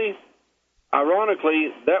 actually, ironically,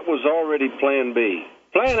 that was already Plan B.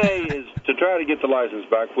 Plan A is to try to get the license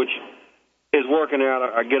back, which is working out.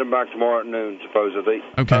 I get them back tomorrow at noon, supposedly.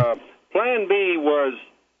 Okay. Plan B was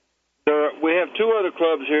we have three other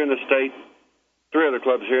clubs here in the state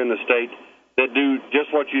that do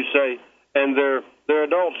just what you say, and they're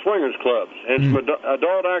adult swingers clubs. It's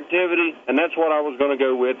adult activity, and that's what I was going to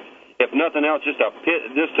go with. If nothing else,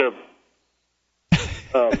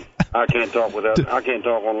 I can't talk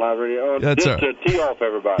on live radio. That's just to tee off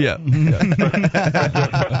everybody. Yeah. I'm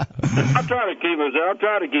trying to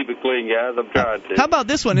keep it clean, guys. I'm trying to. How about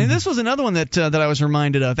this one? And this was another one that I was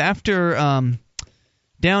reminded of after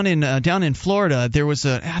down in Florida. There was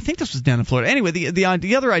I think this was down in Florida. Anyway,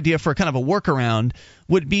 the other idea for kind of a workaround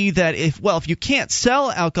would be that if you can't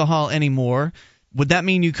sell alcohol anymore, would that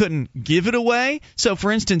mean you couldn't give it away? So,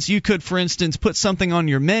 you could put something on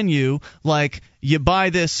your menu like you buy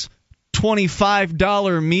this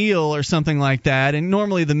 $25 meal or something like that, and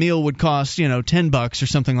normally the meal would cost, $10 or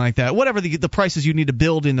something like that, whatever the prices you need to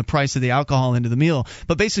build in the price of the alcohol into the meal.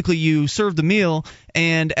 But basically you serve the meal,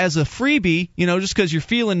 and as a freebie, just because you're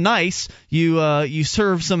feeling nice, you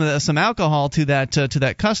serve some alcohol to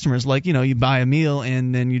that customers, like you buy a meal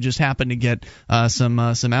and then you just happen to get some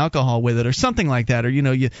alcohol with it or something like that, or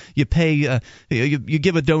you pay you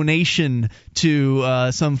give a donation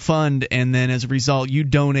to some fund, and then as a result you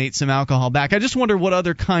donate some alcohol back. I just wonder what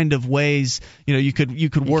other kind of ways you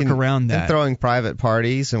could work around that. And throwing private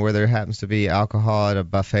parties and where there happens to be alcohol at a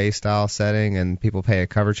buffet style setting and people pay a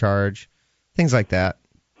cover charge, things like that.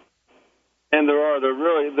 And there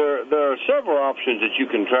are several options that you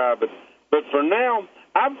can try, but for now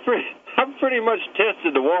I've pretty much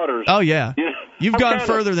tested the waters. Oh yeah, you've gone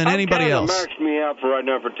further than anybody else. Maxed me out for right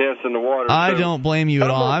now for testing the waters. I don't blame you at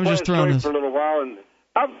all. I'm just throwing this for a little while, and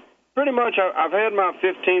I've had my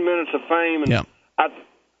 15 minutes of fame, and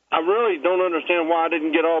I really don't understand why I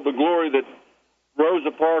didn't get all the glory that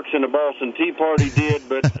Rosa Parks and the Boston Tea Party did,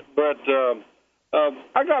 but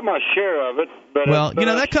I got my share of it. But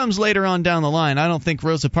that comes later on down the line. I don't think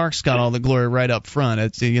Rosa Parks got all the glory right up front.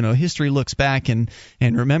 It's history looks back and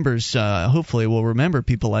remembers. Hopefully, will remember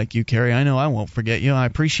people like you, Kerry. I know I won't forget you. I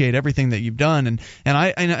appreciate everything that you've done, and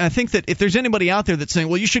I think that if there's anybody out there that's saying,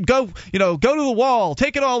 well, you should go to the wall,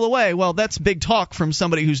 take it all away. Well, that's big talk from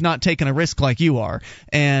somebody who's not taking a risk like you are,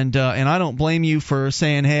 and I don't blame you for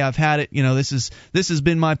saying, hey, I've had it. This has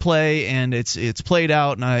been my play, and it's played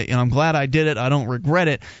out, and I'm glad I did it. I don't regret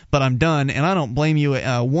it, but I'm done, and I don't blame you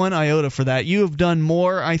one iota for that. You have done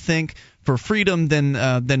more, I think, for freedom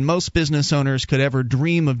than most business owners could ever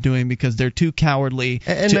dream of doing, because they're too cowardly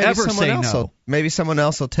to ever say no. Maybe someone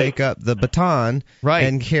else will take up the baton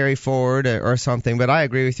and carry forward or something. But I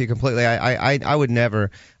agree with you completely. I would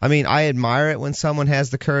never. I mean, I admire it when someone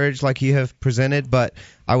has the courage like you have presented, but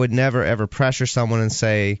I would never ever pressure someone and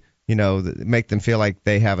say, make them feel like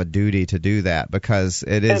they have a duty to do that, because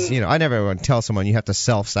it is, I never want to tell someone you have to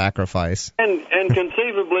self-sacrifice. And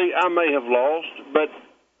conceivably, I may have lost, but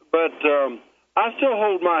I still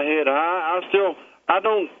hold my head high. I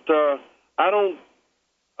don't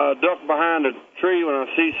duck behind a tree when I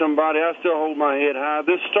see somebody. I still hold my head high.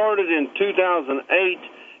 This started in 2008.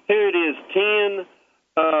 Here it is, 10.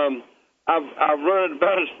 I've run it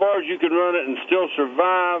about as far as you can run it and still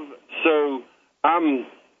survive. So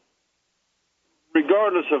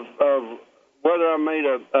regardless of whether I made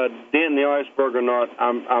a dent in the iceberg or not,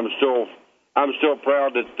 I'm still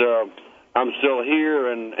proud that I'm still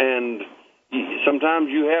here, and sometimes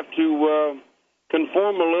you have to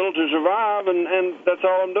conform a little to survive, and that's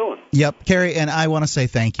all I'm doing. Yep, Kerry, and I want to say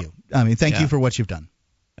thank you. I mean, thank you for what you've done.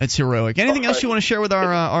 It's heroic. Anything else you want to share with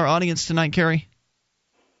our audience tonight, Kerry?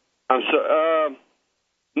 No,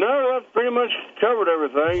 I've pretty much covered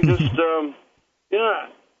everything. Just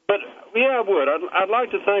but yeah, I would. I'd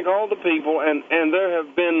like to thank all the people, and there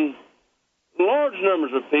have been large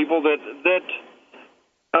numbers of people that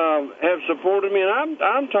have supported me, and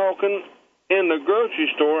I'm talking in the grocery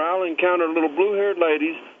store. I'll encounter little blue-haired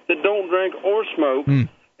ladies that don't drink or smoke,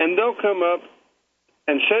 and they'll come up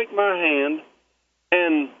and shake my hand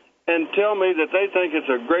and tell me that they think it's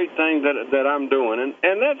a great thing that I'm doing,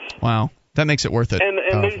 and that's wow. That makes it worth it.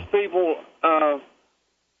 And these people,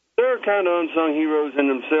 they're kind of unsung heroes in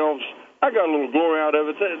themselves. I got a little glory out of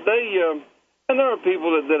it. And there are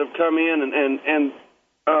people that have come in and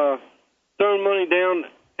thrown money down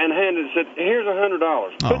and handed said, here's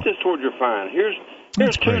 $100. Put this toward your fine. Here's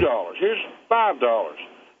 $2. Here's $5.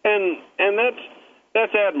 And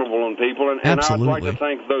that's admirable in people, and I'd like to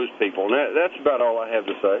thank those people. And that's about all I have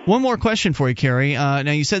to say. One more question for you, Kerry.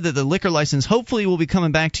 Now, you said that the liquor license hopefully will be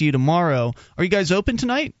coming back to you tomorrow. Are you guys open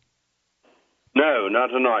tonight? No, not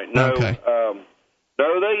tonight. No. Okay.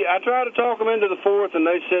 I tried to talk them into the 4th, and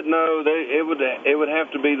they said no. It would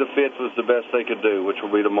have to be the 5th was the best they could do, which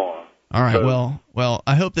will be tomorrow. All right. Well,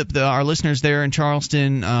 I hope that our listeners there in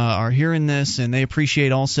Charleston are hearing this, and they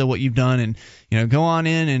appreciate also what you've done. And go on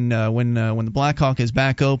in, and when the Blackhawk is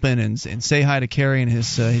back open, and say hi to Kerry and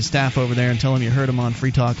his staff over there, and tell them you heard him on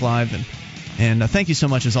Free Talk Live. And thank you so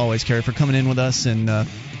much as always, Kerry, for coming in with us. And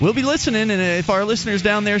we'll be listening. And if our listeners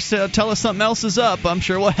down there tell us something else is up, I'm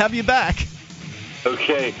sure we'll have you back.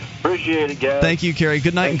 Okay. Appreciate it, guys. Thank you, Kerry.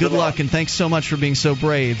 Good night and good luck, and thanks so much for being so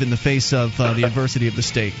brave in the face of the adversity of the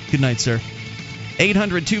state. Good night, sir.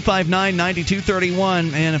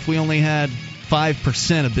 800-259-9231, and if we only had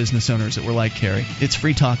 5% of business owners that were like Kerry, it's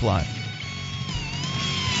Free Talk Live.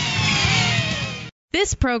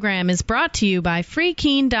 This program is brought to you by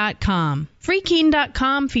FreeKeene.com.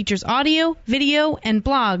 FreeKeene.com features audio, video, and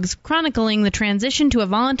blogs chronicling the transition to a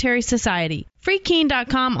voluntary society.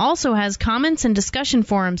 FreeKeene.com also has comments and discussion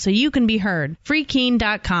forums so you can be heard.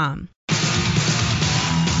 FreeKeene.com.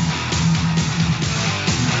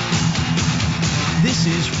 This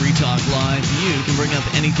is Free Talk Live. You can bring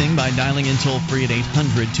up anything by dialing in toll-free at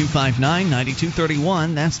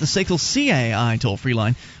 800-259-9231. That's the SACL CAI toll-free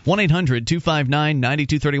line,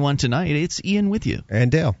 1-800-259-9231. Tonight, it's Ian with you.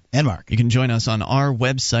 And Dale. And Mark. You can join us on our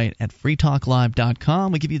website at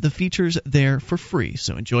freetalklive.com. We give you the features there for free,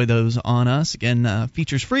 so enjoy those on us. Again,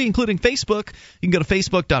 features free, including Facebook. You can go to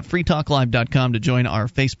facebook.freetalklive.com to join our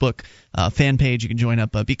Facebook fan page. You can join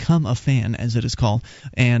up, Become a Fan, as it is called.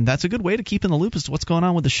 And that's a good way to keep in the loop as to what's going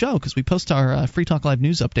on with the show, because we post our Free Talk Live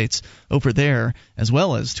news updates over there as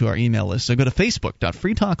well as to our email list. So go to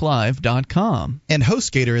facebook.freetalklive.com. And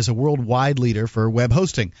HostGator is a worldwide leader for web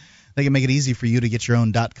hosting. They can make it easy for you to get your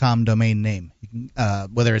own .com domain name,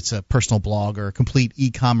 whether it's a personal blog or a complete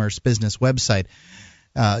e-commerce business website.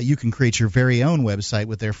 You can create your very own website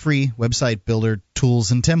with their free website builder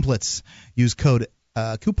tools and templates. Use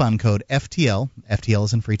coupon code FTL, FTL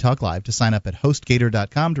is in Free Talk Live, to sign up at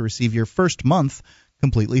HostGator.com to receive your first month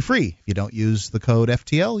completely free. If you don't use the code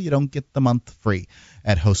FTL, you don't get the month free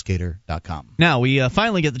at HostGator.com. Now, we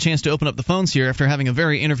finally get the chance to open up the phones here after having a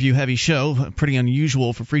very interview-heavy show, pretty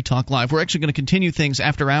unusual for Free Talk Live. We're actually going to continue things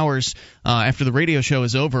after hours, after the radio show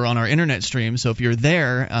is over on our internet stream. So if you're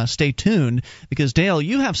there, stay tuned, because, Dale,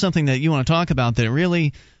 you have something that you want to talk about that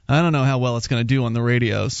really... I don't know how well it's going to do on the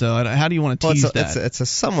radio, so how do you want to tease that? It's a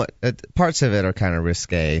somewhat parts of it are kind of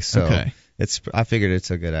risque, so okay. I figured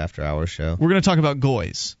it's a good after-hour show. We're going to talk about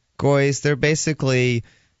goys. Goys, they're guys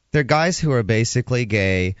who are basically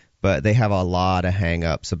gay, but they have a lot of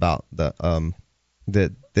hang-ups about that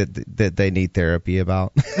they need therapy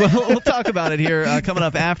about. Well, we'll talk about it here coming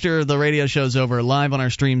up after the radio show's over, live on our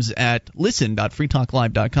streams at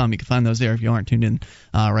listen.freetalklive.com. You can find those there if you aren't tuned in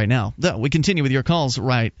right now. We continue with your calls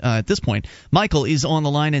right at this point. Michael is on the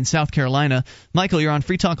line in South Carolina. Michael, you're on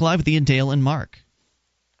Free Talk Live with Ian, Dale, and Mark.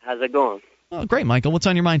 How's it going? Oh, great, Michael. What's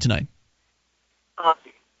on your mind tonight? I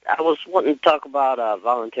was wanting to talk about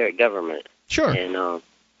voluntary government. Sure.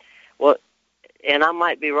 And I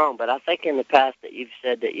might be wrong, but I think in the past that you've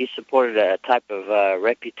said that you supported a type of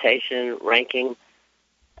reputation ranking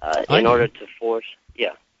in order to force.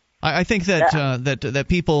 Yeah. I think that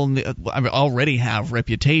people already have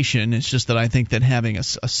reputation. It's just that I think that having a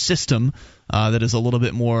system that is a little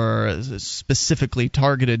bit more specifically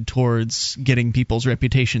targeted towards getting people's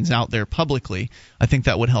reputations out there publicly, I think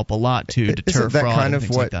that would help a lot to deter fraud and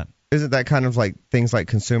things like that. Isn't that kind of like things like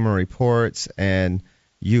Consumer Reports and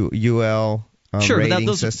UL? Sure, but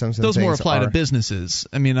those more apply to businesses.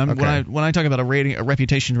 I mean, when I talk about a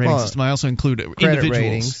reputation rating system, I also include individuals.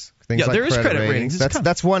 Ratings, like there is credit ratings.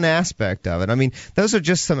 That's one aspect of it. I mean, those are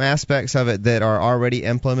just some aspects of it that are already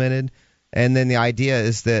implemented. And then the idea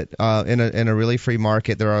is that in a really free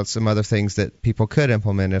market, there are some other things that people could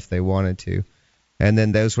implement if they wanted to. And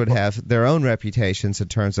then those would have their own reputations in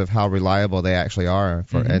terms of how reliable they actually are.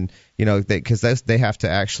 And because they have to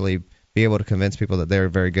actually be able to convince people that they're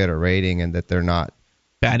very good at rating and that they're not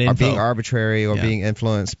being arbitrary or being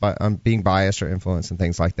influenced by being biased or influenced and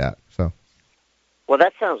things like that. So, well,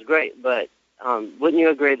 that sounds great, but wouldn't you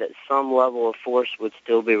agree that some level of force would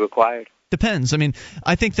still be required? Depends. I mean,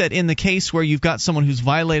 I think that in the case where you've got someone who's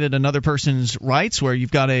violated another person's rights, where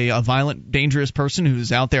you've got a violent, dangerous person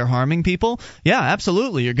who's out there harming people, yeah,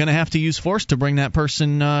 absolutely, you're going to have to use force to bring that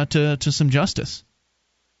person to some justice.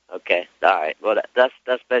 Okay, all right. Well, that's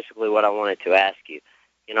basically what I wanted to ask you.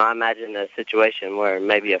 You know, I imagine a situation where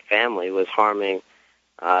maybe a family was harming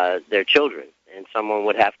their children, and someone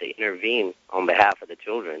would have to intervene on behalf of the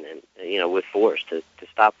children, and with force to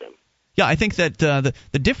stop them. Yeah, I think that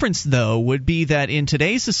the difference, though, would be that in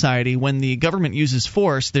today's society, when the government uses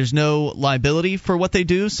force, there's no liability for what they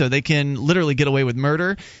do, so they can literally get away with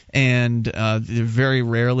murder, and they very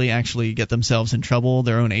rarely actually get themselves in trouble,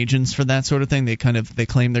 their own agents, for that sort of thing. They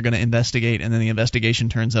claim they're going to investigate, and then the investigation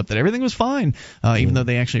turns up that everything was fine, even though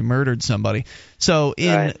they actually murdered somebody. So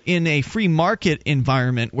in a free market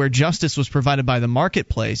environment where justice was provided by the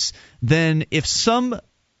marketplace, then if some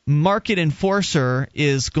market enforcer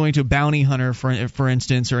is going to bounty hunter, for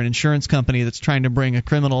instance, or an insurance company that's trying to bring a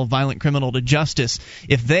violent criminal to justice,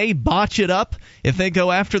 if they botch it up, if they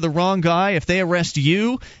go after the wrong guy, if they arrest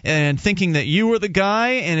you and thinking that you were the guy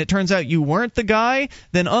and it turns out you weren't the guy,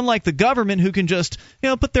 then unlike the government who can just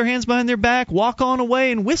put their hands behind their back, walk on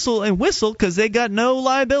away and whistle because they got no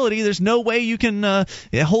liability, there's no way you can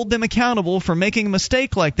hold them accountable for making a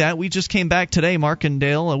mistake like that. We just came back today, Mark and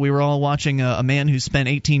Dale. We were all watching a man who spent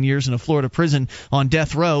 18 years in a Florida prison on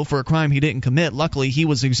death row for a crime he didn't commit. Luckily, he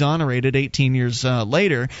was exonerated 18 years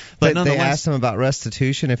later. But they asked him about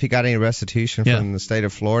restitution, if he got any restitution from the state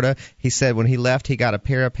of Florida. He said when he left, he got a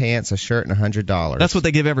pair of pants, a shirt, and $100. That's what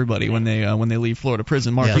they give everybody when they leave Florida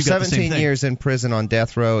prison. Mark, you got 17 the same thing. years in prison on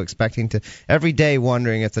death row, expecting to every day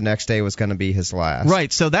wondering if the next day was going to be his last.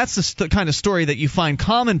 Right. So that's the kind of story that you find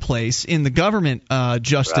commonplace in the government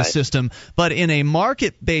justice system, but in a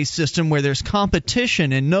market-based system where there's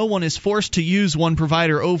competition and no one is forced to use one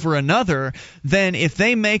provider over another, then if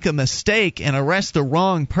they make a mistake and arrest the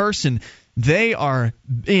wrong person, they are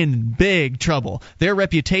in big trouble. Their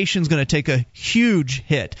reputation is going to take a huge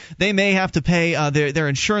hit. They may have to pay their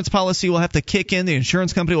insurance policy will have to kick in. The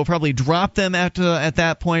insurance company will probably drop them at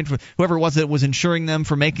that point. Whoever it was that was insuring them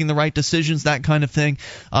for making the right decisions, that kind of thing.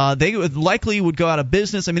 They would go out of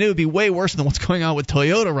business. I mean, it would be way worse than what's going on with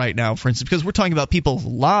Toyota right now, for instance, because we're talking about people's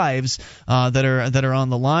lives that are on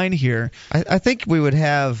the line here. I think we would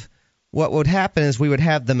have. What would happen is we would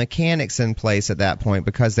have the mechanics in place at that point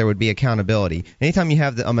because there would be accountability. Anytime you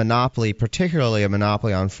have a monopoly, particularly a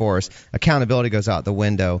monopoly on force, accountability goes out the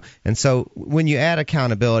window. And so when you add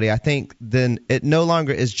accountability, I think then it no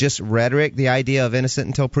longer is just rhetoric, the idea of innocent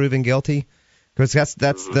until proven guilty, because that's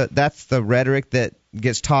the rhetoric that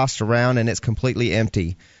gets tossed around and it's completely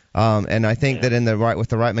empty. And I think that with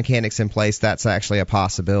the right mechanics in place, that's actually a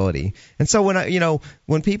possibility. And so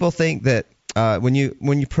when people think that when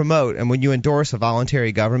you promote and when you endorse a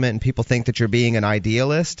voluntary government and people think that you're being an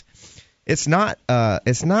idealist, it's not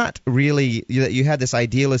really that you have this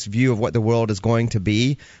idealist view of what the world is going to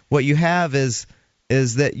be. What you have is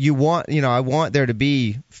that you want I want there to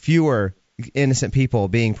be fewer innocent people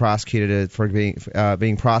being prosecuted for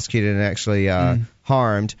being prosecuted and actually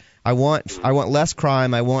harmed. I want less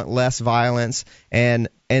crime. I want less violence, and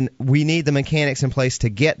we need the mechanics in place to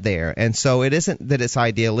get there. And so it isn't that it's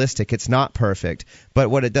idealistic. It's not perfect. But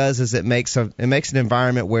what it does is it makes an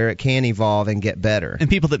environment where it can evolve and get better. And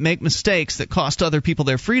people that make mistakes that cost other people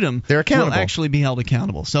their freedom, they're accountable. Will actually be held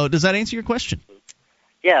accountable. So does that answer your question?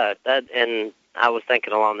 Yeah, and I was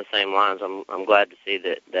thinking along the same lines. I'm glad to see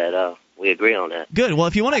that we agree on that. Good. Well,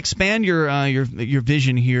 if you want to expand your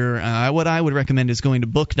vision here, what I would recommend is going to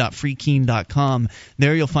book.freekeen.com.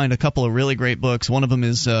 There you'll find a couple of really great books. One of them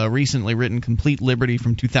is recently written, Complete Liberty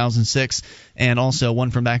from 2006, and also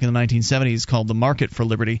one from back in the 1970s called The Market for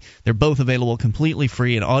Liberty. They're both available completely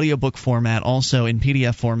free in audiobook format, also in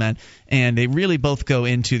PDF format, and they really both go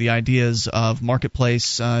into the ideas of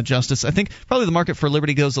marketplace justice. I think probably The Market for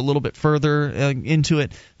Liberty goes a little bit further into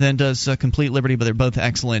it than does Complete Liberty, but they're both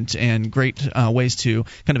excellent and great ways to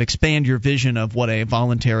kind of expand your vision of what a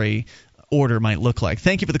voluntary order might look like.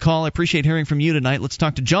 Thank you for the call. I appreciate hearing from you tonight. Let's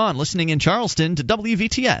talk to John, listening in Charleston to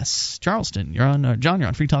WVTS. Charleston, you're on John. You're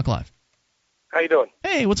on Free Talk Live. How you doing?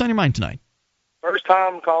 Hey, what's on your mind tonight? First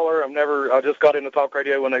time caller. I just got into talk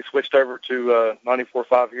radio when they switched over to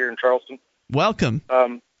 94.5 here in Charleston. Welcome.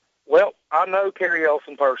 Well, I know Kerry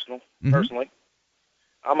Ellison personally.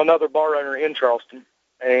 I'm another bar owner in Charleston,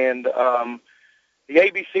 and the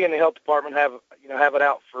ABC and the health department have it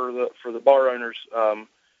out for the bar owners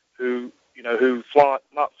who don't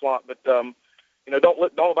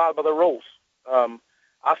abide by the rules.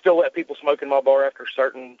 I still let people smoke in my bar after at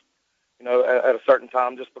a certain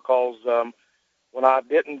time, just because when I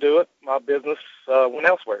didn't do it, my business went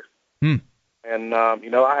elsewhere. And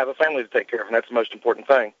I have a family to take care of, and that's the most important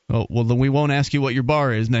thing. Oh, well, then we won't ask you what your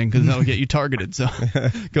bar is, then, because that'll get you targeted. So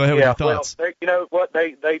go ahead with your thoughts. Well, you know what?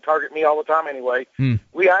 They target me all the time anyway.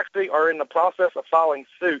 We actually are in the process of filing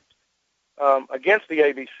suit against the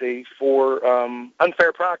ABC for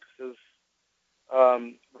unfair practices.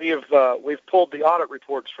 We've pulled the audit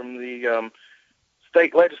reports from the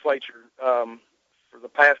state legislature for the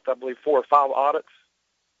past, I believe, 4 or 5 audits,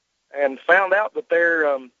 and found out that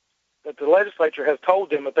that the legislature has told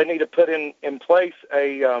them that they need to put in place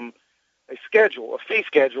a schedule, a fee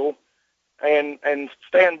schedule, and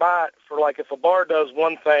stand by it for, like, if a bar does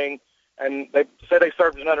one thing and they say they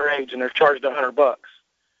served an underage and they're charged $100,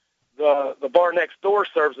 the bar next door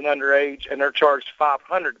serves an underage and they're charged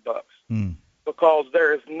 $500 because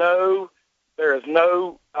there there is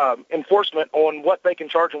no enforcement on what they can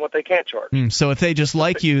charge and what they can't charge. So if they just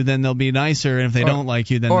like you, then they'll be nicer, and if they don't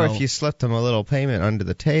like you, then or they'll... if you slipped them a little payment under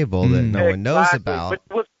the table that no one knows about.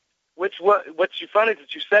 What's funny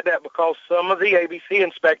that you said that, because some of the ABC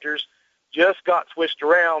inspectors just got switched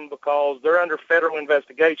around because they're under federal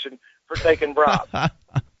investigation for taking bribes.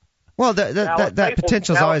 Well, that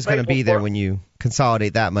potential is always going to be there when you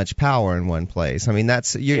consolidate that much power in one place. I mean,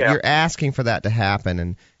 you're asking for that to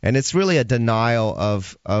happen, and it's really a denial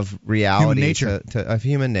of reality, of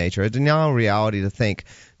human nature, a denial of reality to think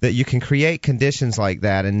that you can create conditions like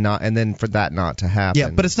that and then for that not to happen. Yeah,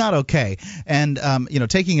 but it's not okay. And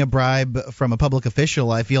taking a bribe from a public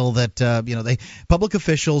official, I feel that public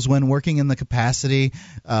officials, when working in the capacity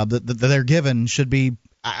that they're given, should be.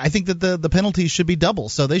 I think that the penalties should be double,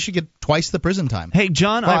 so they should get twice the prison time. Hey,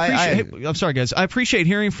 John, I'm sorry, guys. I appreciate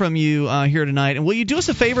hearing from you here tonight. And will you do us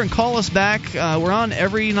a favor and call us back? We're on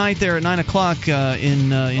every night there at 9 o'clock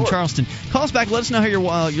in Charleston. Call us back. Let us know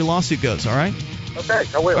how your lawsuit goes, all right? Okay,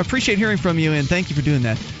 I will. I appreciate hearing from you, and thank you for doing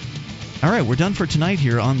that. All right, we're done for tonight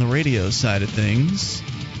here on the radio side of things.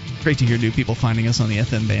 Great to hear new people finding us on the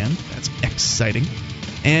FM band. That's exciting.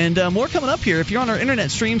 And more coming up here. If you're on our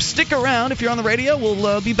internet stream, stick around. If you're on the radio,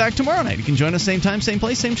 we'll be back tomorrow night. You can join us same time, same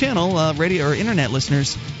place, same channel. Radio or internet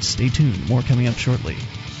listeners, stay tuned. More coming up shortly.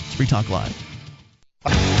 It's Free Talk Live.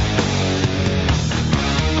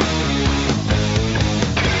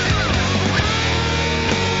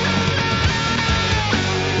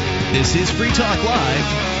 This is Free Talk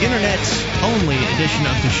Live, internet-only edition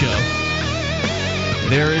of the show.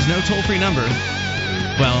 There is no toll-free number.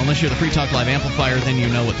 Well, unless you're the Free Talk Live amplifier, then you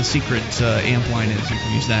know what the secret amp line is. You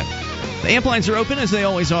can use that. The amp lines are open, as they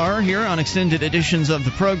always are, here on extended editions of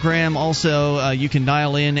the program. Also, you can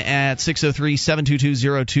dial in at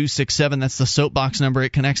 603-722-0267. That's the soapbox number.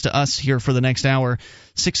 It connects to us here for the next hour.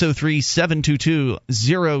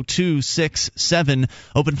 603-722-0267.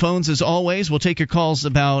 Open phones, as always. We'll take your calls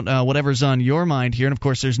about whatever's on your mind here. And, of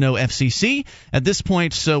course, there's no FCC at this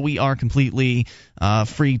point, so we are completely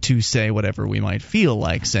free to say whatever we might feel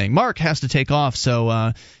like saying. Mark has to take off,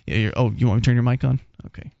 so you want me to turn your mic on?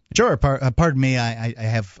 Okay. Sure. Pardon me. I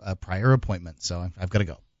have a prior appointment, so I've got to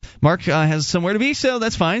go. Mark has somewhere to be, so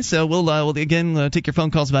that's fine. So we'll again take your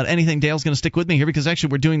phone calls about anything. Dale's going to stick with me here because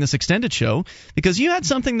actually we're doing this extended show because you had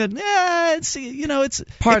something that it's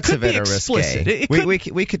parts it could of it be are explicit.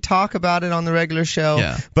 risque. We could talk about it on the regular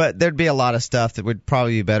show, but there'd be a lot of stuff that would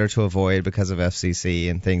probably be better to avoid because of FCC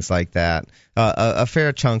and things like that. A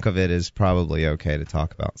fair chunk of it is probably okay to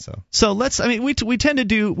talk about. So let's. I mean, we tend to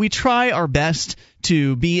do. We try our best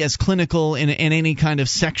to be as clinical in any kind of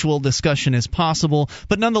sexual discussion as possible.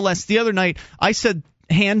 But nonetheless, the other night I said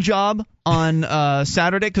hand job on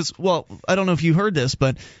Saturday because, well, I don't know if you heard this,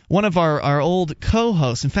 but one of our old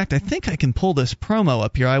co-hosts, in fact, I think I can pull this promo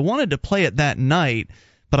up here. I wanted to play it that night,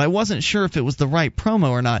 but I wasn't sure if it was the right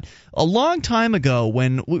promo or not. A long time ago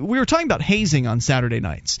when we were talking about hazing on Saturday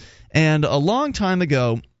nights, and a long time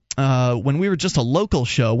ago when we were just a local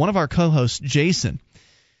show, one of our co-hosts, Jason,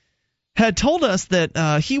 had told us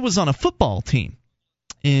that he was on a football team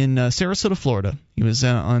in Sarasota, Florida. He was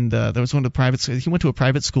there was one of the private. He went to a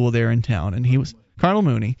private school there in town, and he was Cardinal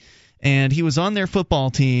Mooney, and he was on their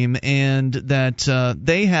football team, and that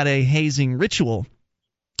they had a hazing ritual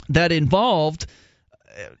that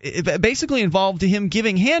basically involved him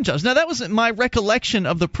giving hand jobs. Now that was my recollection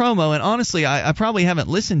of the promo, and honestly, I probably haven't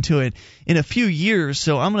listened to it in a few years,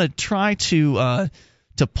 so I'm going to try to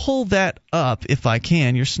pull that up if I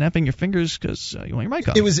can. You're snapping your fingers because you want your mic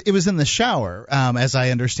on. It was in the shower, as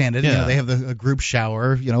I understand it. Yeah. They have a group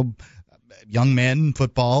shower. Young men,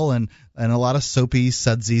 football, and a lot of soapy,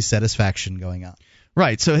 sudsy satisfaction going on.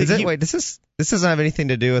 Right. So wait, this doesn't have anything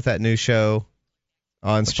to do with that new show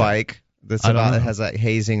on Spike. That's about it has that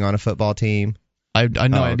hazing on a football team. I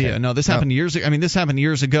had no idea. Okay. No, this happened years ago. I mean, this happened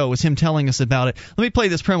years ago. It was him telling us about it. Let me play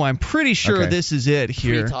this promo. I'm pretty sure this is it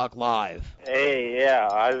here. Free Talk Live. Hey, yeah,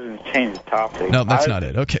 I was going to change the topic. No, that's not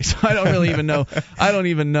it. Okay, so I don't really even know. I don't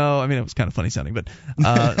even know. I mean, it was kind of funny sounding, but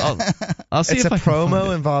I'll see if I can promo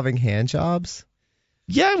find it. involving hand jobs.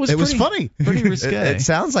 Yeah, it was funny. Pretty risque. It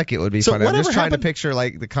sounds like it would be funny. I'm just trying to picture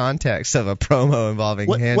like the context of a promo involving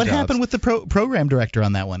hand jobs. What happened with the program director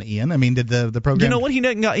on that one, Ian? I mean, did the program? You know what? He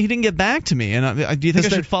didn't get back to me. And do you think I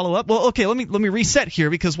should follow up? Well, okay. Let me reset here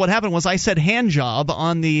because what happened was I said hand job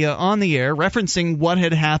on the air, referencing what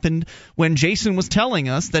had happened when Jason was telling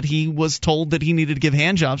us that he was told that he needed to give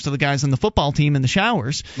hand jobs to the guys on the football team in the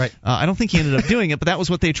showers. Right. I don't think he ended up doing it, but that was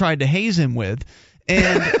what they tried to haze him with.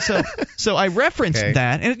 And so I referenced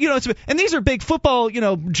that, and and these are big football,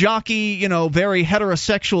 jockey, very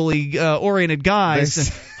heterosexually oriented guys, and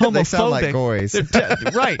homophobic. They sound like goys.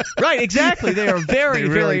 Right, exactly. They are very,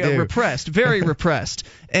 really very repressed, very repressed.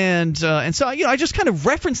 And so I just kind of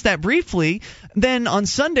referenced that briefly. Then on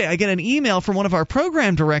Sunday, I get an email from one of our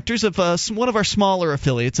program directors of one of our smaller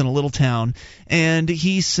affiliates in a little town, and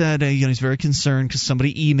he said he's very concerned because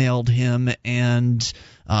somebody emailed him and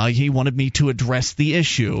he wanted me to address the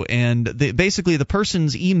issue. And basically, the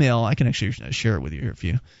person's email, I can actually share it with you here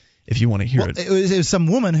if you want to hear it. It was some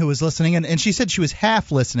woman who was listening, and she said she was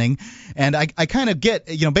half listening, and I kind of get,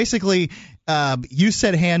 basically, you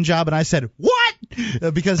said hand job, and I said, what?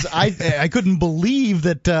 Because I couldn't believe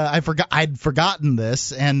that I'd forgotten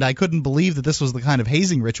this, and I couldn't believe that this was the kind of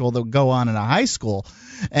hazing ritual that would go on in a high school.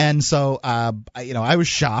 And so, I was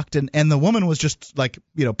shocked, and the woman was just like,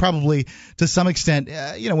 probably to some extent,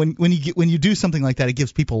 when you do something like that, it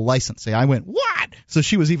gives people license. I went, what? So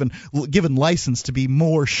she was even given license to be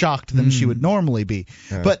more shocked than she would normally be.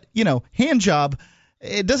 Yeah. But hand job,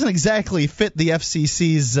 it doesn't exactly fit the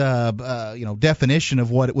FCC's definition of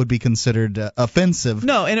what it would be considered offensive.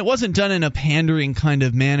 No, and it wasn't done in a pandering kind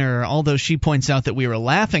of manner. Although she points out that we were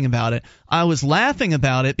laughing about it, I was laughing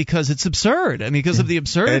about it because it's absurd. I mean, because of the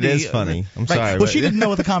absurdity. It is funny. I'm sorry. Well, she didn't know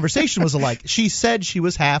what the conversation was like. She said she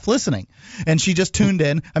was half listening, and she just tuned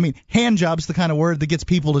in. I mean, hand job's the kind of word that gets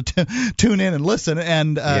people to tune in and listen,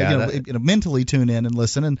 and mentally tune in and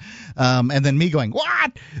listen, and then me going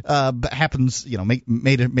what happens.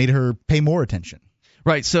 Made her pay more attention.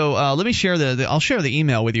 Right, so let me share I'll share the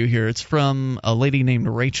email with you here. It's from a lady named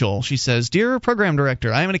Rachel. She says, Dear Program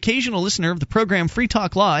Director, I am an occasional listener of the program Free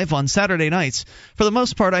Talk Live on Saturday nights. For the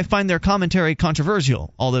most part, I find their commentary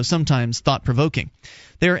controversial, although sometimes thought-provoking.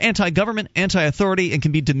 They are anti-government, anti-authority, and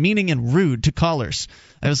can be demeaning and rude to callers.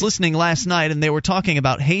 I was listening last night, and they were talking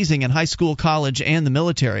about hazing in high school, college, and the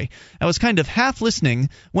military. I was kind of half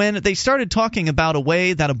listening when they started talking about a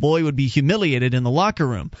way that a boy would be humiliated in the locker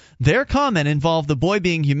room. Their comment involved the boy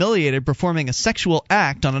being humiliated performing a sexual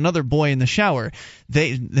act on another boy in the shower.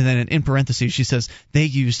 And then in parentheses, she says, they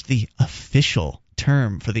used the official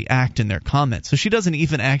term for the act in their comments. So she doesn't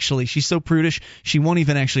even actually, she's so prudish, she won't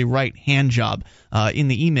even actually write hand job in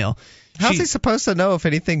the email. How's he supposed to know if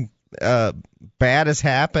anything bad has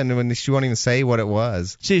happened when she won't even say what it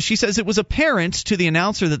was? She says it was apparent to the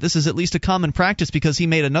announcer that this is at least a common practice because he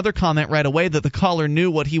made another comment right away that the caller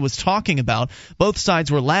knew what he was talking about. Both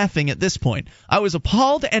sides were laughing at this point. I was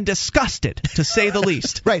appalled and disgusted, to say the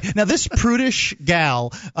least. Right. Now, this prudish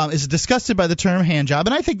gal is disgusted by the term hand job,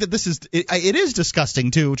 and I think that it is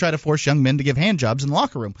disgusting to try to force young men to give hand jobs in the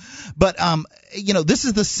locker room. But, this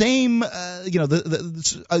is the same,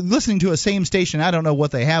 listening to a same station, I don't know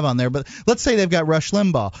what they have on there, but let's say they've got Rush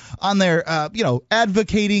Limbaugh on there,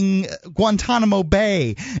 advocating Guantanamo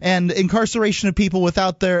Bay and incarceration of people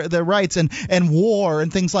without their rights and war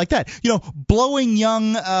and things like that. Blowing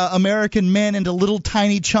young American men into little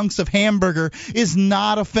tiny chunks of hamburger is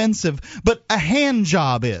not offensive, but a hand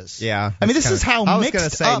job is. Yeah. I mean, this is how I was mixed going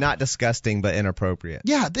to say up. not disgusting, but inappropriate.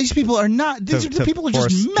 Yeah, these people are not. These people are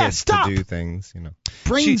just messed up. To do things,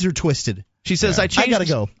 Brains are twisted. She says, I gotta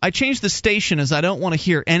go. I changed the station as I don't want to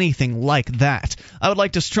hear anything like that. I would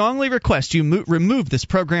like to strongly request you remove this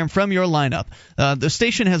program from your lineup. The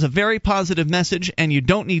station has a very positive message, and you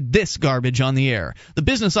don't need this garbage on the air. The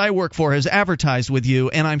business I work for has advertised with you,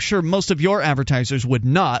 and I'm sure most of your advertisers would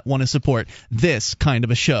not want to support this kind of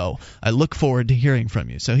a show. I look forward to hearing from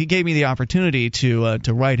you. So he gave me the opportunity to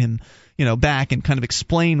write him, back and kind of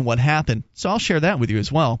explain what happened. So I'll share that with you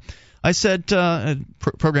as well. I said,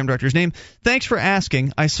 program director's name, thanks for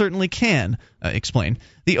asking. I certainly can explain.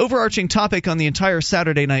 The overarching topic on the entire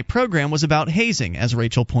Saturday night program was about hazing, as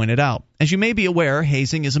Rachel pointed out. As you may be aware,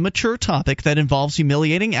 hazing is a mature topic that involves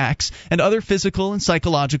humiliating acts and other physical and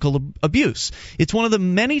psychological abuse. It's one of the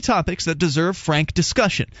many topics that deserve frank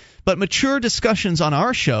discussion. But mature discussions on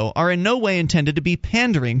our show are in no way intended to be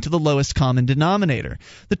pandering to the lowest common denominator.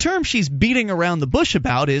 The term she's beating around the bush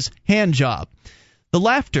about is hand job. The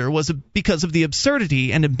laughter was because of the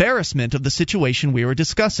absurdity and embarrassment of the situation we were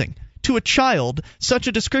discussing. To a child, such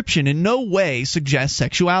a description in no way suggests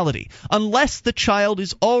sexuality, unless the child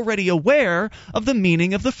is already aware of the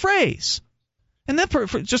meaning of the phrase. And that,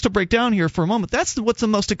 just to break down here for a moment, that's what's the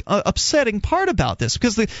most upsetting part about this,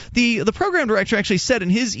 because the program director actually said in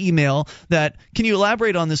his email that, can you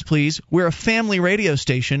elaborate on this, please? We're a family radio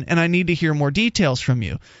station, and I need to hear more details from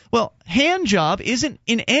you. Well, hand job isn't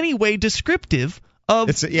in any way descriptive of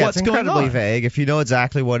it's what's going on. It's incredibly vague. If you know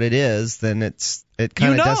exactly what it is, then it's it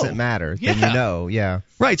kind of doesn't matter. Then you know, yeah.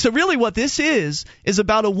 Right, so really what this is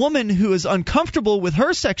about a woman who is uncomfortable with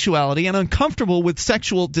her sexuality and uncomfortable with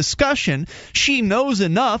sexual discussion. She knows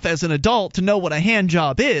enough as an adult to know what a hand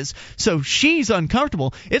job is, so she's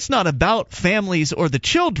uncomfortable. It's not about families or the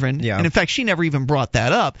children, and in fact, she never even brought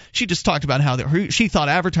that up. She just talked about how she thought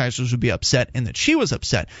advertisers would be upset and that she was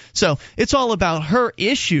upset. So it's all about her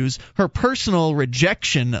issues, her personal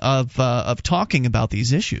rejection of talking about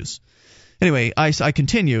these issues. Anyway, I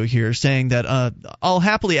continue here saying that I'll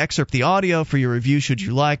happily excerpt the audio for your review should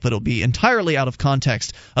you like, but it'll be entirely out of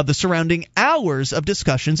context of the surrounding hours of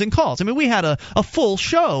discussions and calls. I mean, we had a full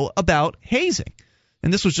show about hazing,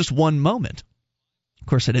 and this was just one moment. Of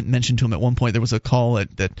course, I didn't mention to him at one point there was a call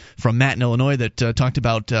from Matt in Illinois that talked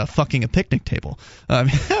about fucking a picnic table.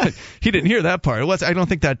 He didn't hear that part. I don't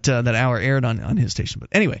think that hour aired on his station. But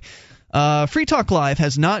anyway. Free Talk Live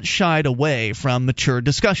has not shied away from mature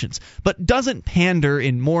discussions, but doesn't pander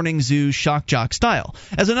in morning zoo shock jock style.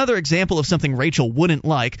 As another example of something Rachel wouldn't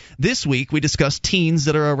like, this week we discussed teens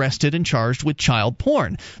that are arrested and charged with child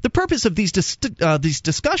porn. The purpose of these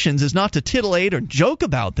discussions is not to titillate or joke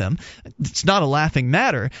about them. It's not a laughing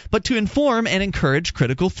matter, but to inform and encourage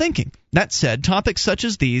critical thinking. That said, topics such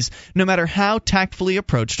as these, no matter how tactfully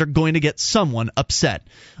approached, are going to get someone upset.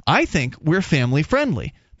 I think we're family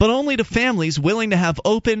friendly, but only to families willing to have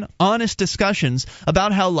open, honest discussions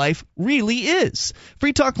about how life really is.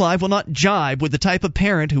 Free Talk Live will not jibe with the type of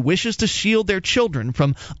parent who wishes to shield their children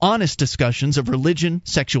from honest discussions of religion,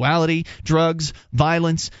 sexuality, drugs,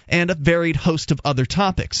 violence, and a varied host of other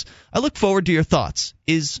topics. I look forward to your thoughts.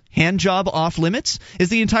 Is handjob off limits? Is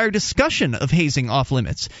the entire discussion of hazing off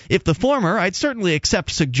limits? If the former, I'd certainly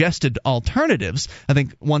accept suggested alternatives. I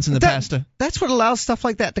think once in the past... That's what allows stuff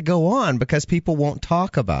like that to go on, because people won't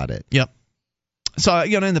talk about it. Yep. So,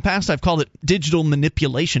 in the past I've called it digital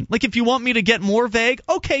manipulation. Like, if you want me to get more vague,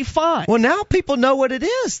 okay, fine. Well, now people know what it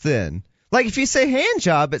is then. Like, if you say hand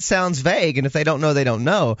job, it sounds vague, and if they don't know, they don't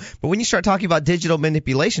know. But when you start talking about digital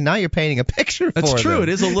manipulation, now you're painting a picture for them. That's true. It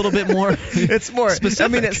is a little bit more It's more specific. I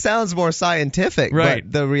mean, it sounds more scientific, right.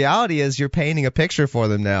 But the reality is you're painting a picture for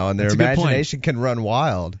them now, and their imagination can run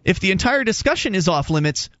wild. If the entire discussion is off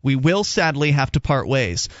limits, we will sadly have to part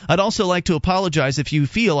ways. I'd also like to apologize if you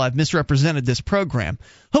feel I've misrepresented this program.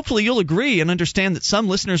 Hopefully you'll agree and understand that some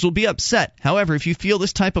listeners will be upset. However, if you feel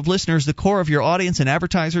this type of listener is the core of your audience and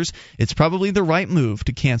advertisers, it's probably the right move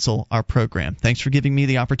to cancel our program. Thanks for giving me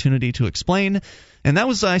the opportunity to explain. And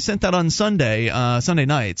I sent that on Sunday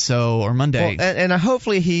night, or Monday. Well, and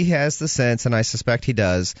hopefully he has the sense, and I suspect he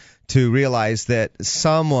does, to realize that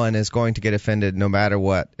someone is going to get offended no matter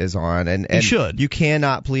what is on. And you should. You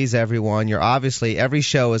cannot please everyone. You're obviously, every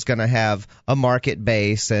show is going to have a market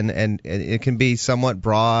base, and it can be somewhat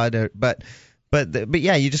broad, but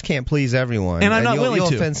yeah, you just can't please everyone. And I'm not willing to.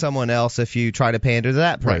 You'll offend someone else if you try to pander to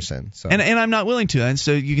that person. Right. So. And I'm not willing to. And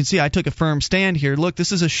so you can see I took a firm stand here. Look,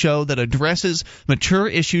 this is a show that addresses mature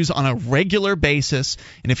issues on a regular basis.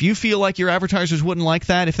 And if you feel like your advertisers wouldn't like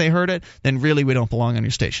that if they heard it, then really we don't belong on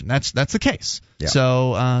your station. That's the case. Yeah.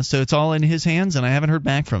 So it's all in his hands, and I haven't heard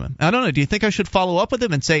back from him. I don't know. Do you think I should follow up with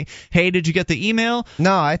him and say, hey, did you get the email?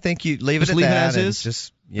 No, I think you leave it at that. It as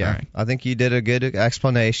is. Yeah, right. I think you did a good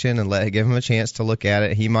explanation and give him a chance to look at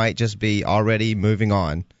it. He might just be already moving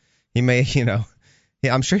on. He may,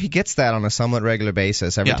 I'm sure he gets that on a somewhat regular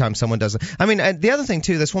basis every time someone does it. I mean, the other thing,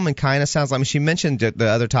 too, this woman kind of sounds like, she mentioned the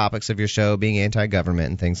other topics of your show being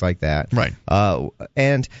anti-government and things like that. Right.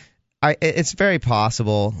 And it's very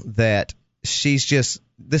possible that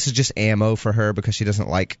this is just ammo for her because she doesn't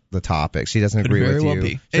like the topic. She doesn't agree with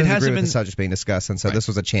you. She doesn't agree with the subject being discussed, and so this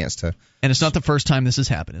was a chance to. And it's not the first time this has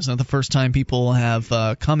happened. It's not the first time people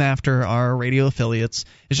have come after our radio affiliates.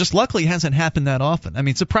 It's just luckily it hasn't happened that often. I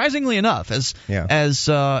mean, surprisingly enough, as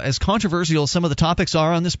controversial as some of the topics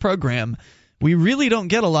are on this program, we really don't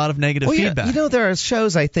get a lot of negative feedback. There are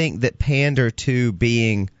shows, I think, that pander to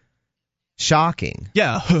being shocking.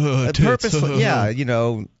 Yeah. Purposely. Yeah.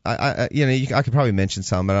 I could probably mention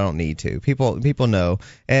some, but I don't need to. People know,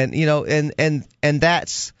 and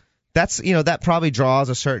that's that probably draws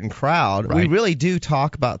a certain crowd. Right. We really do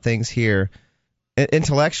talk about things here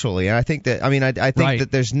intellectually, and I think that I think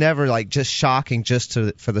that there's never just shocking just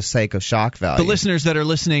for the sake of shock value. The listeners that are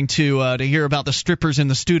listening to hear about the strippers in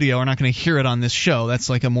the studio are not going to hear it on this show. That's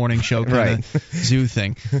like a morning show kind of zoo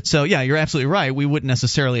thing. So yeah, you're absolutely right. We wouldn't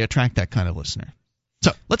necessarily attract that kind of listener.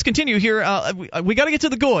 So let's continue here. We got to get to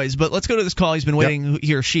the goys, but let's go to this call. He's been waiting.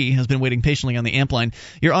 He or she has been waiting patiently on the amp line.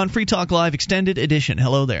 You're on Free Talk Live Extended Edition.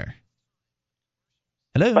 Hello there.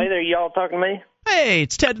 Hello. Hey there, y'all talking to me? Hey,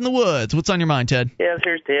 it's Ted in the Woods. What's on your mind, Ted? Yes,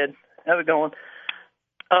 here's Ted. How's it going?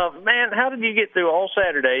 Man, how did you get through all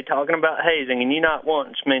Saturday talking about hazing and you not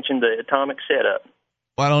once mentioned the atomic setup?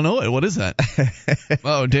 Well, I don't know it. What is that?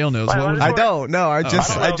 Oh, Dale knows. I don't know.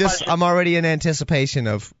 I'm already in anticipation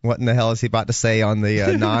of what in the hell is he about to say on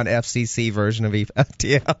the non-FCC version of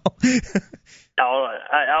FTL.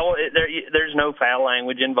 There's no foul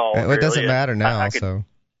language involved. It doesn't matter now, so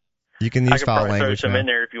you can use foul language. I could throw some in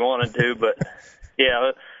there if you wanted to, but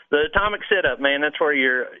yeah, the atomic sit-up, man, that's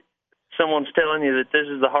where someone's telling you that this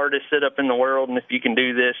is the hardest sit-up in the world, and if you can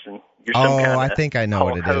do this, and you're some kind of I think I know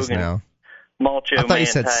what it is now. Macho I thought you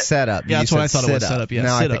said setup. Yeah, that's what I thought it was. Setup. Yeah,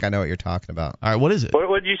 now I think I know what you're talking about. All right, what is it?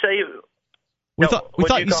 What did you say? We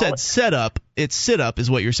thought you said setup. It's sit-up is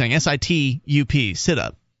what you're saying. SITUP,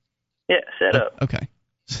 sit-up. Yeah, setup. Okay.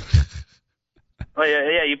 Oh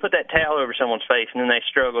yeah. You put that towel over someone's face, and then they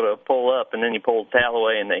struggle to pull up, and then you pull the towel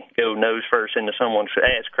away, and they go nose first into someone's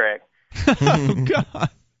ass crack. Oh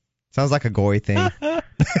God. Sounds like a goy thing.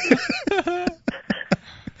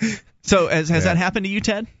 So has that happened to you,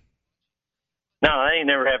 Ted? No, that ain't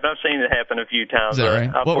never happened. I've seen it happen a few times. Is that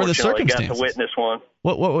right? What were the circumstances? Got to witness one.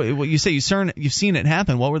 What you say you've seen it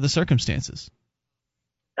happen? What were the circumstances?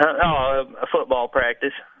 A football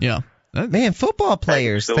practice. Yeah. Man, football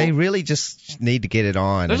players, they really just need to get it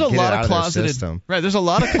on. There's a lot of closeted, right? There's a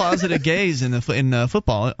lot of closeted gays in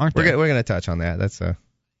football, aren't there? We're going to touch on that.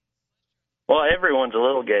 Well, everyone's a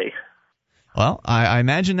little gay. Well, I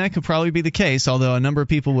imagine that could probably be the case, although a number of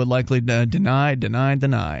people would likely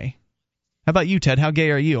deny. How about you, Ted? How gay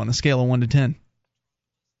are you on a scale of 1 to 10?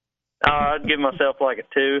 I'd give myself like a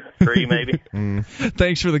 2, 3 maybe.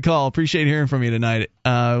 Thanks for the call. Appreciate hearing from you tonight.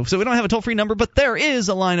 So we don't have a toll-free number, but there is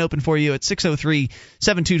a line open for you at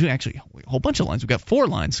 603-722. Actually, a whole bunch of lines. We've got 4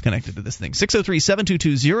 lines connected to this thing.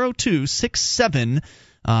 603-722-0267.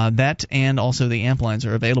 That and also the amp lines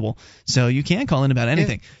are available. So you can call in about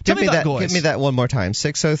anything. Tell me about Goys. Give me that one more time.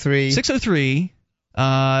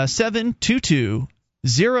 603-722-0267.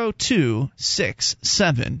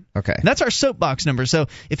 0267. Okay. That's our soapbox number. So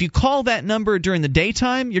if you call that number during the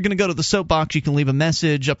daytime, you're going to go to the soapbox. You can leave a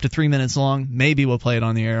message up to 3 minutes long. Maybe we'll play it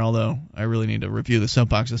on the air, although I really need to review the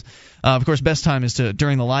soapboxes. Of course, best time is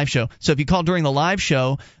during the live show. So if you call during the live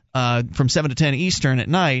show from 7 to 10 Eastern at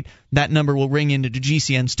night, that number will ring into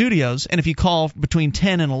GCN Studios. And if you call between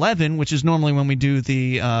 10 and 11, which is normally when we do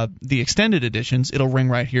the extended editions, it'll ring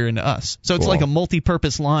right here into us. So it's like a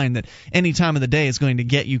multi-purpose line that any time of the day is going to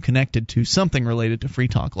get you connected to something related to Free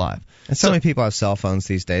Talk Live. And so many people have cell phones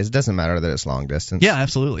these days. It doesn't matter that it's long distance. Yeah,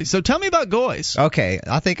 absolutely. So tell me about Goys. Okay,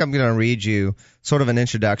 I think I'm going to read you sort of an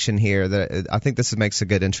introduction here. That I think this makes a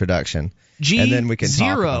good introduction. And then we can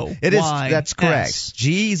talk about it. It is, that's correct.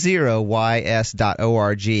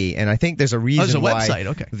 G0ys.org. And I think there's a reason why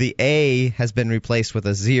the A has been replaced with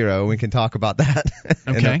a 0. We can talk about that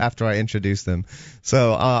after I introduce them.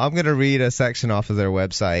 So I'm going to read a section off of their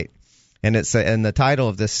website. And and the title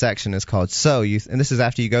of this section is called and this is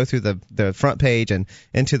after you go through the front page and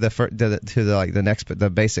into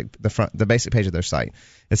the basic page of their site.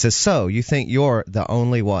 It says, "So you think you're the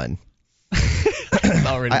only one?"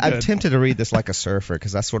 I'm tempted to read this like a surfer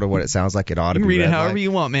because that's sort of what it sounds like it ought to be. You can read it however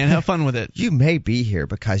you want, man. Have fun with it. You may be here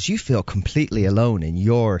because you feel completely alone in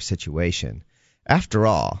your situation. After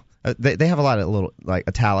all, they have a lot of little like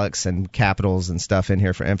italics and capitals and stuff in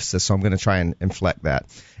here for emphasis, so I'm going to try and inflect that.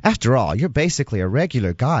 After all, you're basically a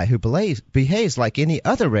regular guy who behaves like any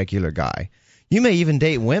other regular guy. You may even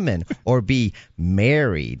date women or be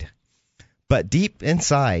married. But deep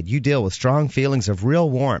inside, you deal with strong feelings of real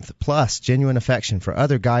warmth plus genuine affection for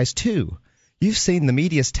other guys, too. You've seen the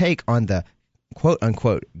media's take on the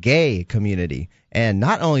quote-unquote gay community, and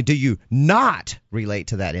not only do you not relate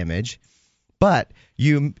to that image, but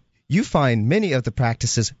you find many of the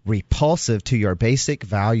practices repulsive to your basic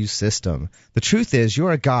value system. The truth is,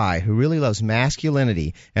 you're a guy who really loves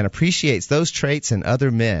masculinity and appreciates those traits in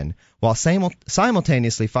other men, while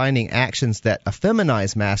simultaneously finding actions that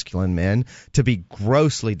effeminize masculine men to be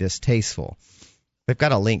grossly distasteful. They've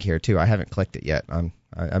got a link here, too. I haven't clicked it yet. I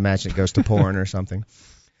imagine it goes to porn or something.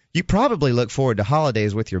 You probably look forward to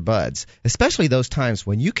holidays with your buds, especially those times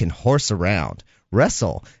when you can horse around,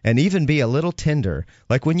 wrestle, and even be a little tender,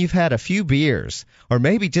 like when you've had a few beers, or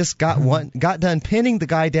maybe just got done pinning the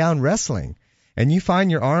guy down wrestling. And you find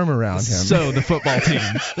your arm around him. So the football team.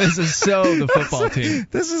 This is so the football team.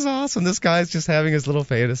 This is awesome. This guy's just having his little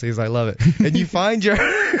fantasies. I love it. And you find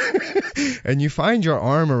your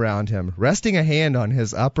arm around him, resting a hand on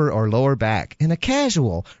his upper or lower back in a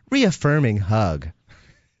casual, reaffirming hug.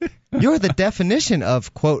 You're the definition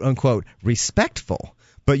of quote unquote respectful,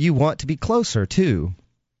 but you want to be closer too.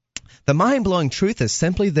 The mind-blowing truth is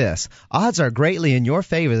simply this. Odds are greatly in your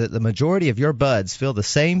favor that the majority of your buds feel the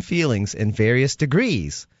same feelings in various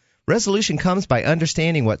degrees. Resolution comes by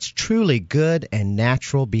understanding what's truly good and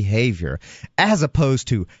natural behavior, as opposed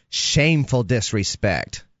to shameful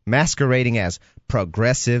disrespect, masquerading as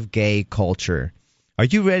progressive gay culture. Are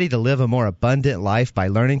you ready to live a more abundant life by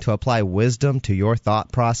learning to apply wisdom to your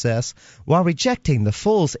thought process while rejecting the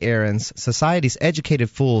fool's errands society's educated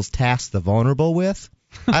fools task the vulnerable with?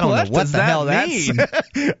 I don't know what the hell mean? That's.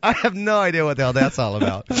 I have no idea what the hell that's all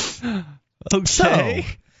about. Okay. So,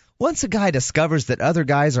 once a guy discovers that other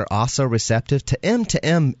guys are also receptive to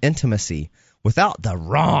M intimacy without the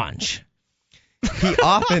raunch, he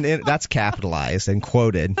often that's capitalized and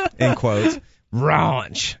quoted in quotes,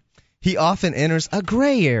 raunch. He often enters a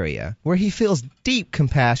gray area where he feels deep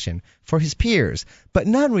compassion for his peers, but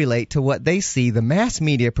none relate to what they see the mass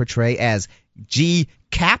media portray as G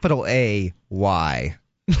capital A Y.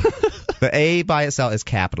 The A by itself is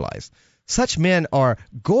capitalized. Such men are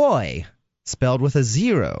goy, spelled with a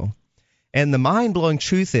 0. And the mind-blowing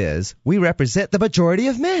truth is, we represent the majority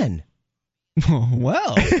of men.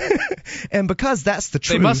 Well. And because that's the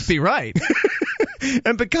truth. They must be right.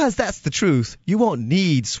 And because that's the truth, you won't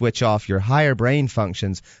need switch off your higher brain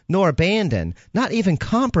functions, nor abandon, not even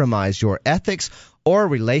compromise your ethics or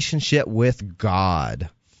relationship with God,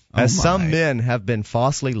 as some men have been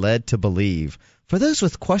falsely led to believe. For those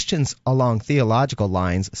with questions along theological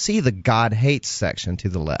lines, see the God hates section to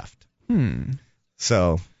the left.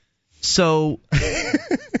 So,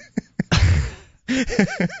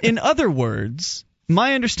 in other words,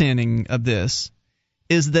 my understanding of this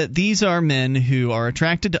is that these are men who are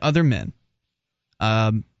attracted to other men,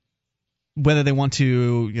 whether they want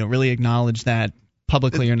to really acknowledge that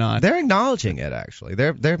publicly or not. They're acknowledging it, actually.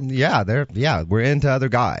 They're we're into other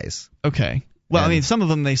guys. Okay. Well, I mean, some of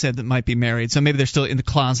them they said that might be married, so maybe they're still in the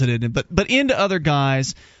closeted, but into other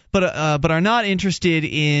guys. But are not interested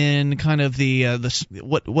in kind of the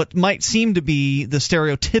what might seem to be the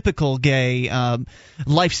stereotypical gay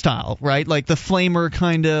lifestyle, right? Like the flamer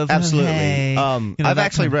kind of. Absolutely. Hey, I've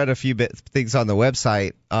actually read a few things on the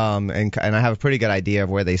website, and I have a pretty good idea of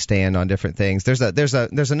where they stand on different things. There's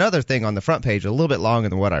another thing on the front page a little bit longer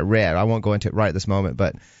than what I read. I won't go into it right at this moment,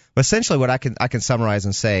 but essentially what I can summarize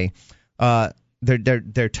and say,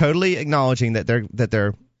 they're totally acknowledging that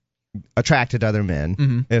they're attracted to other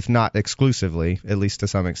men, if not exclusively, at least to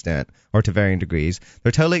some extent, or to varying degrees.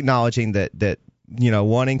 They're totally acknowledging that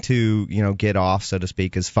wanting to get off, so to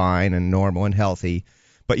speak, is fine and normal and healthy,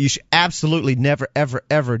 but you should absolutely never, ever,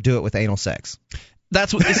 ever do it with anal sex.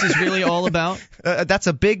 That's what this is really all about? That's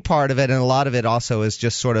a big part of it, and a lot of it also is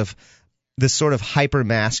just sort of this sort of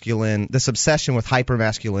hyper-masculine, this obsession with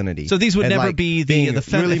hyper-masculinity. So these would never be the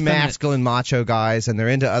really masculine macho guys, and they're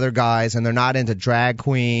into other guys, and they're not into drag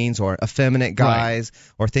queens or effeminate guys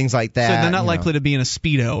or things like that. So they're not likely to be in a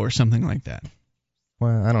Speedo or something like that.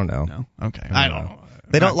 Well, I don't know. No? Okay. I don't know.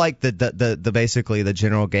 They don't like the basically the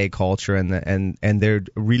general gay culture, and they're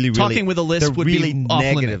really talking with a list would really be off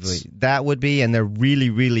negatively limits. That would be, and they're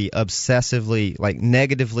really obsessively, like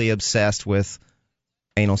negatively obsessed with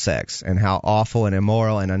anal sex and how awful and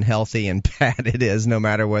immoral and unhealthy and bad it is, no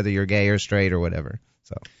matter whether you're gay or straight or whatever.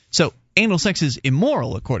 So anal sex is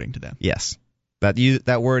immoral according to them. Yes,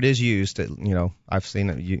 that word is used. I've seen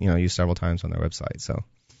it used several times on their website. So.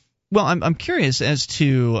 Well, I'm curious as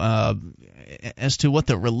to what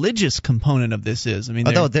the religious component of this is. I mean,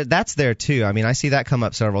 although that's there too. I mean, I see that come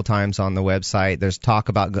up several times on the website. There's talk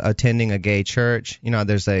about attending a gay church.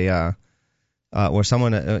 There's a where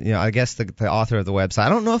someone, I guess the author of the website. I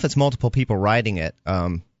don't know if it's multiple people writing it.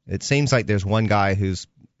 It seems like there's one guy who's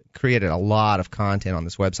created a lot of content on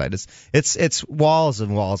this website. It's walls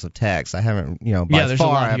and walls of text. I haven't, by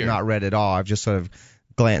far I have not read it all. I've just sort of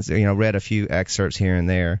glanced, read a few excerpts here and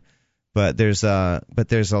there. They try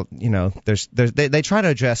to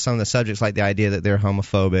address some of the subjects, like the idea that they're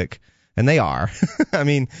homophobic, and they are. I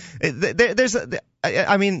mean, there's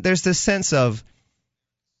this sense of,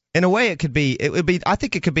 in a way, I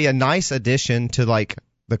think it could be a nice addition to like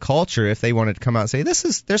the culture if they wanted to come out and say,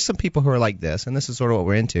 there's some people who are like this, and this is sort of what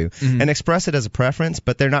we're into, and express it as a preference,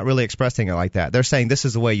 but they're not really expressing it like that. They're saying this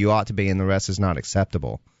is the way you ought to be, and the rest is not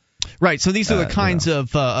acceptable. Right, so these are the kinds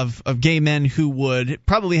of gay men who would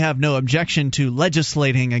probably have no objection to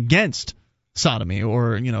legislating against sodomy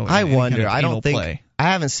or I wonder. Kind of I don't think play. I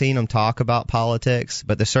haven't seen them talk about politics,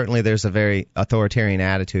 but there's a very authoritarian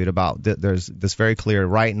attitude about there's this very clear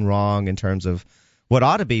right and wrong in terms of what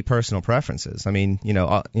ought to be personal preferences. I mean,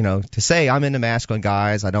 to say I'm into masculine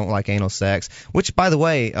guys, I don't like anal sex, which, by the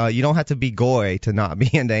way, you don't have to be goy to not be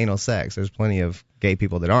into anal sex. There's plenty of gay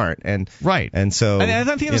people that aren't. And so I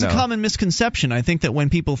think there's a common misconception. I think that when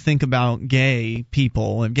people think about gay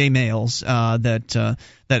people and gay males,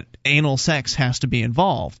 that anal sex has to be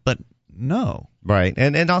involved, but no. Right.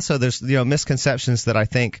 And also there's misconceptions that I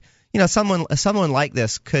think someone like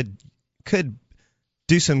this could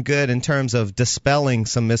do some good in terms of dispelling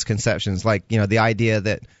some misconceptions, like the idea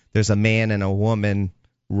that there's a man and a woman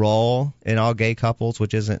role in all gay couples,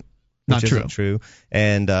 which isn't true,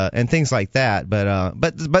 and things like that.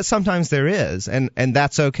 But sometimes there is, and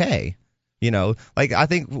that's okay. Like I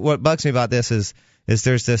think what bugs me about this is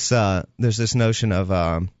there's this notion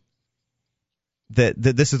of that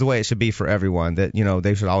this is the way it should be for everyone. That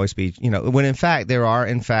they should always be when in fact there are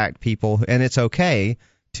people, and it's okay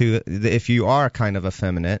if you are kind of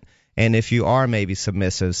effeminate, and if you are maybe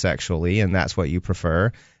submissive sexually, and that's what you prefer,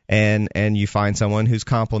 and you find someone who's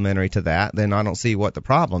complementary to that, then I don't see what the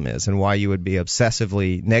problem is and why you would be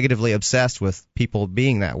negatively obsessed with people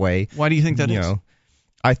being that way. Why do you think that is?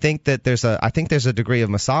 I think that there's a degree of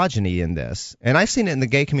misogyny in this, and I've seen it in the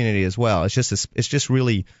gay community as well. It's just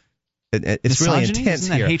really. It's really intense.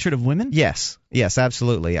 Isn't that hatred of women? Yes,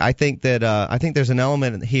 absolutely. I think that there's an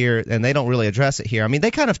element here, and they don't really address it here. I mean,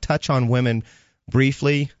 they kind of touch on women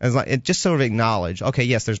briefly, as like just sort of acknowledge. Okay,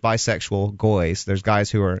 yes, there's bisexual goys. There's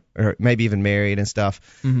guys who are maybe even married and stuff.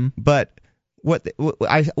 Mm-hmm. But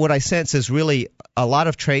what I sense is really a lot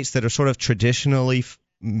of traits that are sort of traditionally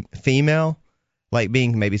female, like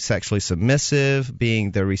being maybe sexually submissive,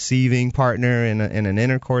 being the receiving partner in an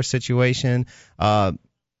intercourse situation.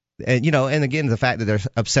 And again, the fact that they're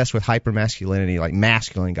obsessed with hypermasculinity, like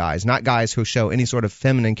masculine guys, not guys who show any sort of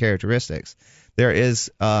feminine characteristics. There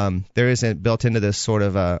is built into this sort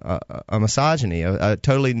of a misogyny, a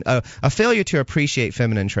failure to appreciate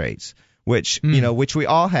feminine traits, which we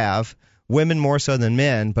all have, women more so than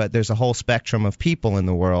men, but there's a whole spectrum of people in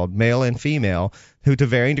the world, male and female, who to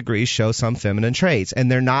varying degrees show some feminine traits,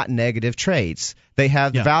 and they're not negative traits. They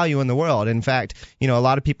have value in the world. In fact, a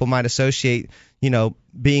lot of people might associate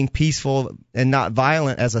being peaceful and not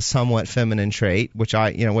violent as a somewhat feminine trait, which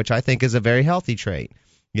I think is a very healthy trait.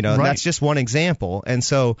 And that's just one example. And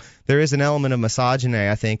so there is an element of misogyny,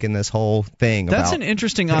 I think, in this whole thing. That's an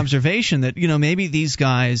interesting observation that, maybe these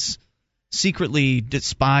guys secretly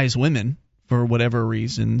despise women for whatever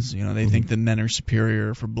reasons. They think that men are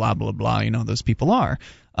superior for blah, blah, blah. Those people are.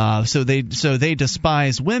 So they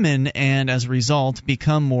despise women, and as a result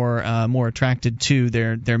become more attracted to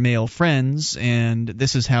their male friends, and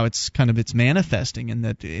this is how it's manifesting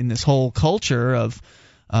in this whole culture of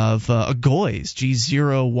goys,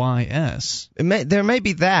 G0YS. There may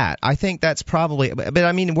be that. I think that's probably, but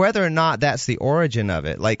I mean, whether or not that's the origin of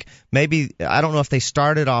it, like maybe, I don't know if they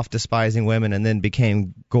started off despising women and then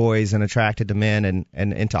became goys and attracted to men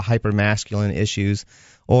and into hypermasculine issues,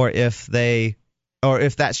 or if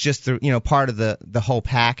that's just the part of the whole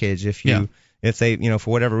package. If they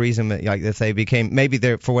for whatever reason, like if they became, maybe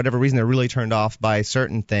they're for whatever reason they're really turned off by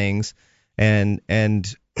certain things, and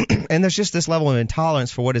there's just this level of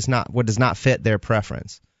intolerance for what does not fit their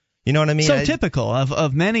preference. You know what I mean? So typical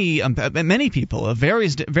of many people of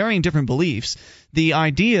varying different beliefs. The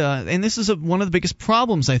idea, and this is one of the biggest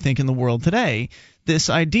problems I think in the world today,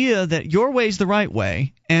 this idea that your way is the right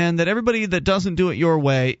way, and that everybody that doesn't do it your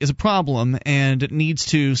way is a problem and needs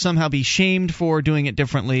to somehow be shamed for doing it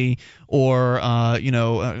differently, or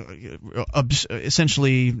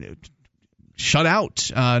essentially shut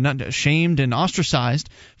out, not shamed and ostracized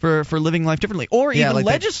for living life differently, or even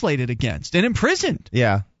legislated against and imprisoned.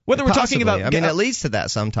 Yeah. Whether we're talking about, I mean, it leads to that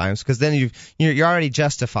sometimes, because then you're already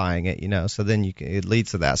justifying it, so then it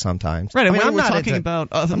leads to that sometimes. Right. And whether we're talking about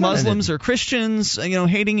Muslims or Christians,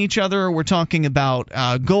 hating each other, or we're talking about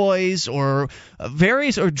goys or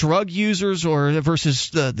various or drug users, or versus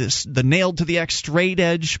the nailed to the X straight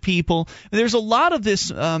edge people. There's a lot of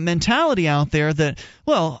this mentality out there that,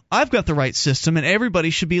 well, I've got the right system and everybody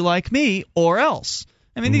should be like me or else.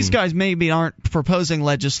 I mean, these guys maybe aren't proposing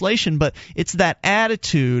legislation, but it's that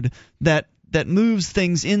attitude that moves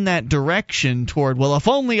things in that direction toward, well, if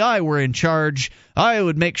only I were in charge, I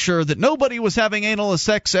would make sure that nobody was having anal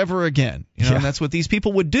sex ever again. And that's what these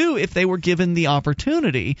people would do if they were given the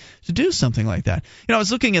opportunity to do something like that. I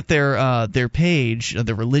was looking at their page,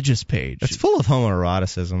 their religious page. It's full of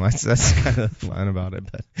homoeroticism. That's kind of fun about it,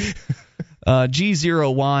 but.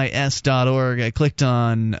 G0ys.org. I clicked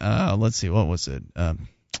on, let's see, what was it?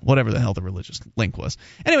 whatever the hell the religious link was.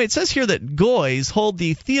 Anyway, it says here that Goys hold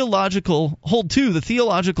to the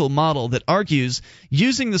theological model that argues,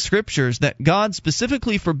 using the scriptures, that God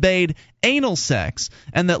specifically forbade anal sex,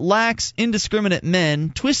 and that lax, indiscriminate men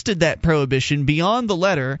twisted that prohibition beyond the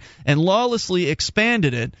letter and lawlessly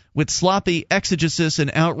expanded it with sloppy exegesis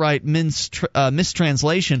and outright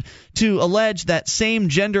mistranslation to allege that same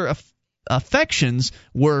gender affections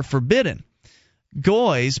were forbidden.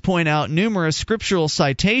 Goys point out numerous scriptural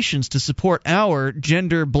citations to support our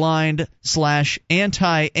gender-blind /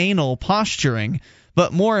 anti-anal posturing,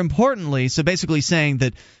 but more importantly, so basically saying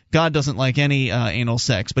that God doesn't like any anal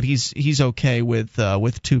sex, but he's okay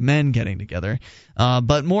with two men getting together.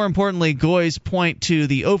 But more importantly, Goys point to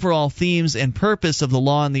the overall themes and purpose of the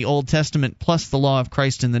law in the Old Testament plus the law of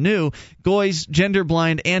Christ in the New. Goys'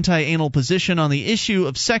 gender-blind anti-anal position on the issue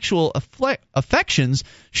of sexual affections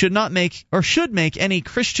should make any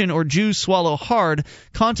Christian or Jew swallow hard,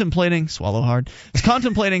 contemplating seriously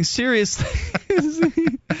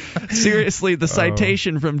the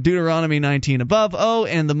citation from Deuteronomy 19 above.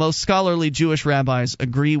 And the most scholarly Jewish rabbis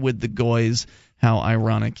agree with the Goys. How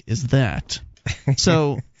ironic is that?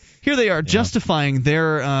 So here they are justifying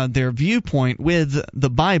their viewpoint with the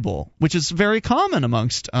Bible, which is very common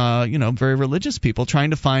amongst very religious people,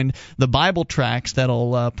 trying to find the Bible tracts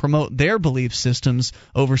that'll promote their belief systems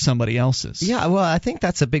over somebody else's. Yeah, well, I think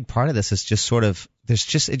that's a big part of this. Is just sort of it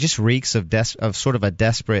just reeks of sort of a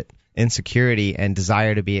desperate insecurity and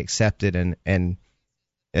desire to be accepted, and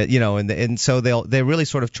so they're really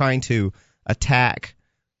sort of trying to attack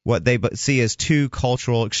what they see as two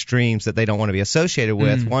cultural extremes that they don't want to be associated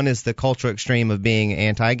with. One is the cultural extreme of being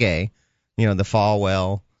anti-gay, the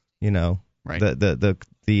Falwell, right.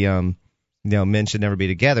 the men should never be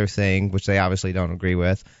together thing, which they obviously don't agree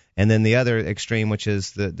with, and then the other extreme, which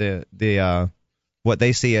is the what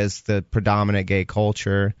they see as the predominant gay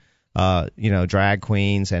culture. Drag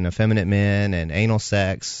queens and effeminate men and anal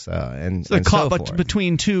sex and so forth.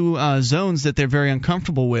 Between two zones that they're very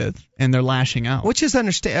uncomfortable with, and they're lashing out. Which is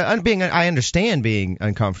I understand being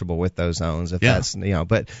uncomfortable with those zones that's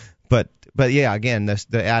but yeah, again,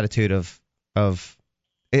 the attitude of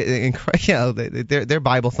they're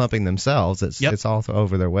Bible thumping themselves. It's all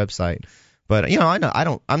over their website. But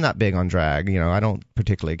I'm not big on drag. I don't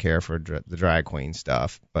particularly care for the drag queen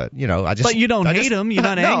stuff. But But you don't hate them. You're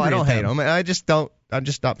not angry. No, I don't hate them. I'm just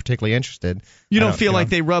not particularly interested. You don't feel like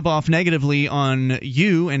they rub off negatively on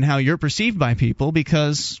you and how you're perceived by people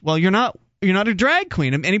because, well, you're not a drag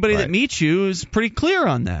queen. Anybody that meets you is pretty clear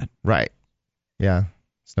on that. Right. Yeah.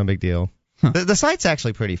 It's no big deal. Huh. The site's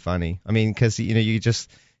actually pretty funny. I mean, because you just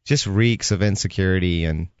reeks of insecurity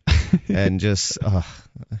and just.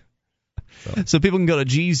 So people can go to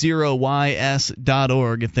g0ys.org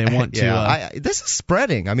if they want to. This is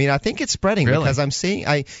spreading. I mean, I think it's spreading because I'm seeing.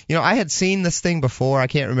 I had seen this thing before. I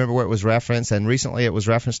can't remember where it was referenced, and recently it was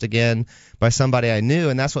referenced again by somebody I knew,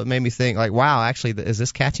 and that's what made me think, like, wow, actually, is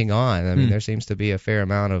this catching on? I mean, there seems to be a fair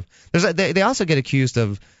amount of. They also get accused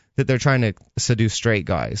of that they're trying to seduce straight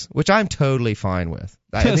guys, which I'm totally fine with.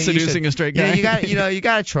 Seducing a straight guy. You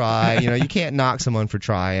got to try. You can't knock someone for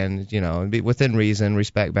trying. Be within reason,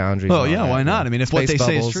 respect boundaries. Oh yeah, why not? I mean, if what they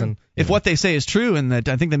say is true, what they say is true, and that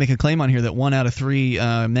I think they make a claim on here that 1 out of 3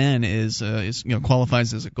 men is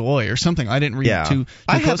qualifies as a goy or something. I didn't read too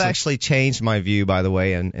I closely. have actually changed my view, by the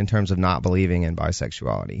way, in terms of not believing in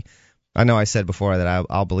bisexuality. I know I said before that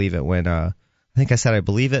I'll believe it when. I think I said I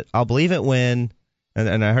believe it. I'll believe it when.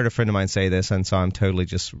 And I heard a friend of mine say this, and so I'm totally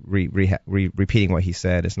just repeating what he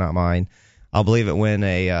said. It's not mine. I'll believe it when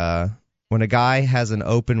a guy has an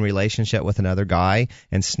open relationship with another guy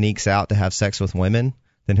and sneaks out to have sex with women,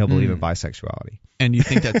 then he'll believe in bisexuality. And you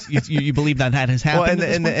think that's you believe that has happened?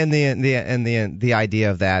 Well, and the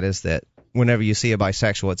idea of that is that whenever you see a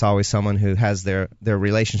bisexual, it's always someone who has their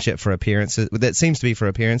relationship for appearances, that seems to be for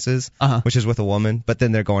appearances, which is with a woman, but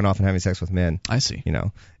then they're going off and having sex with men. I see.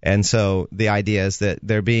 And so the idea is that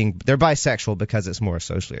they're bisexual because it's more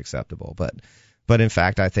socially acceptable, but in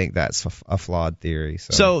fact, I think that's a flawed theory.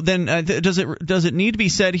 So then, does it need to be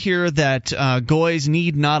said here that goys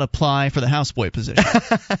need not apply for the houseboy position?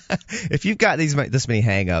 If you've got this many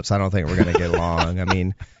hang-ups, I don't think we're going to get along. I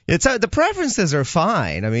mean, the preferences are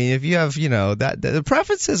fine. I mean, if you have that the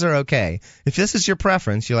preferences are okay. If this is your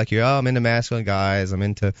preference, you're like I'm into masculine guys. I'm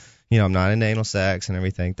into I'm not into anal sex and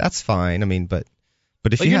everything. That's fine. I mean, but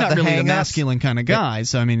if you're not really the masculine kind of guy,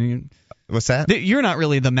 so I mean. What's that? You're not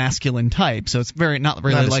really the masculine type, so it's not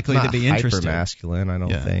really likely to be interesting. Hyper masculine, I don't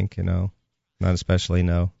think. Not especially,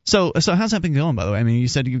 no. So how's that been going, by the way? I mean, you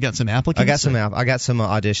said you got some applicants. I got some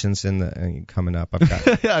auditions coming up. I've got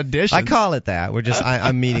auditions. I call it that.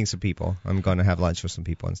 I'm meeting some people. I'm going to have lunch with some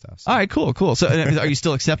people and stuff. So. All right, cool. So are you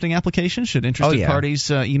still accepting applications? Should interested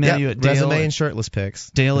parties email you at Dale? Resume and shirtless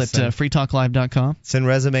pics. Dale at freetalklive.com. Send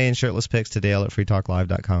resume and shirtless pics to Dale at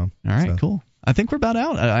freetalklive.com. All right, cool. I think we're about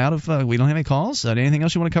out of. We don't have any calls. Anything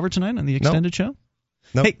else you want to cover tonight on the extended show?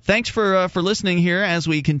 Nope. Hey, thanks for listening here as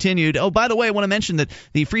we continued. Oh, by the way, I want to mention that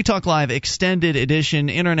the Free Talk Live Extended Edition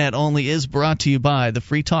Internet Only is brought to you by the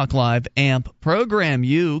Free Talk Live AMP program.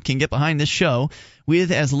 You can get behind this show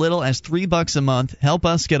with as little as $3 a month. Help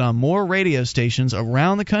us get on more radio stations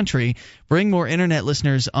around the country, bring more internet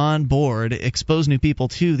listeners on board, expose new people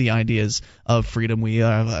to the ideas of freedom. We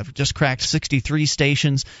have just cracked 63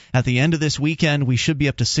 stations. At the end of this weekend, we should be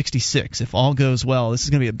up to 66 if all goes well. This is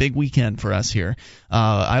going to be a big weekend for us here.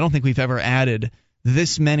 I don't think we've ever added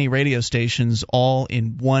this many radio stations all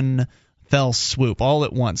in one fell swoop, all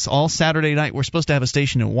at once. All Saturday night, we're supposed to have a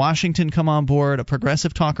station in Washington come on board, a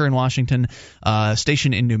progressive talker in Washington, a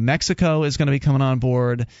station in New Mexico is going to be coming on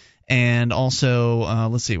board, and also,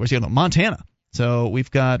 let's see, where's the other one? Montana. So we've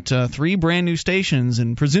got 3 brand new stations,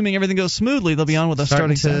 and presuming everything goes smoothly, they'll be on with us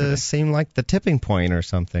starting Saturday. To seem like the tipping point or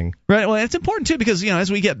something. Right. Well, it's important too because as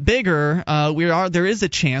we get bigger, there is a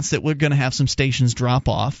chance that we're going to have some stations drop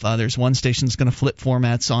off. There's one station that's going to flip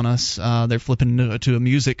formats on us. They're flipping to a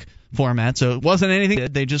music format, so it wasn't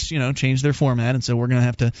anything. They just changed their format, and so we're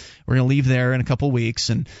going to leave there in a couple weeks,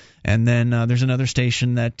 and then there's another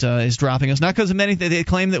station that is dropping us, not because of anything. They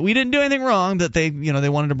claim that we didn't do anything wrong, that they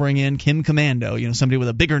wanted to bring in Kim Commando, somebody with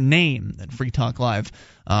a bigger name than Free Talk Live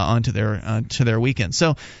onto their weekend.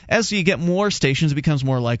 So as you get more stations, it becomes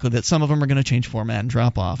more likely that some of them are going to change format and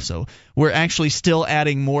drop off. So we're actually still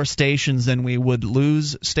adding more stations than we would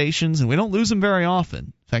lose stations, and we don't lose them very often.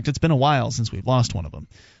 In fact, it's been a while since we've lost one of them.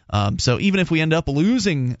 So even if we end up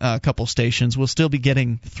losing a couple stations, we'll still be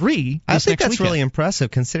getting 3 I think that's weekend. really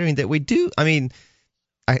impressive, considering that we do. I mean,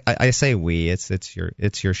 I say we. It's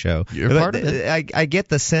your show. You're part of it. I get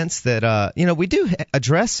the sense that we do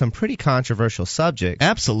address some pretty controversial subjects.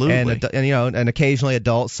 Absolutely. And occasionally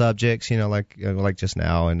adult subjects. Like just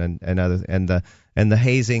now, and the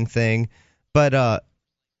hazing thing. But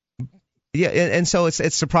and so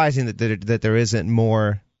it's surprising that there isn't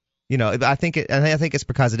more. I think it's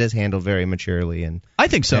because it is handled very maturely and I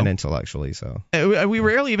think so, and intellectually. So we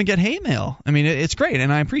rarely even get hate mail. I mean, it's great,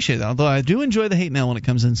 and I appreciate that. Although I do enjoy the hate mail when it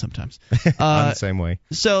comes in sometimes. I'm the same way.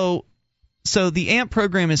 So the AMP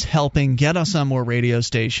program is helping get us on more radio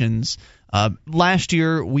stations. Last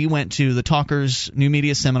year we went to the Talkers New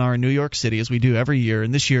Media Seminar in New York City, as we do every year,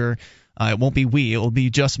 and this year. It won't be it will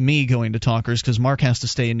be just me going to Talkers because Mark has to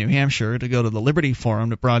stay in New Hampshire to go to the Liberty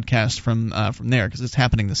Forum to broadcast from there because it's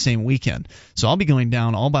happening the same weekend. So I'll be going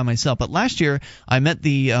down all by myself. But last year I met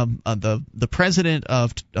the president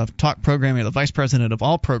of Talk Programming, the vice president of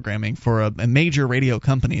all programming for a major radio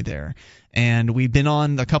company there, and we've been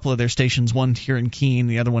on a couple of their stations, one here in Keene,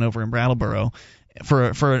 the other one over in Brattleboro. For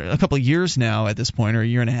a couple of years now at this point, or a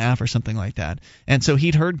year and a half or something like that. And so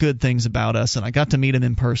he'd heard good things about us, and I got to meet him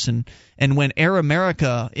in person. And when Air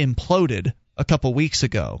America imploded a couple weeks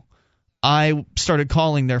ago, I started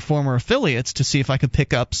calling their former affiliates to see if I could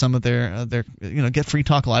pick up some of their get Free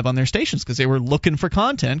Talk Live on their stations because they were looking for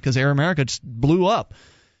content because Air America just blew up.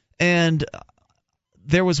 And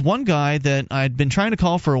there was one guy that I'd been trying to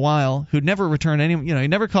call for a while who'd never returned any, he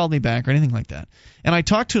never called me back or anything like that. And I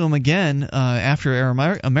talked to him again after Air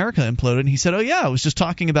America imploded, and he said, "Oh yeah, I was just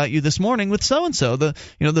talking about you this morning with so and so. The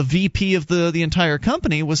VP of the entire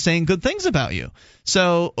company was saying good things about you."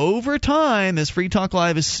 So over time, as Free Talk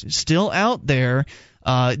Live is still out there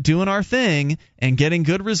doing our thing and getting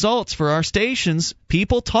good results for our stations,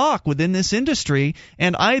 people talk within this industry,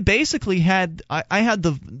 and I basically had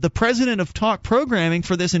the president of Talk Programming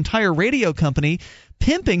for this entire radio company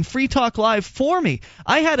pimping Free Talk Live for me.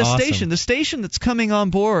 I had a station, the station that's coming on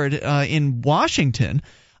board in Washington.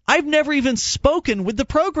 I've never even spoken with the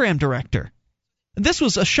program director. This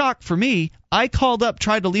was a shock for me. I called up,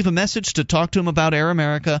 tried to leave a message to talk to him about Air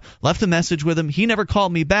America, left a message with him. He never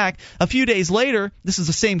called me back. A few days later, this is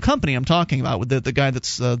the same company I'm talking about, with the guy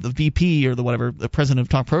that's the VP or the president of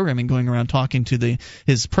Talk Programming, going around talking to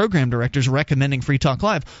his program directors recommending Free Talk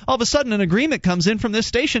Live. All of a sudden, an agreement comes in from this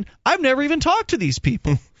station. I've never even talked to these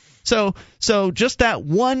people. So just that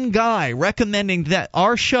one guy recommending that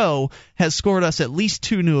our show has scored us at least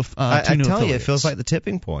two new affiliates. I tell you, it feels like the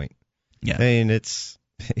tipping point. Yeah. I mean, it's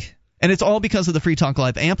And it's all because of the Free Talk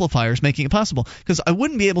Live amplifiers making it possible. Because I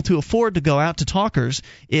wouldn't be able to afford to go out to talkers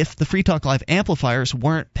if the Free Talk Live amplifiers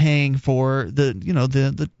weren't paying for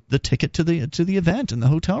the ticket to the event and the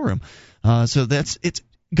hotel room. So it's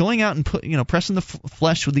going out and pressing the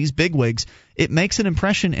flesh with these bigwigs. It makes an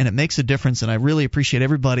impression and it makes a difference. And I really appreciate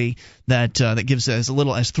everybody that gives as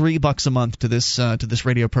little as $3 a month to this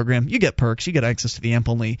radio program. You get perks. You get access to the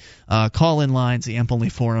AMP-only call-in lines, the AMP-only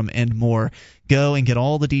forum, and more. Go and get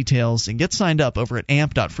all the details and get signed up over at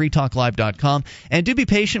amp.freetalklive.com. And do be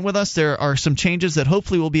patient with us. There are some changes that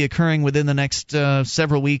hopefully will be occurring within the next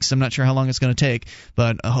several weeks. I'm not sure how long it's going to take,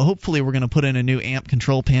 but hopefully we're going to put in a new AMP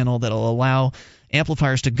control panel that will allow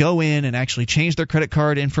amplifiers to go in and actually change their credit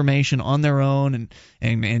card information on their own and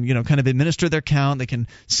kind of administer their count. They can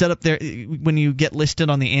set up their, when you get listed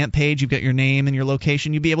on the AMP page, you've got your name and your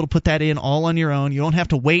location. You'll be able to put that in all on your own. You don't have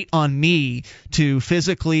to wait on me to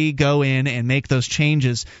physically go in and make those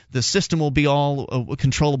changes. The system will be all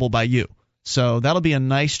controllable by you. So that'll be a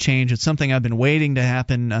nice change. It's something I've been waiting to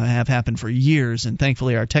have happen for years, and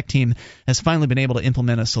thankfully our tech team has finally been able to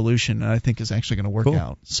implement a solution that I think is actually going to work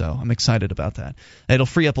out. So I'm excited about that. It'll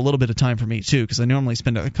free up a little bit of time for me too, because I normally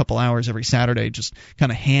spend a couple hours every Saturday just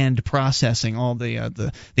kind of hand processing all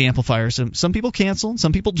the amplifiers. Some people cancel, and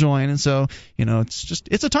some people join, and so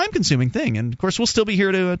it's a time-consuming thing. And of course we'll still be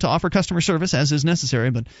here to offer customer service as is necessary,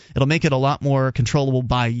 but it'll make it a lot more controllable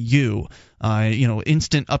by you.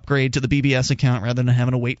 Instant upgrade to the BBS account rather than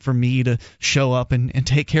having to wait for me to show up and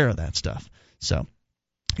take care of that stuff. So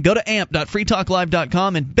go to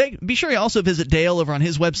amp.freetalklive.com and be sure you also visit Dale over on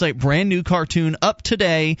his website. Brand new cartoon up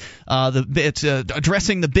today. It's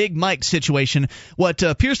addressing the Big Mike situation. What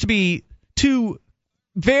appears to be two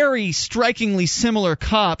very strikingly similar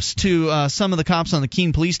cops to some of the cops on the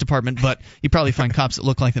Keene Police Department, but you probably find cops that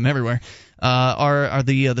look like them everywhere. Are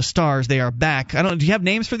the stars? They are back. Do you have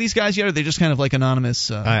names for these guys yet? Or are they just kind of like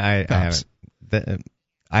anonymous? I cops?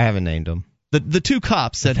 I haven't named them. The two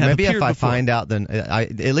cops that have maybe appeared if I before. Find out, then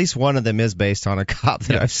at least one of them is based on a cop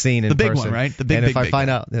that I've seen in the big person. one, right? And if I find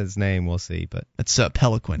out his name, we'll see. But it's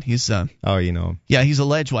Peliquin. He's oh, you know him. Yeah, he's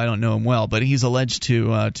alleged. Well, I don't know him well, but he's alleged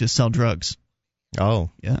to sell drugs. Oh,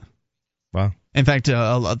 yeah. Wow. In fact,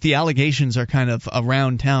 the allegations are kind of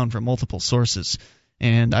around town from multiple sources,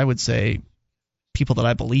 and I would say people that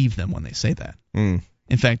I believe them when they say that. Mm.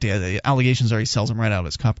 In fact, the allegations are he sells them right out of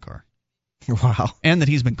his cop car. Wow. And that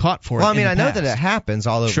he's been caught for it. Well, I mean, I know past. that it happens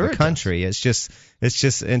all over the country. It's just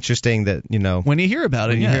interesting that, when you hear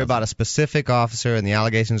about it, you hear about a specific officer and the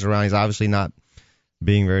allegations around, he's obviously not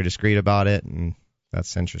being very discreet about it, and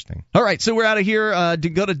that's interesting. All right, so we're out of here.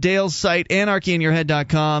 Go to Dale's site,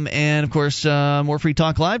 anarchyinyourhead.com, and, of course, more Free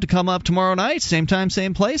Talk Live to come up tomorrow night, same time,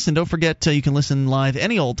 same place. And don't forget, you can listen live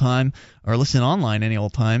any old time or listen online any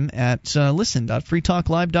old time at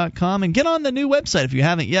listen.freetalklive.com. And get on the new website if you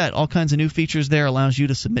haven't yet. All kinds of new features there. Allows you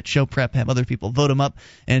to submit show prep, have other people vote them up,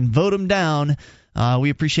 and vote them down.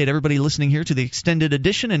 We appreciate everybody listening here to the extended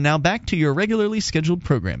edition, and now back to your regularly scheduled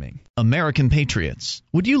programming. American patriots,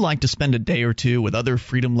 would you like to spend a day or two with other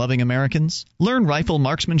freedom-loving Americans? Learn rifle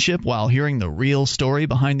marksmanship while hearing the real story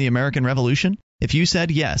behind the American Revolution? If you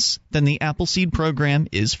said yes, then the Appleseed program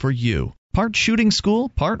is for you. Part shooting school,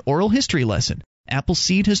 part oral history lesson.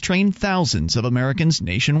 Appleseed has trained thousands of Americans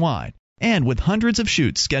nationwide. And with hundreds of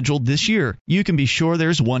shoots scheduled this year, you can be sure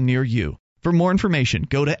there's one near you. For more information,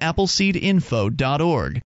 go to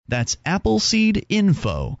appleseedinfo.org. That's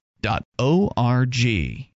appleseedinfo.org.